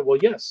and try? Well,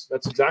 yes,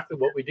 that's exactly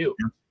what we do.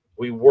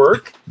 We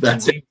work,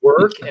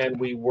 and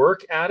we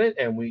work at it,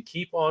 and we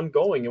keep on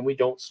going, and we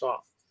don't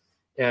stop.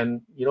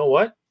 And you know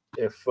what?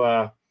 If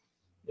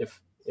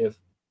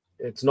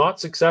it's not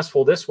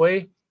successful this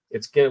way,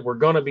 we're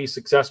going to be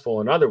successful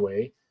another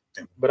way.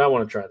 But I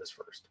want to try this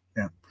first.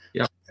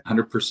 Yeah,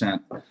 100%.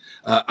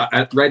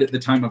 Right at the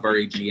time of our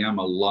AGM,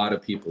 a lot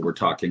of people were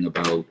talking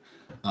about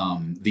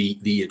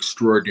the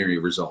extraordinary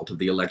result of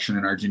the election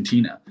in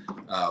Argentina,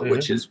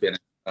 which has been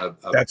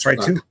that's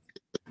right too.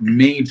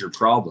 Major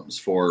problems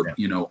for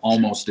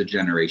almost a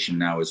generation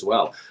now as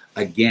well.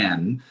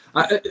 Again,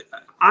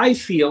 I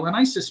feel, and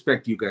I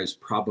suspect you guys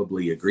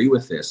probably agree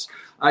with this,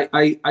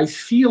 I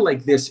feel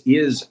like this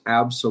is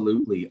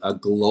absolutely a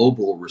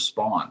global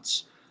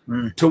response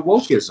to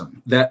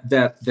wokeism.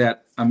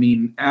 That I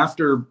mean,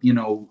 after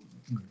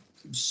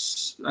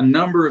a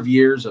number of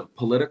years of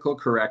political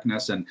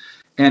correctness, and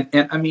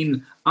I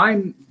mean,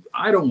 I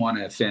don't want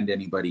to offend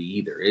anybody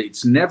either.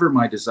 It's never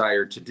my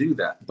desire to do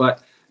that,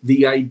 but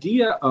the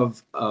idea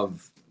of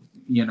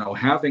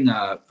having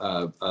a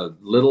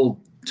little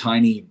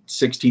tiny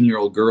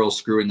 16-year-old girl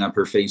screwing up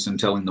her face and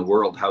telling the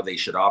world how they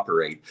should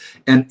operate.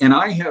 And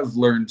I have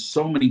learned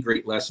so many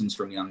great lessons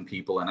from young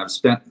people, and I've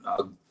spent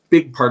a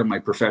big part of my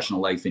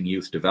professional life in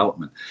youth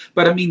development.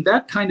 But I mean,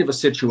 that kind of a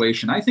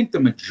situation, I think the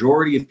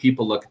majority of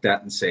people look at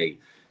that and say,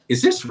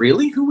 is this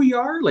really who we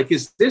are? Like,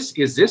 is this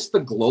the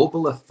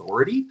global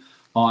authority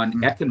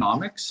on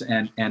economics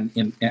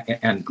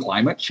and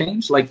climate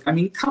change? Like, I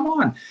mean, come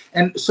on.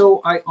 And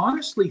so I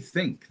honestly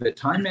think that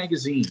Time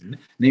Magazine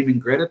naming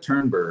Greta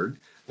Thunberg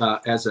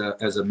as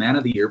a man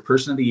of the year,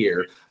 person of the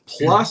year,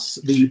 plus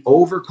the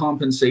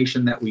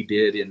overcompensation that we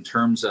did in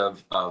terms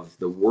of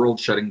the world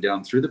shutting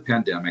down through the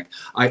pandemic,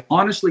 I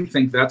honestly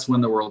think that's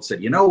when the world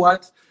said, you know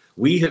what?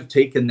 We have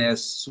taken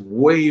this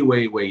way,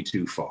 way, way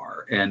too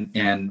far.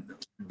 And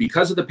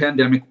because of the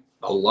pandemic,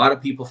 a lot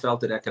of people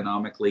felt it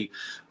economically.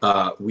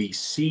 We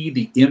see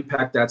the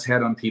impact that's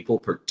had on people,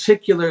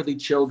 particularly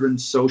children,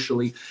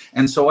 socially.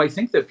 And so I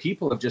think that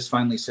people have just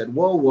finally said,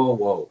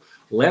 whoa,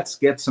 let's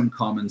get some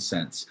common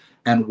sense.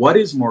 And what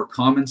is more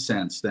common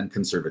sense than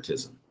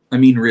conservatism? I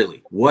mean,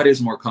 really, what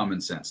is more common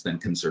sense than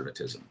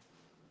conservatism?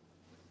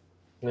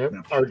 Yep.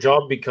 Our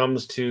job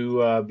becomes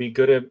to be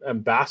good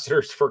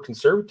ambassadors for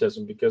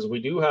conservatism, because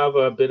we do have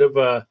a bit of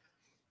a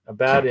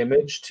bad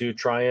image to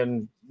try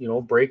and,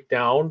 break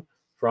down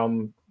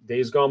from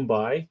days gone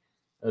by.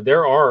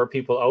 There are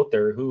people out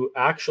there who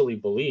actually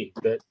believe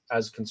that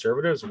as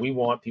conservatives, we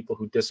want people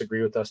who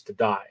disagree with us to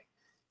die.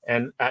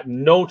 And at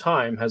no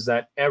time has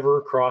that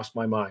ever crossed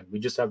my mind. We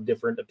just have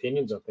different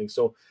opinions on things.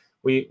 So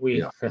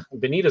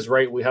Benita's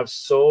right. We have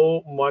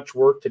so much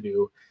work to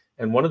do.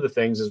 And one of the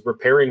things is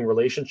repairing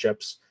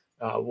relationships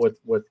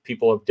with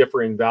people of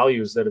differing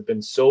values that have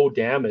been so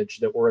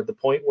damaged that we're at the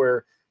point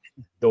where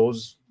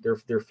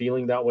they're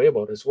feeling that way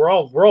about us. We're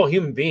all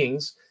human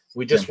beings.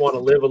 We just want to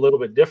live a little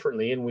bit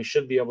differently, and we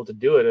should be able to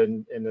do it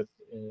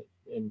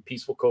in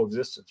peaceful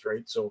coexistence,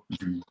 right? So,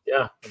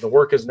 yeah, the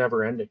work is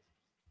never ending.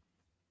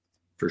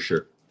 For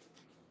sure.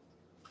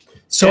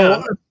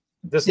 So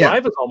this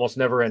live is almost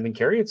never ending,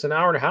 Kerry. It's an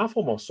hour and a half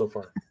almost so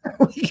far.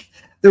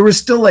 There was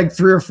still like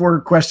 3 or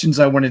 4 questions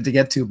I wanted to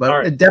get to,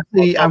 but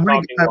definitely I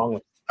want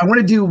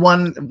to do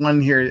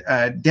one here.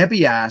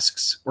 Debbie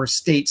asks, or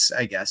states,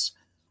 I guess,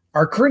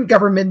 our current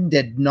government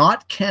did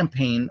not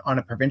campaign on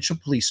a provincial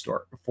police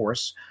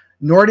force,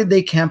 nor did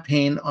they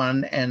campaign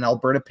on an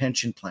Alberta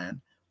pension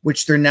plan,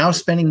 which they're now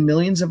spending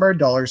millions of our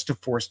dollars to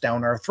force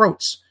down our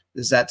throats.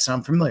 Does that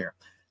sound familiar?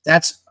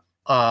 That's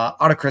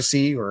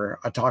autocracy or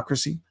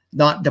autocracy,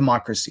 not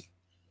democracy.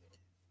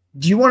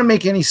 Do you want to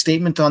make any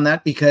statement on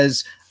that?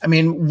 Because I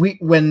mean,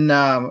 when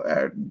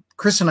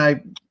Chris and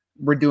I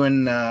were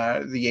doing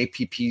the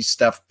APP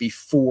stuff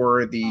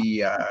before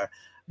the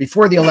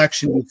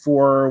election,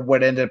 before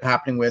what ended up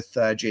happening with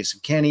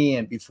Jason Kenney,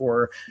 and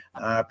before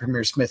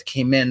Premier Smith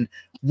came in,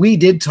 we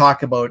did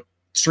talk about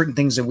certain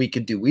things that we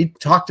could do. We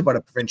talked about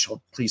a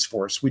provincial police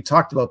force. We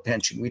talked about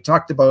pension. We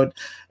talked about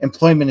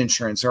employment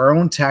insurance, our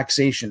own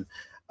taxation.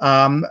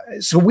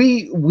 So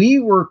we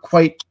were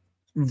quite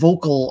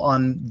vocal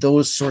on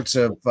those sorts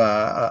of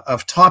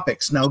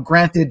topics. Now,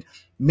 granted,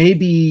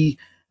 maybe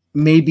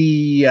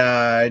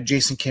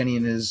Jason Kenney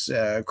and his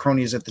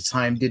cronies at the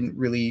time didn't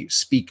really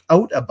speak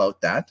out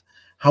about that.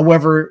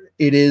 However,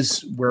 it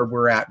is where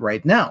we're at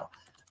right now.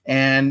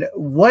 And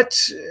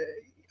what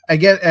I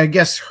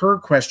guess her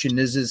question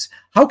is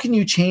how can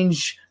you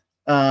change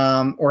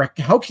or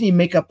how can you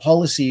make a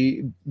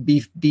policy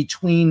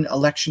between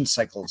election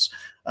cycles?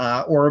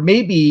 Or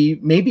maybe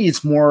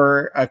it's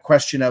more a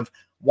question of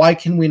why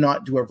can we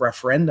not do a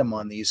referendum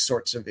on these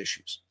sorts of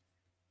issues?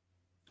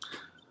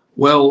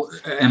 Well,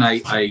 and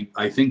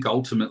I think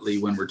ultimately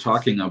when we're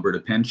talking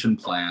Alberta pension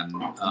plan,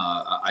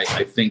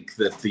 I think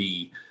that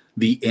the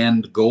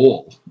end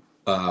goal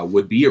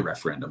would be a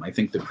referendum. I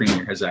think the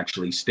Premier has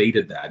actually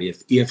stated that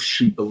if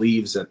she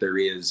believes that there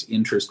is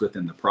interest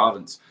within the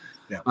province.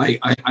 Yeah.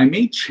 I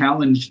may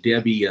challenge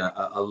Debbie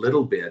a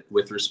little bit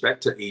with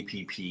respect to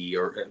APP,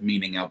 or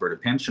meaning Alberta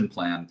pension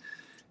plan,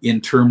 in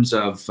terms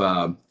of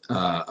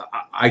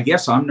I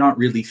guess I'm not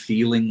really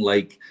feeling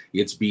like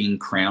it's being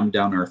crammed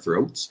down our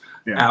throats.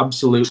 Yeah.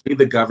 Absolutely,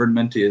 the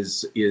government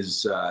is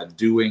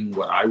doing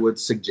what I would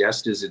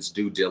suggest is its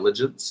due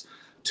diligence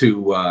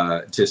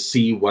to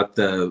see what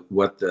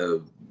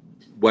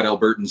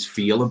Albertans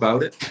feel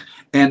about it.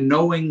 And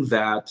knowing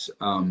that,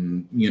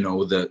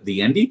 the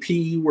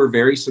NDP were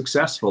very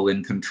successful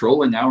in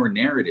controlling our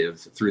narrative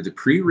through the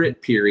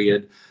pre-writ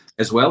period,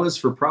 as well as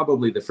for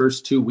probably the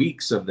first 2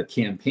 weeks of the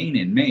campaign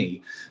in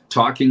May,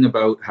 talking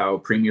about how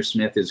Premier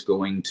Smith is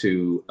going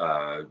to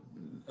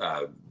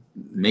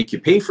make you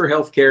pay for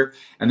healthcare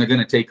and they're going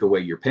to take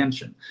away your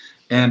pension.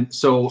 And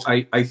so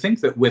I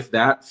think that with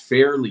that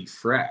fairly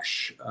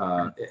fresh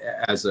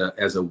as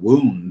a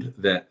wound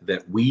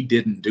that we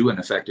didn't do an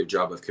effective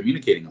job of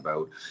communicating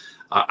about,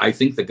 I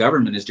think the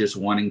government is just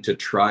wanting to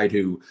try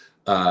to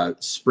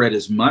spread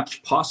as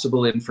much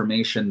possible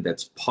information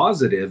that's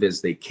positive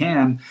as they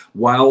can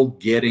while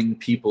getting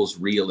people's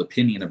real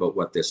opinion about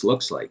what this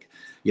looks like.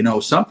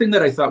 Something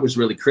that I thought was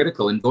really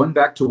critical, and going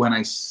back to when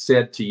I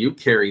said to you,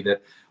 Kerry,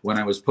 that when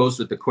I was posed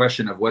with the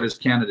question of what does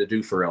Canada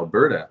do for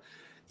Alberta,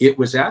 it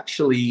was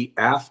actually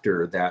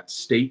after that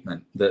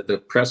statement,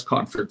 the press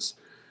conference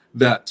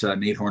that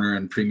Nate Horner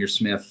and Premier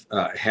Smith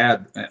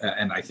had,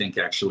 and I think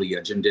actually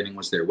Jim Denning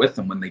was there with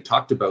them when they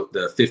talked about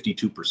the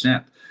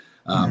 52%,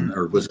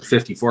 or was it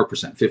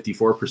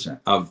 54%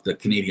 of the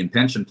Canadian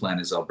pension plan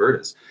is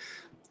Alberta's.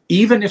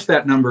 Even if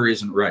that number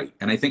isn't right,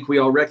 and I think we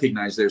all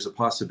recognize there's a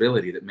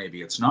possibility that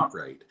maybe it's not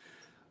right,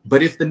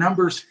 but if the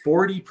number is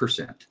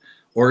 40%,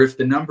 or if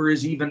the number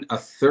is even a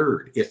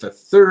third, if a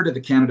third of the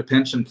Canada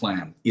pension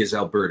plan is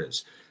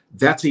Alberta's,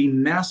 that's a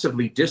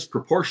massively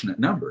disproportionate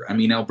number. I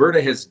mean,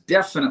 Alberta has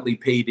definitely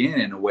paid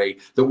in a way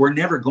that we're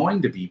never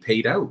going to be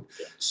paid out.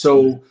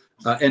 So,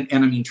 and I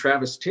mean,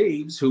 Travis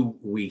Taves, who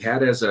we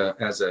had as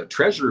a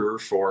treasurer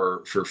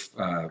for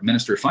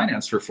Minister of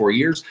Finance for 4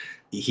 years,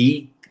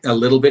 he a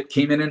little bit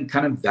came in and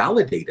kind of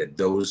validated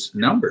those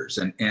numbers.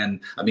 And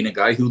I mean, a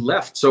guy who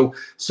left.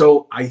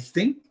 So I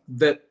think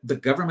that the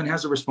government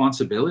has a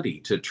responsibility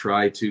to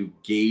try to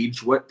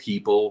gauge what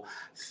people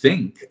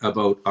think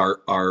about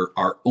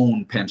our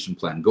own pension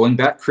plan. Going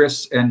back,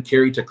 Chris and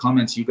Kerry, to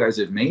comments you guys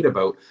have made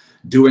about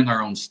doing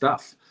our own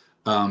stuff.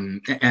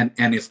 And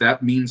if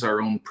that means our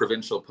own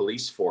provincial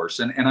police force,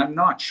 and I'm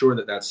not sure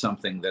that that's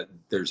something that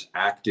there's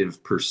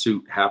active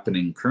pursuit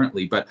happening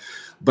currently, but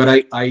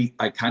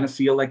I kind of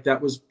feel like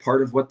that was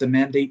part of what the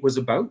mandate was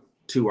about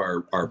to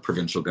our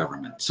provincial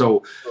government.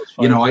 So,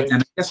 and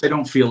I guess I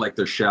don't feel like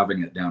they're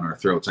shoving it down our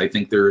throats. I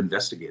think they're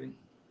investigating.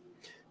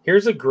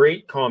 Here's a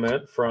great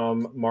comment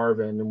from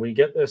Marvin, and we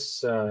get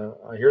this,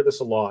 I hear this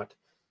a lot.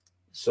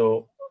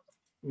 So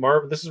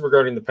Marvin, this is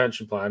regarding the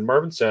pension plan.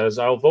 Marvin says,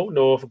 I'll vote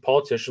no if a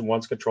politician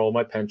wants control of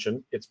my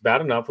pension. It's bad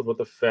enough with what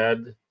the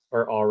Fed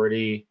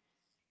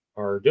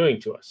are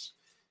doing to us.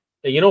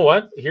 And you know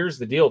what? Here's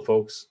the deal,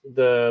 folks.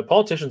 The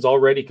politicians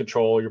already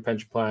control your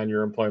pension plan,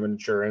 your employment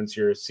insurance,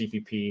 your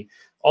CPP.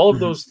 All of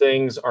those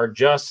things are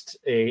just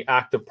an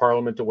act of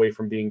parliament away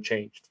from being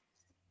changed.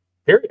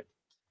 Period.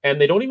 And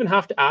they don't even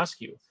have to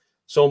ask you.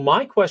 So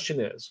my question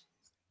is,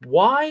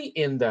 why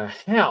in the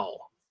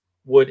hell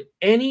would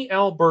any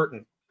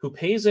Albertan who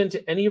pays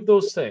into any of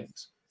those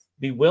things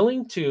be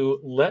willing to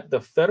let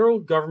the federal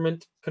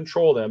government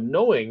control them,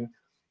 knowing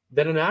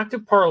that an act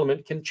of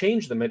parliament can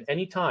change them at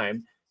any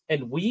time,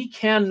 and we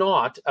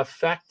cannot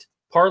affect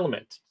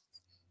parliament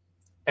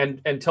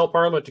and tell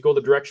parliament to go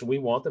the direction we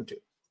want them to?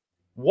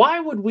 Why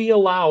would we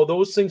allow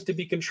those things to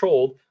be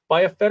controlled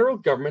by a federal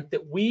government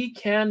that we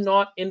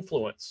cannot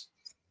influence?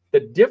 The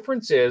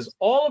difference is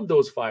all of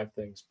those 5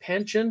 things: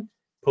 pension,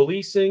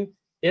 policing,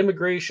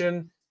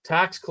 immigration,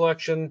 tax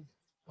collection.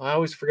 I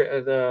always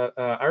forget the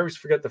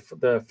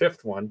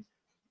 5th one.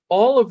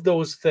 All of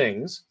those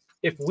things,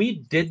 if we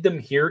did them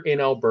here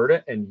in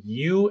Alberta and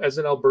you as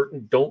an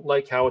Albertan don't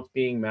like how it's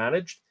being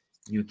managed,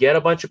 you get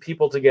a bunch of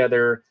people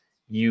together,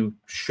 you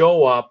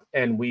show up,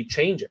 and we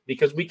change it,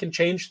 because we can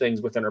change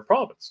things within our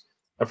province.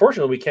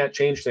 Unfortunately, we can't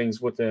change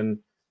things within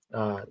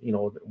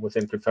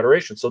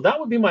Confederation. So that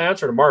would be my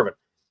answer to Marvin.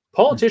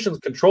 Politicians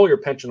control your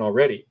pension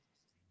already.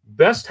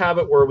 Best have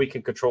it where we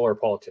can control our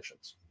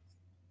politicians.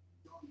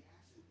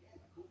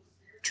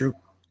 True.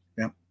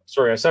 Yeah.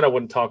 Sorry, I said I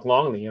wouldn't talk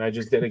longly, and I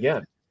just did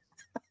again.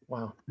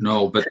 Wow.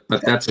 No, but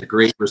that's a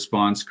great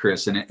response,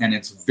 Chris, and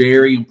it's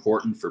very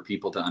important for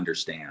people to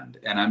understand.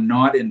 And I'm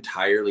not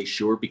entirely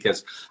sure,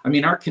 because I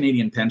mean, our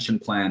Canadian pension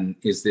plan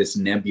is this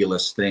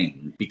nebulous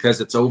thing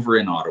because it's over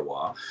in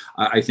Ottawa.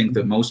 I think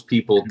that most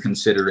people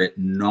consider it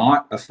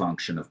not a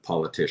function of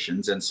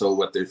politicians, and so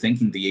what they're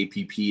thinking the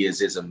APP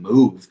is a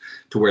move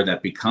to where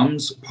that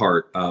becomes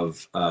part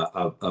of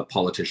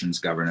politicians'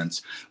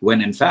 governance.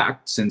 When in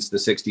fact, since the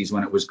 '60s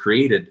when it was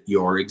created,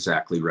 you're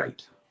exactly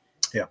right.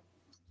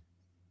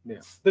 Yeah,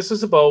 this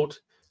is about,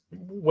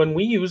 when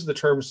we use the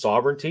term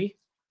sovereignty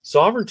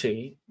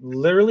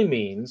literally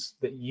means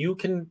that you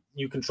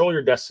control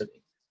your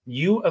destiny.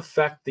 You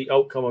affect the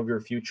outcome of your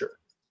future.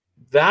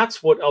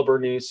 That's what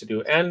Alberta needs to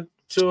do. And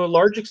to a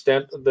large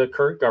extent, the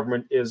current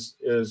government is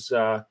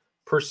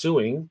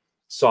pursuing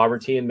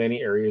sovereignty in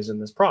many areas in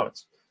this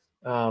province.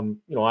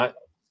 My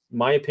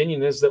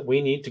opinion is that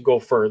we need to go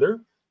further,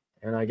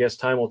 and I guess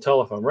time will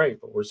tell if I'm right,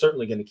 but we're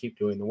certainly going to keep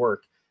doing the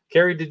work.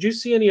 Kerry, did you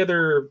see any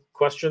other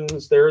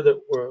questions there that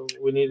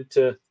we needed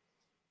to?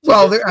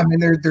 Well,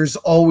 there's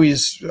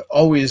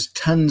always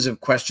tons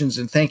of questions,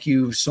 and thank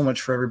you so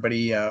much for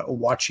everybody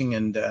watching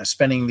and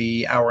spending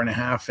the hour and a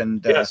half.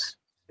 And yes.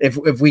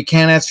 If we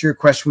can't answer your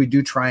question, we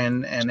do try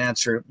and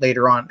answer it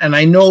later on. And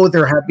I know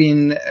there have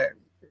been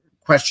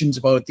questions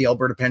about the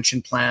Alberta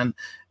pension plan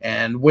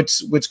and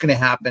what's going to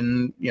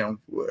happen,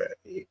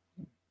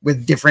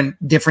 with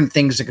different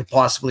things that could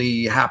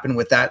possibly happen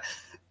with that.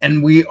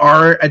 And we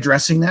are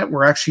addressing that.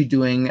 We're actually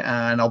doing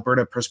an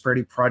Alberta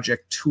Prosperity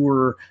Project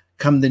tour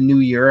come the new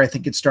year. I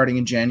think it's starting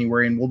in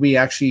January, and we'll be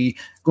actually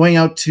going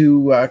out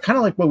to kind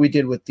of like what we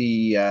did with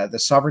the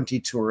sovereignty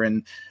tour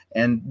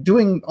and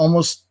doing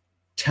almost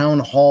town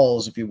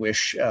halls, if you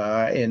wish,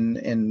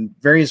 in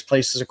various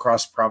places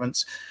across the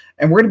province.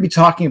 And we're going to be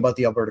talking about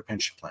the Alberta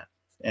pension plan.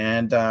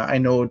 And I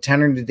know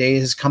Tanner today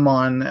has come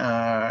on.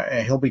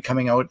 He'll be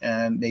coming out,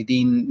 and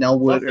Nadine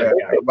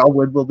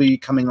Wellwood will be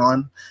coming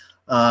on.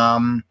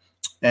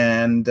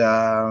 And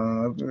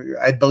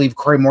I believe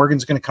Corey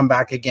Morgan's going to come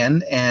back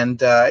again.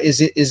 And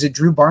is it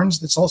Drew Barnes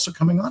that's also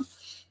coming on?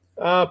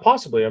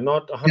 Possibly. I'm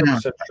not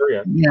 100% sure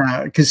yet.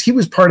 Yeah, because he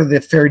was part of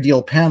the Fair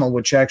Deal panel,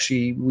 which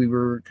actually we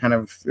were kind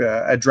of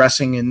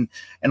addressing in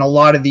a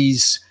lot of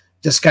these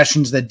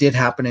discussions that did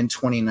happen in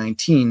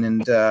 2019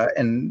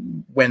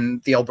 and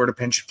when the Alberta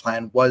pension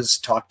plan was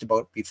talked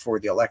about before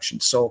the election.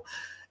 So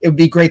it would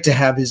be great to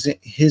have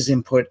his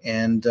input,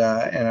 and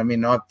I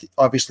mean,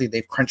 obviously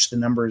they've crunched the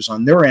numbers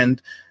on their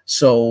end.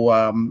 So,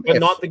 but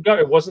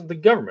it wasn't the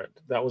government.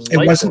 That was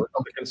the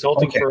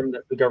consulting firm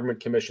that the government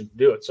commissioned to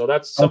do it. So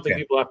that's something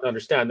people have to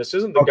understand. This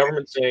isn't the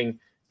government saying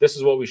this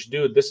is what we should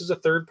do. This is a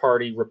third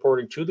party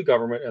reporting to the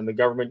government, and the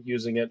government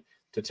using it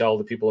to tell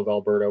the people of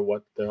Alberta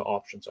what the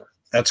options are.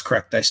 That's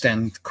correct. I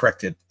stand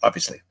corrected,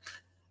 obviously.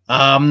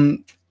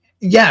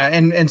 Yeah,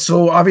 and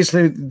so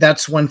obviously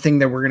that's one thing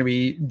that we're going to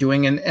be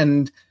doing,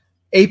 and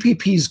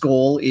APP's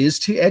goal is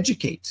to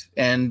educate,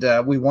 and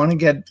we want to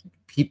get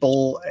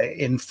people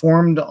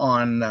informed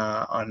on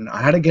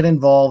how to get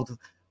involved,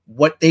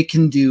 what they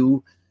can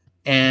do,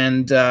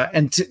 and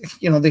to,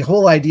 the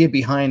whole idea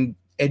behind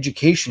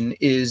education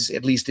is,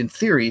 at least in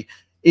theory,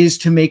 is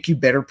to make you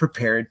better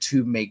prepared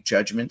to make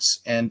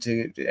judgments and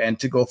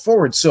to go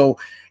forward. So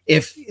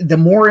if the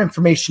more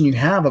information you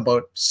have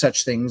about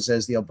such things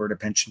as the Alberta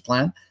pension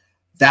plan,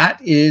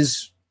 that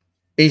is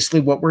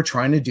basically what we're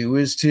trying to do,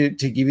 is to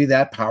give you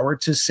that power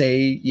to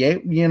say, yeah,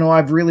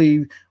 I've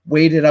really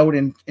weighed it out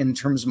in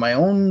terms of my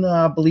own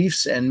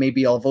beliefs, and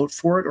maybe I'll vote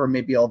for it or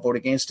maybe I'll vote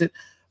against it.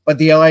 But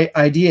the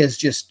idea is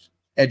just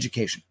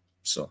education.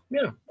 So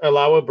yeah,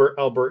 allow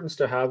Albertans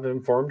to have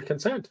informed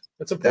consent.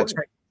 That's important. that's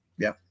right.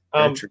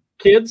 Yeah.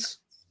 Kids,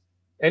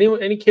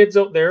 any kids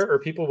out there or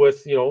people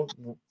with,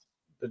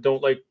 that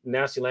don't like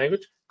nasty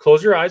language,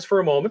 close your eyes for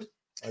a moment.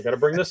 I got to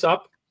bring this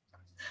up.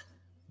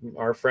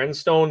 Our friend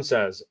Stone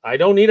says, I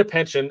don't need a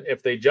pension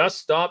if they just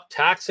stop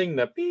taxing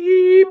the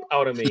beep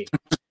out of me.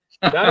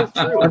 That is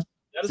true.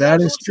 That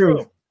is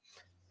true.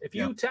 If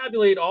you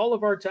tabulate all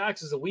of our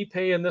taxes that we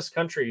pay in this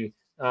country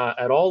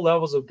at all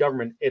levels of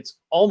government, it's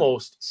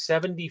almost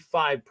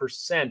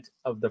 75%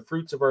 of the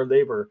fruits of our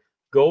labor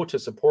go to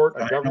support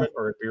a government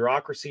or a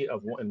bureaucracy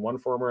in one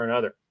form or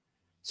another.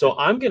 So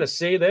I'm going to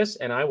say this,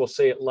 and I will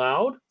say it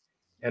loud.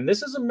 And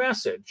this is a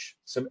message,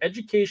 some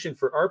education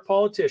for our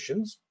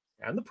politicians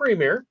and the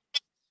premier.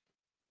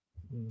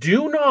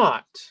 Do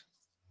not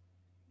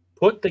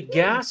put the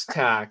gas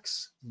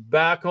tax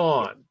back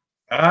on.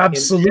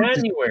 Absolutely. In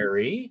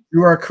January.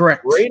 You are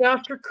correct. Right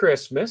after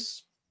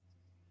Christmas,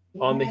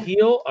 on the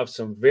heel of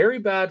some very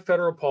bad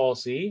federal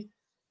policy,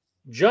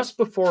 just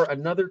before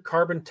another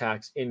carbon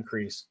tax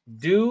increase.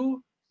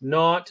 Do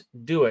not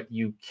do it.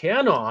 You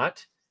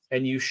cannot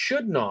and you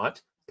should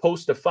not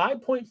post a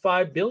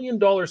 $5.5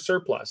 billion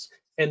surplus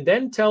and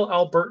then tell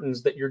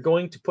Albertans that you're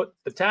going to put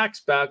the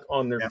tax back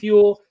on their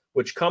fuel,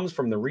 which comes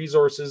from the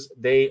resources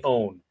they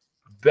own.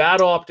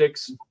 Bad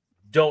optics.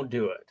 Don't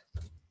do it.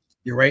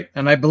 You're right.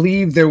 And I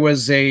believe there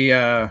was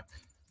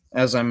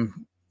as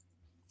I'm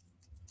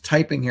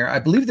typing here, I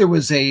believe there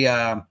was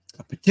a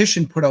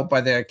petition put out by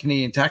the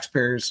Canadian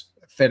Taxpayers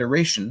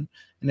Federation.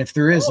 And if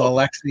there is, I'll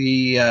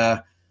actually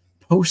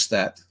post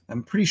that.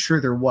 I'm pretty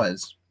sure there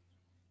was.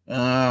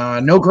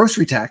 No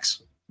grocery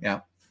tax.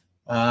 Yeah.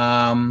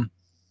 I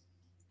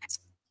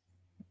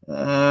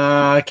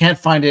can't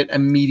find it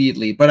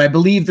immediately, but I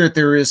believe that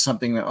there is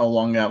something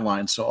along that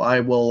line. So I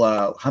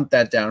will hunt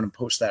that down and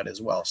post that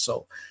as well.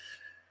 So,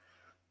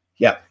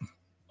 yeah.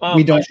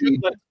 We don't.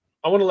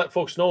 I want to let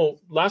folks know,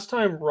 last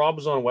time Rob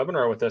was on a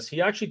webinar with us,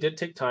 he actually did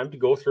take time to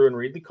go through and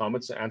read the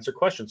comments and answer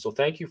questions. So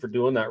thank you for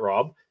doing that,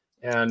 Rob.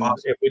 And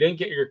awesome. If we didn't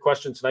get your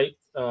question tonight,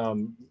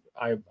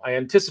 I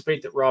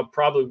anticipate that Rob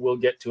probably will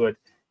get to it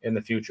in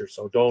the future.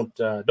 So don't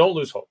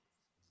lose hope.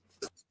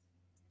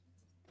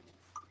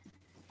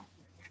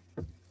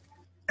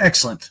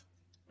 Excellent.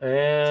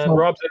 And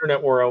Rob's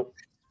internet wore out.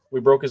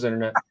 We broke his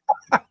internet.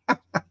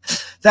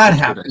 That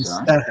happens.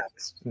 That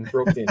happens. We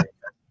broke the internet.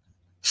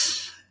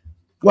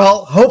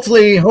 Well,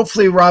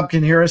 hopefully Rob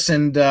can hear us,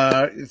 and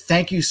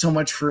thank you so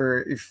much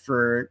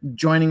for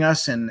joining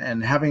us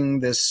and having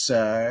this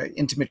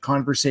intimate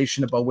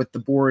conversation about what the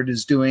board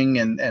is doing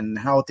and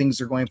how things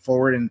are going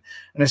forward, and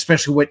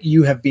especially what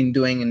you have been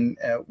doing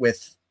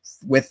with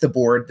the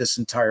board this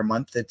entire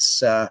month.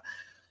 It's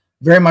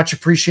very much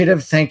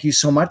appreciative. Thank you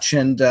so much,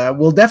 and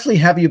we'll definitely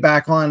have you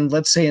back on,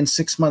 let's say in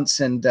 6 months,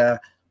 and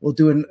we'll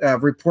do a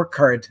report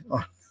card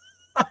on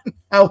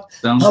how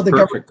the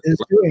government is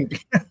doing.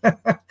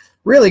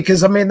 Really,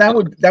 because I mean that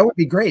would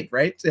be great,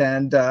 right?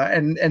 And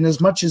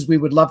as much as we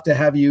would love to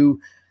have you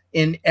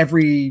in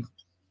every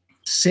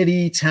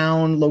city,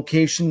 town,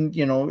 location,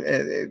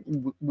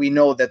 we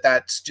know that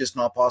that's just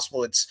not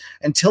possible. It's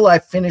until I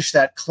finish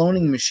that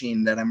cloning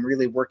machine that I'm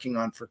really working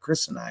on for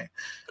Chris and I.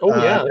 Oh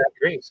yeah, that's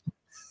great.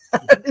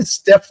 It's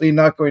definitely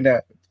not going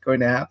to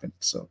happen.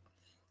 So,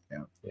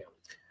 yeah.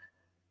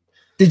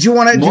 Did you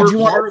want to?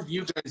 More of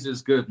you guys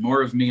is good.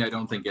 More of me, I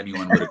don't think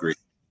anyone would agree.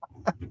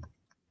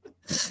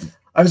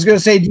 I was going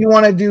to say, do you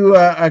want to do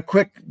a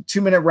quick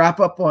 2-minute wrap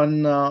up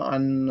on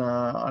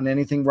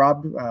anything,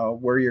 Rob?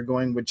 Where you're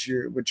going, with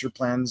your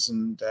plans,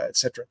 and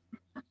etc.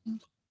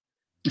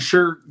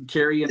 Sure,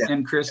 Kerry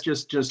and Chris.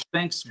 Just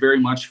thanks very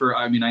much for.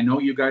 I mean, I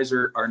know you guys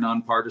are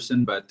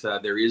nonpartisan, but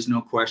there is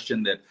no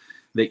question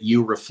that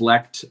you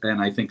reflect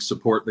and I think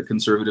support the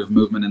conservative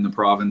movement in the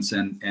province.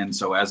 And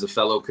so as a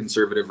fellow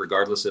conservative,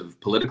 regardless of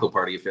political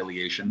party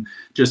affiliation,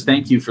 just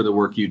thank you for the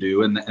work you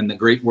do and the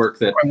great work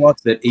that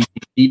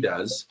APP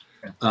does.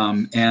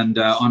 And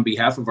on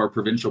behalf of our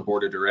provincial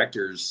board of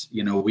directors,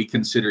 we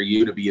consider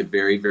you to be a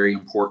very, very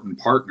important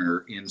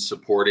partner in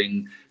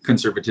supporting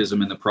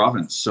conservatism in the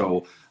province.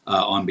 So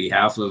on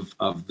behalf of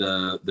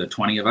the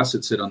 20 of us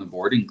that sit on the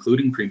board,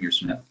 including Premier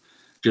Smith,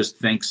 just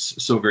thanks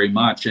so very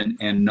much,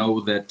 and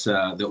know that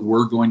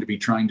we're going to be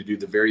trying to do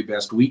the very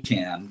best we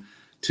can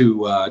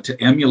to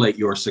emulate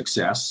your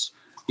success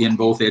in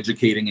both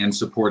educating and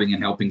supporting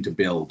and helping to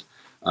build.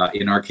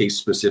 In our case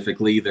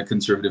specifically, the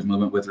conservative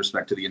movement with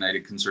respect to the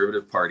United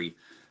Conservative Party,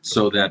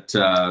 so that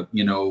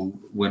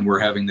when we're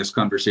having this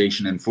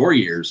conversation in 4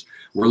 years,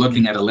 we're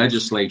looking at a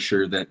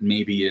legislature that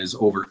maybe is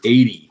over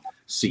 80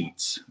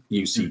 seats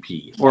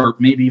UCP, or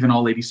maybe even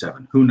all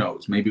 87. Who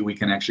knows? Maybe we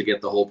can actually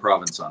get the whole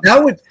province on.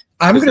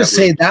 I'm going to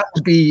say that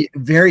would be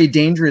very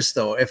dangerous,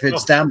 though, if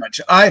it's that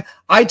much. I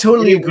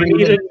totally agree.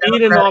 We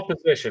need an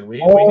opposition. We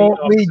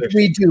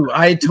do.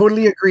 I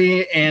totally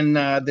agree in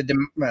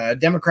the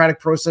democratic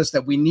process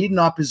that we need an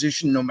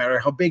opposition, no matter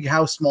how big,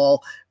 how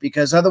small,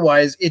 because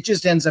otherwise it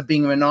just ends up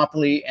being a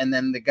monopoly. And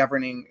then the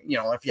governing,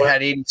 if you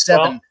had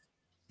 87,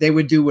 they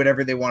would do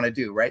whatever they want to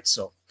do, right?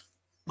 So.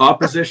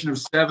 Opposition of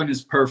 7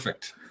 is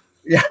perfect.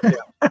 Yeah.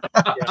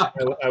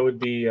 I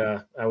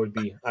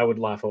would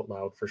laugh out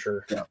loud for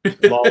sure. Yeah.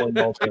 Lolling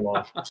all day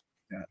long.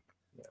 Yeah.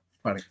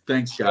 Funny.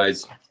 Thanks,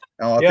 guys.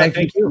 Oh, thank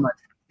you so much.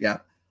 Yeah.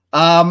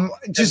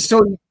 Just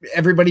so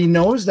everybody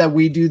knows that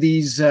we do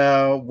these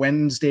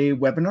Wednesday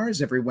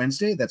webinars every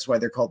Wednesday. That's why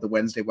they're called the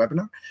Wednesday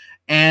webinar.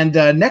 And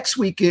next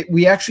week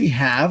we actually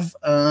have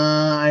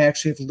I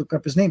actually have to look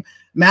up his name,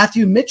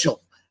 Matthew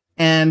Mitchell.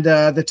 And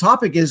the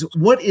topic is,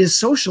 what is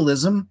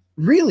socialism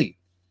really?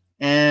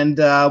 And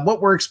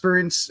what we've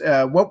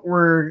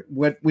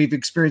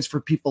experienced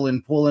for people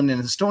in Poland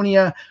and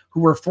Estonia who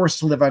were forced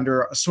to live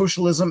under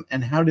socialism,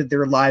 and how did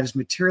their lives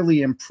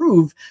materially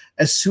improve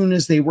as soon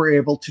as they were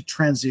able to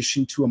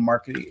transition to a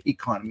market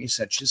economy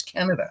such as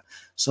Canada.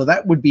 So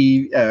that would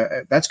be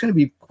that's going to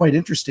be quite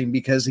interesting,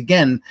 because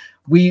again,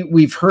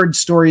 we've heard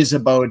stories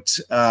about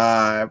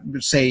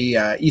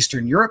say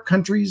Eastern Europe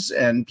countries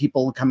and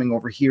people coming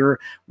over here.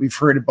 We've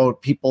heard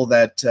about people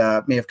that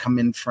may have come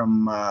in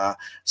from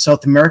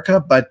South America,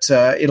 but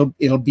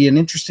it'll be an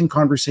interesting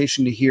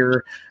conversation to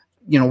hear,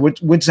 you know,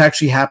 what's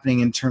actually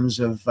happening in terms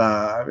of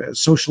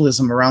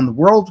socialism around the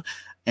world,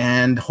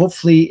 and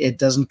hopefully it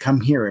doesn't come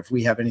here if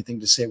we have anything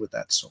to say with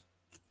that. So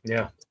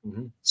yeah.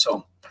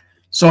 So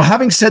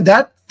having said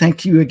that,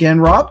 thank you again,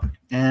 Rob,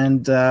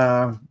 and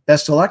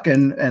best of luck,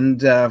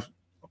 and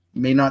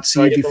may not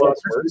see you before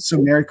Christmas,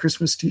 so Merry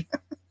Christmas to you.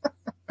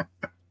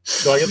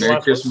 Do I get the Merry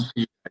last Christmas word?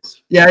 to you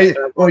guys. Yeah.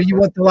 Well, do you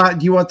want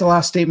the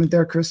last statement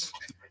there, Chris?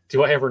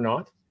 Do I ever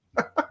not?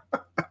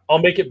 I'll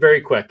make it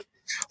very quick.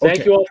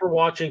 Thank you all for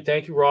watching.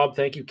 Thank you, Rob.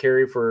 Thank you,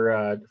 Kerry,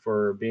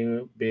 for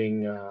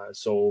being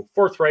so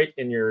forthright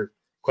in your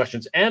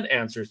questions and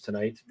answers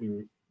tonight.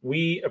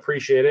 We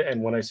appreciate it,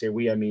 and when I say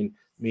we, I mean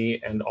me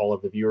and all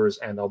of the viewers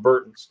and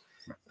Albertans.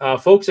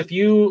 Folks, if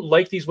you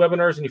like these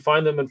webinars and you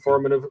find them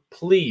informative,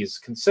 please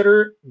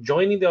consider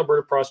joining the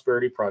Alberta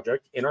Prosperity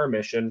Project in our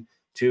mission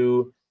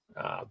to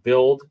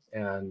build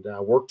and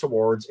work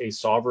towards a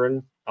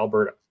sovereign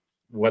Alberta,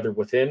 whether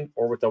within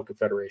or without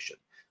Confederation.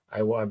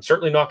 I'm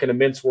certainly not going to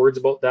mince words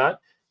about that,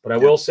 but I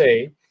will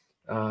say,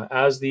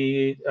 as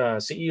the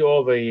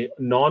CEO of a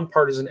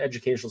nonpartisan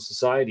educational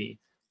society,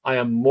 I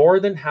am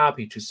more than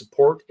happy to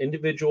support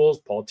individuals,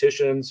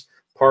 politicians,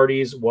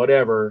 parties,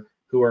 whatever,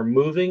 who are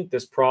moving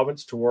this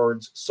province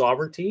towards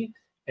sovereignty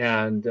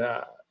and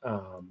a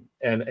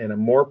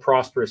more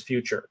prosperous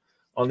future.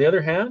 On the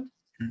other hand,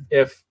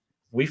 if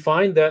we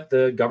find that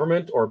the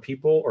government or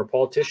people or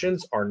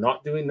politicians are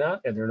not doing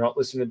that and they're not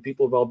listening to the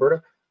people of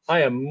Alberta,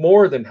 I am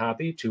more than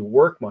happy to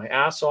work my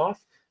ass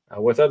off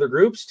with other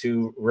groups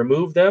to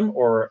remove them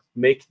or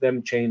make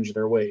them change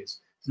their ways.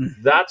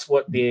 That's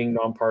what being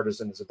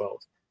nonpartisan is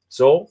about.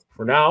 So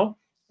for now,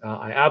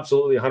 I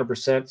absolutely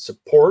 100%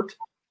 support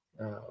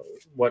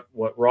what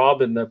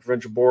Rob and the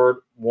provincial board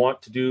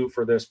want to do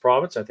for this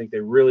province. I think they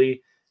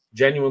really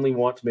genuinely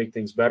want to make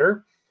things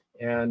better.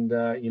 And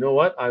you know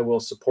what? I will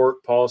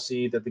support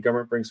policy that the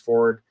government brings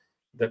forward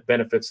that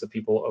benefits the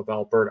people of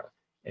Alberta.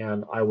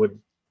 And I would,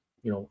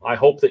 I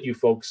hope that you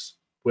folks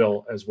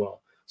will as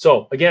well.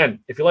 So again,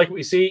 if you like what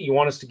you see, you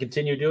want us to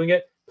continue doing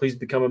it, please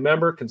become a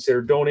member,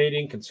 consider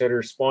donating,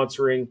 consider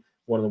sponsoring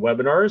one of the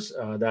webinars.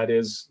 That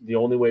is the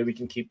only way we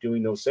can keep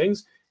doing those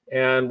things.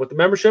 And with the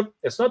membership,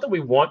 it's not that we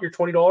want your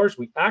 $20.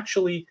 We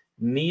actually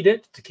need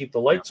it to keep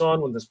the lights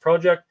on with this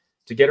project,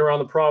 to get around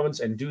the province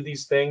and do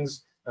these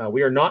things.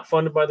 We are not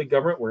funded by the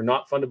government. We're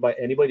not funded by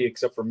anybody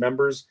except for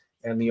members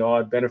and the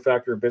odd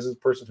benefactor or business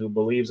person who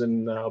believes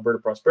in Alberta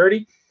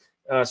prosperity.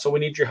 So we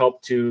need your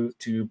help to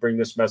bring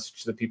this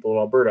message to the people of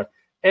Alberta.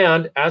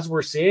 And as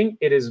we're seeing,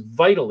 it is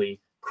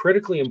vitally,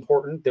 critically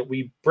important that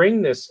we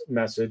bring this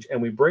message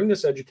and we bring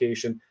this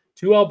education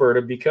to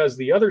Alberta, because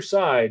the other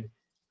side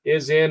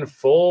is in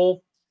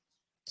full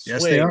swing.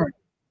 Yes, they are.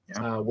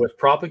 With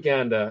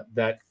propaganda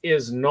that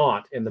is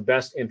not in the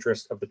best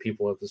interest of the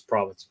people of this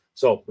province.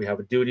 So we have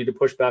a duty to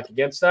push back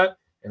against that,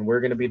 and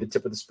we're going to be the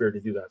tip of the spear to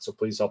do that. So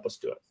please help us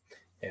do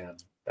it.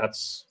 And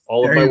that's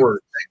all of my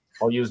words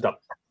all used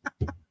up.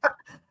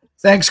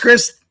 Thanks,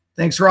 Chris.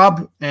 Thanks,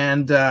 Rob,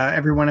 and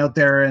everyone out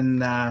there in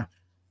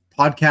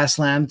podcast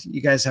land.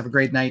 You guys have a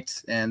great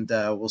night, and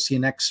we'll see you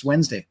next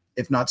Wednesday,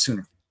 if not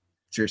sooner.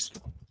 Cheers.